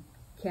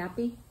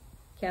Cappie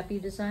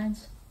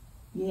Designs.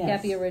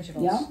 Yes. Cappie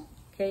Originals.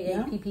 Yep.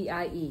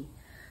 Kappie.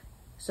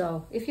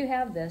 So if you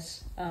have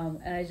this, and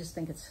I just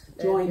think it's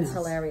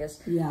hilarious.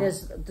 Yeah.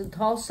 There's the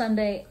Tall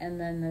Sunday, and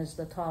then there's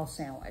the Tall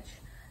Sandwich.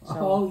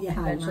 So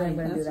eventually I'm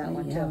going to do that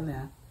one too.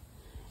 That.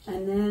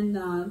 And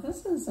then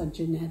this is a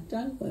Jeanette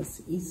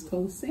Douglas East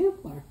Coast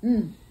sampler.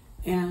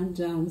 And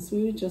so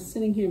we were just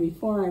sitting here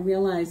before I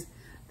realized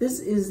this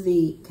is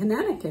the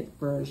Connecticut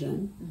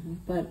version,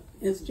 but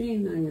as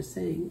Jane and I were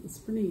saying, it's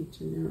pretty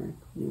generic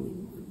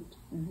New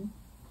England.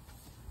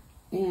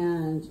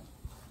 And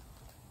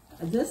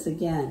this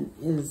again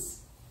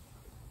is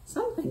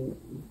something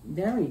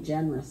very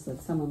generous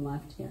that someone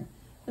left here.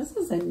 This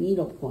is a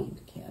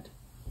needlepoint kit,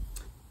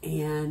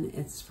 and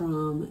it's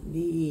from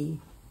the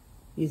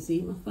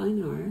Museum of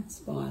Fine Arts,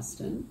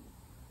 Boston,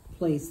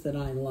 place that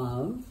I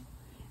love.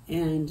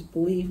 And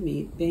believe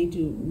me, they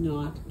do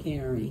not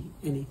carry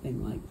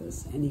anything like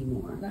this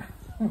anymore.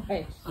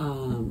 Right.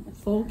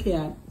 Full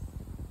kit,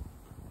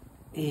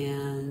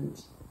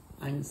 and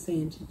I was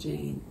saying to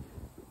Jane,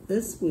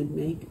 this would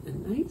make a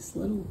nice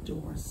little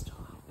doorstop.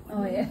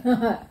 Oh, yeah.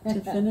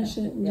 To finish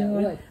it and do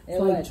it. It's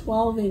It like would.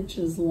 12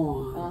 inches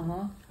long.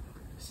 Uh-huh.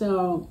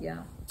 So,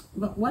 Yeah.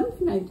 but one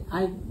thing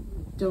I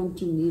don't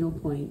do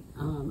needlepoint.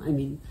 I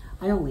mean,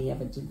 I only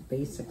ever did the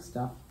basic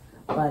stuff,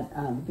 but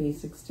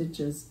basic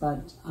stitches.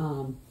 But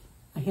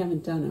I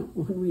haven't done it.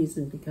 One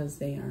reason because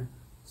they are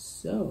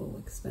so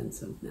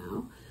expensive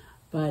now.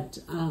 But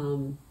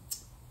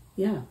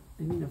yeah,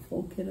 I mean, a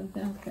full kit of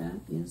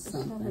that is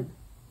something.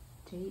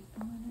 Date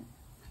on it?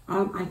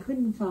 I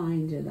couldn't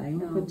find it. I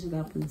opened it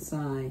up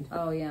inside.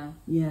 Oh, yeah.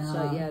 Yeah.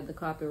 So, yeah, the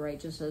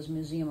copyright just says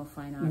Museum of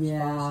Fine Arts,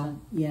 Yeah,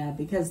 Boston. yeah,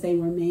 because they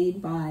were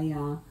made by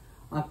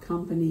a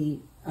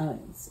company.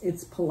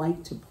 It's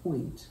Polite to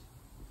Point.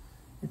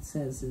 It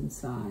says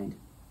inside.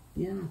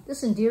 Yeah.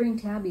 This endearing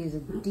tabby is a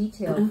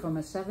detail from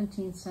a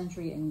 17th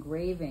century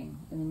engraving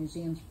in the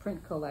museum's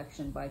print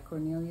collection by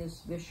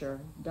Cornelius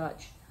Vischer,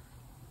 Dutch,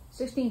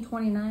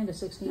 1629 to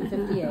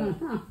 1658.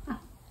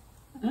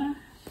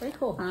 Very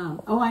cool.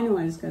 Oh, I know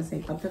what I was going to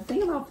say. But the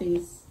thing about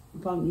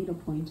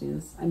needlepoint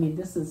is, I mean,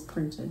 this is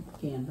printed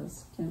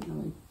canvas. Can't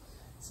really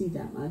see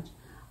that much.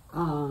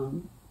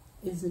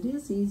 Is it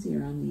is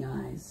easier on the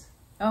eyes.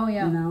 Oh,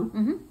 yeah. You know?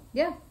 Mm-hmm.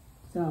 Yeah.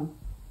 So,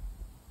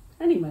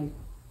 anyway,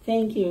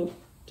 thank you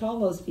to all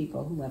those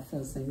people who left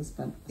those things,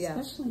 but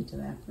especially to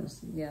that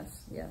person.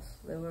 Yes, yes.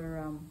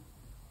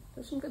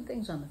 There's some good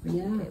things on the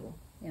printing table.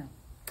 Yeah.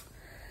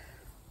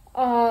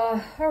 All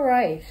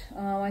right.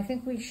 I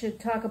think we should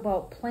talk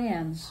about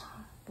plans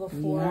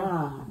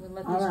before we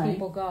let these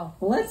people go.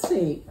 Well, let's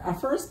see. Our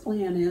first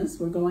plan is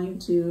we're going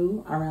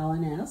to our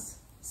LNS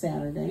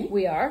Saturday.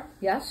 We are,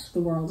 yes.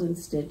 The World in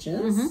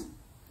Stitches. Mm-hmm.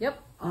 Yep.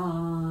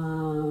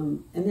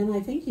 And then I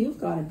think you've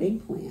got a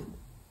big plan.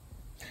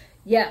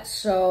 Yeah,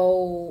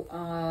 so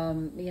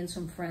me and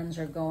some friends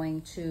are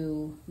going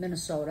to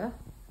Minnesota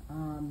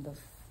the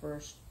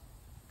first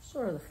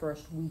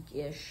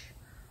week-ish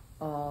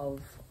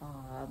of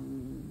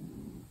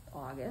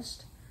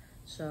August.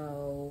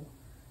 So,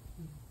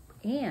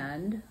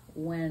 and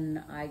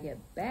when I get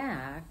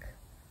back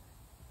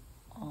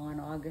on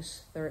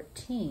August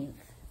 13th,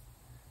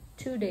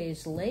 2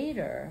 days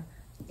later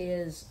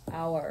is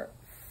our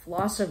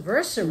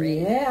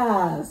Flossiversary.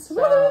 Yes.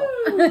 So.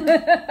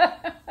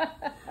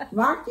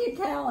 Mark your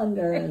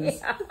calendars.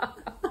 Yeah.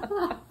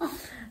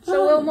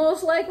 So we'll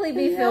most likely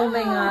be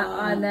filming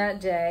on that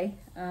day.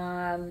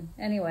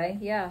 Anyway,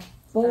 yeah.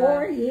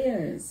 4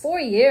 years. 4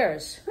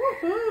 years.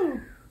 Woo-hoo.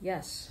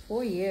 Yes,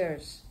 4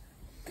 years.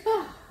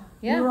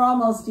 Yeah. We were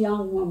almost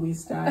young when we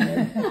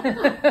started.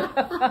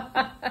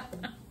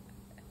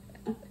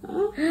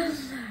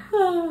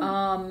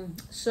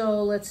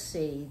 So let's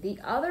see. The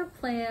other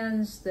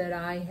plans that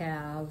I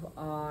have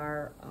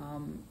are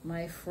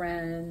my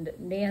friend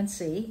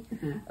Nancy,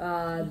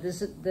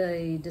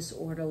 the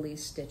disorderly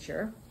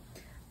stitcher,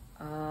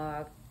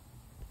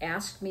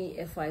 asked me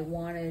if I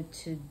wanted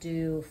to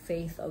do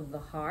Faith of the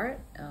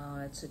Heart.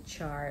 It's a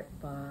chart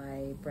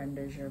by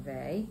Brenda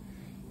Gervais,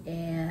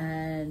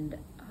 and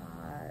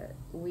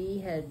we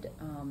had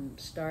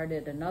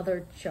started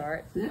another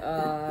chart,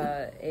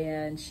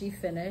 and she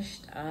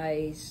finished.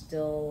 I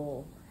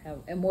still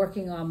am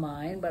working on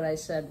mine, but I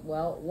said,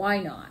 well, why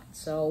not?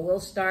 So we'll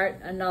start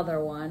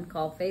another one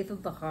called Faith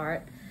of the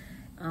Heart.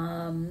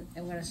 I'm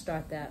going to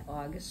start that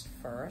August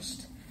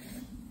 1st.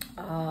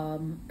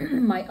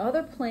 My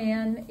other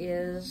plan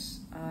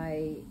is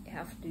I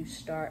have to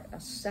start a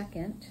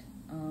second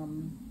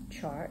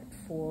chart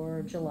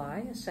for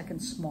July, a second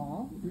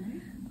small.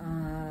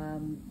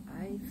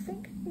 I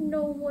think I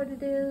know what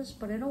it is,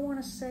 but I don't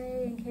want to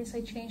say in case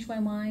I change my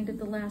mind at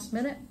the last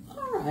minute.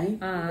 All right.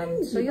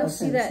 So you'll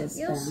see that.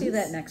 You'll see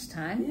that next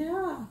time.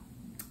 Yeah.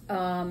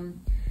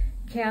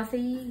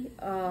 Kathy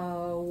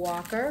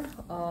Walker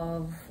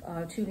of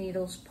Two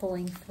Needles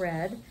Pulling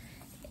Thread,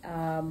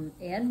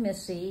 and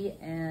Missy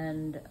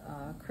and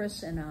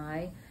Chris and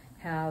I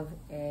have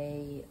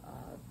a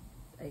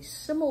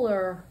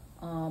similar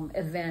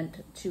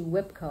event to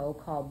WIPCO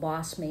called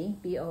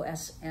BOSME,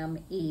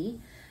 B-O-S-M-E.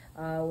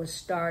 Was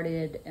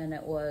started, and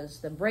it was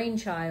the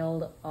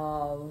brainchild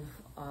of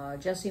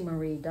Jessie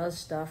Marie Does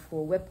Stuff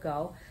for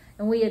WIPCO,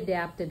 and we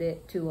adapted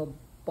it to a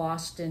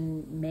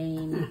Boston,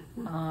 Maine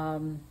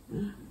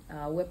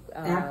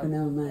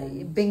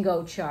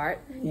bingo chart.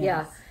 Yes.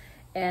 Yeah.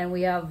 And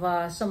we have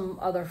some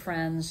other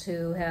friends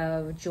who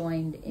have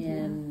joined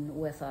in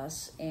with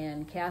us.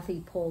 And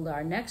Kathy pulled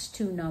our next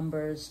two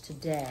numbers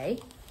today.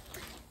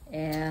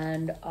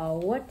 And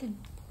what do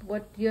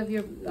you have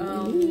your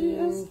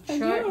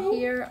chart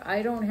here?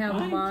 I don't have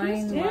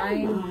mine.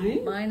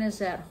 Mine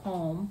is at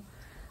home.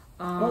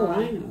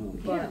 I know.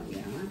 Yeah.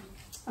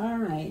 All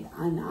right.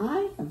 And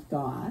I have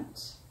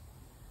got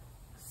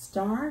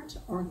start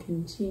or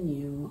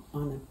continue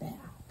on a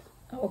back.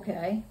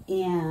 Okay.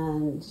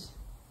 And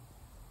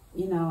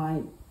you know,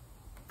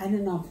 I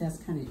don't know if that's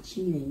kind of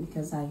cheating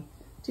because I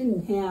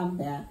didn't have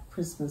that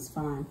Christmas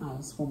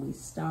farmhouse when we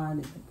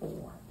started the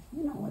board,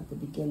 you know, at the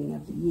beginning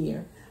of the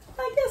year.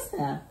 But I guess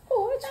that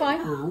That's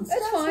fine. Counts,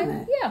 That's fine.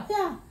 It? Yeah.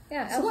 Yeah.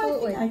 Yeah, So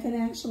absolutely. I think I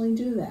can actually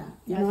do that.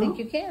 You know? I think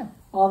you can.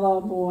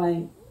 Although,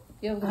 boy,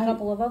 You have a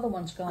couple of other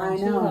ones going I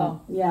too, know.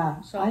 though. Yeah.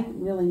 So. I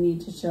really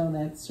need to show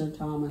that Sir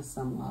Thomas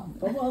some love,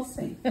 but we'll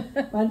see.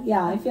 But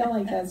yeah, I feel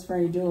like that's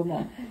very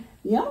doable.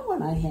 The other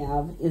one I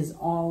have is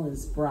All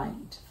Is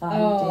Bright. 5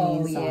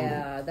 days on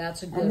it.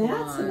 That's a good And one.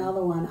 that's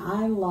another one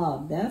I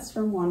love. That's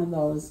from one of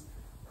those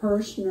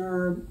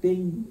Herrschner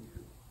big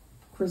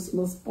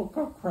Christmas book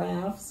of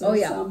crafts or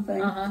something.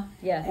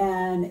 Yeah.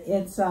 And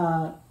it's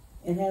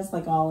it has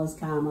like All Is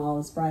Calm, All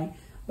Is Bright,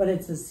 but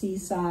it's a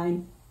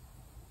seaside.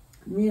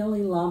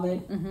 Really love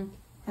it.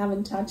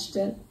 Haven't touched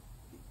it.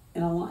 I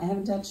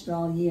haven't touched it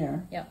all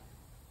year. Yeah.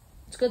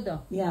 It's good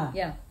though. Yeah.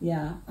 Yeah.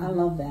 Yeah. I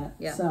love that.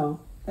 Yeah. So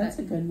that's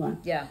a good one.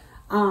 Yeah.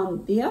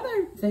 The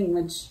other thing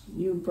which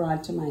you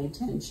brought to my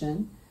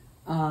attention,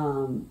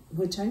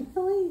 which I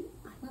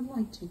would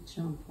like to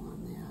jump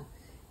on that,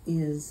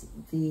 is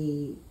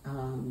the,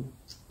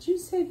 did you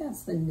say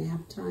that's the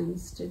nap time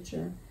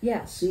stitcher?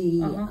 Yes.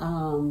 The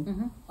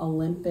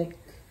Olympic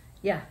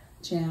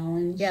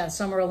challenge? Yeah,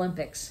 Summer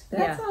Olympics.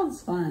 That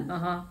sounds fun.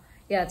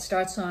 Yeah, it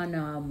starts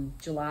on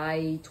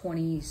July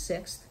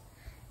 26th,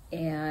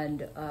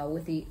 and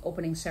with the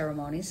opening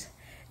ceremonies,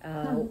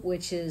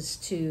 which is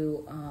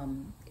to,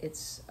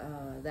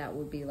 that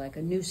would be like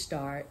a new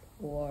start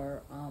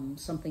or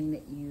something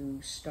that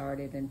you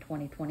started in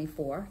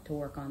 2024 to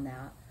work on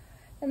that.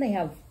 And they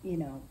have,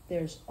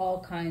 there's all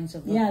kinds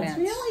of events. Yeah, it's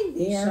really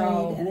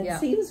varied, and it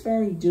seems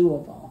very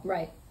doable.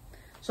 Right.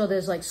 So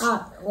there's like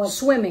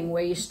swimming,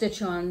 where you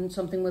stitch on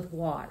something with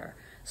water.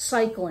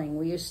 Cycling,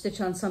 where you stitch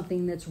on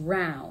something that's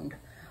round.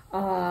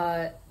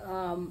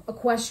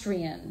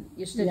 Equestrian,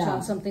 you stitch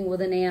on something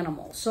with an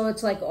animal. So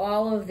it's like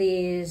all of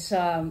these,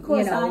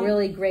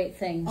 really great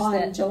things.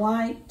 On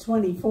July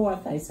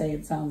 24th, I say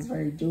it sounds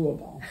very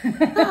doable.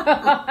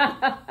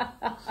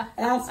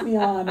 Ask me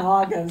on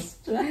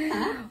August.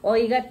 Well,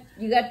 you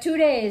got 2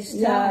 days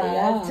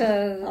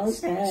to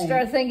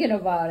start thinking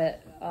about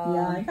it.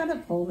 I gotta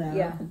pull that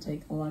up and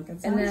take a look.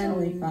 It sounds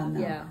really fun.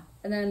 Yeah,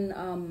 and then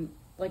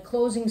like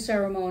closing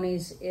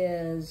ceremonies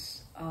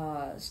is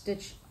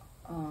stitch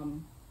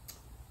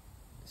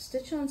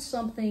on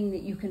something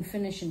that you can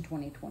finish in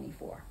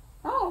 2024.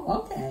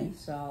 Oh, okay.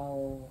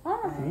 So,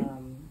 all right.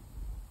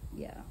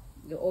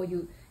 Or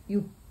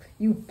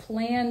you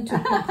plan to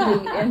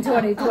complete in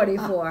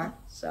 2024.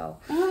 So,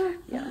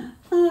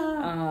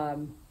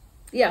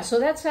 so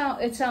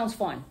it sounds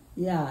fun.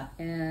 Yeah.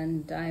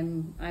 And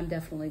I'm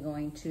definitely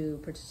going to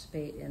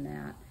participate in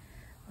that.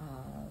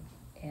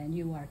 And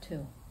you are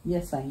too.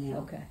 Yes, I am.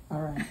 Okay.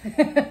 All right.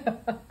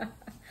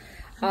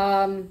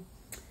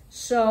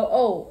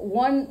 So,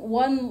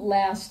 one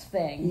last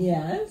thing.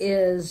 Yes.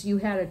 Is you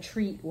had a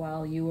treat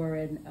while you were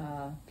in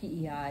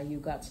PEI. You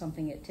got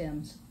something at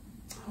Tim's.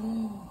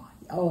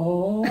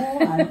 Oh,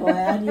 I'm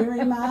glad you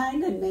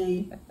reminded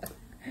me.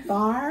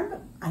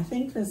 Barb, I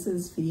think this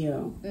is for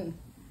you.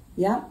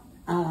 Yep.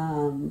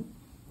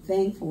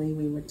 Thankfully,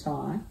 we were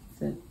taught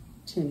that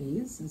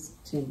Timmy's is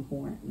Tim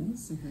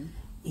Hortons.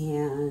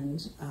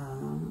 And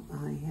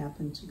I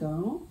happened to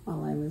go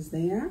while I was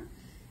there.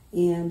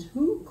 And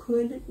who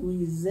could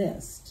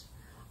resist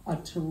a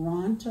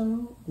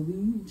Toronto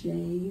Blue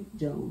Jay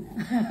donut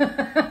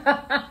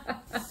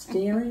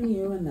staring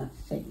you in the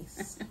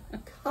face,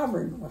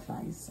 covered with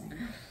icing?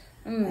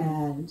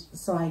 And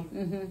so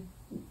I'm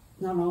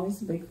not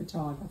always a big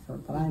photographer,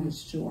 but I was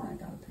sure I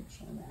got a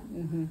picture of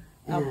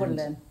that. I'll put it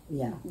in.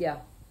 Yeah. Yeah.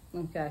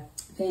 Okay.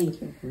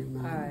 Thank you for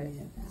reminding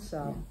me of that.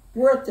 So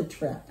worth the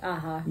trip.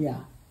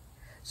 Yeah.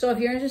 So if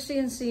you're interested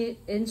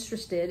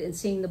in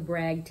seeing the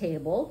brag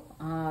table,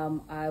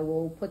 I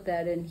will put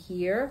that in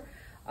here.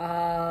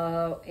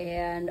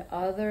 And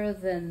other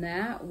than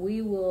that,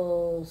 we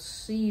will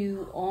see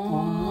you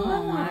on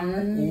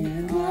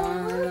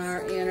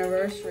our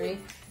anniversary,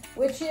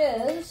 which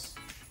is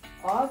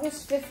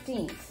August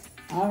 15th.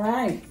 All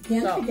right.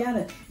 Can't forget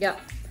it.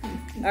 Yep.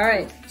 All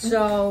right.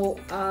 So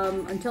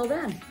until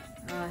then,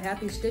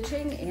 happy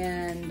stitching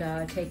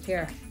and take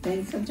care.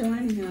 Thanks for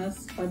joining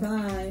us.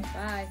 Bye-bye.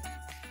 Bye.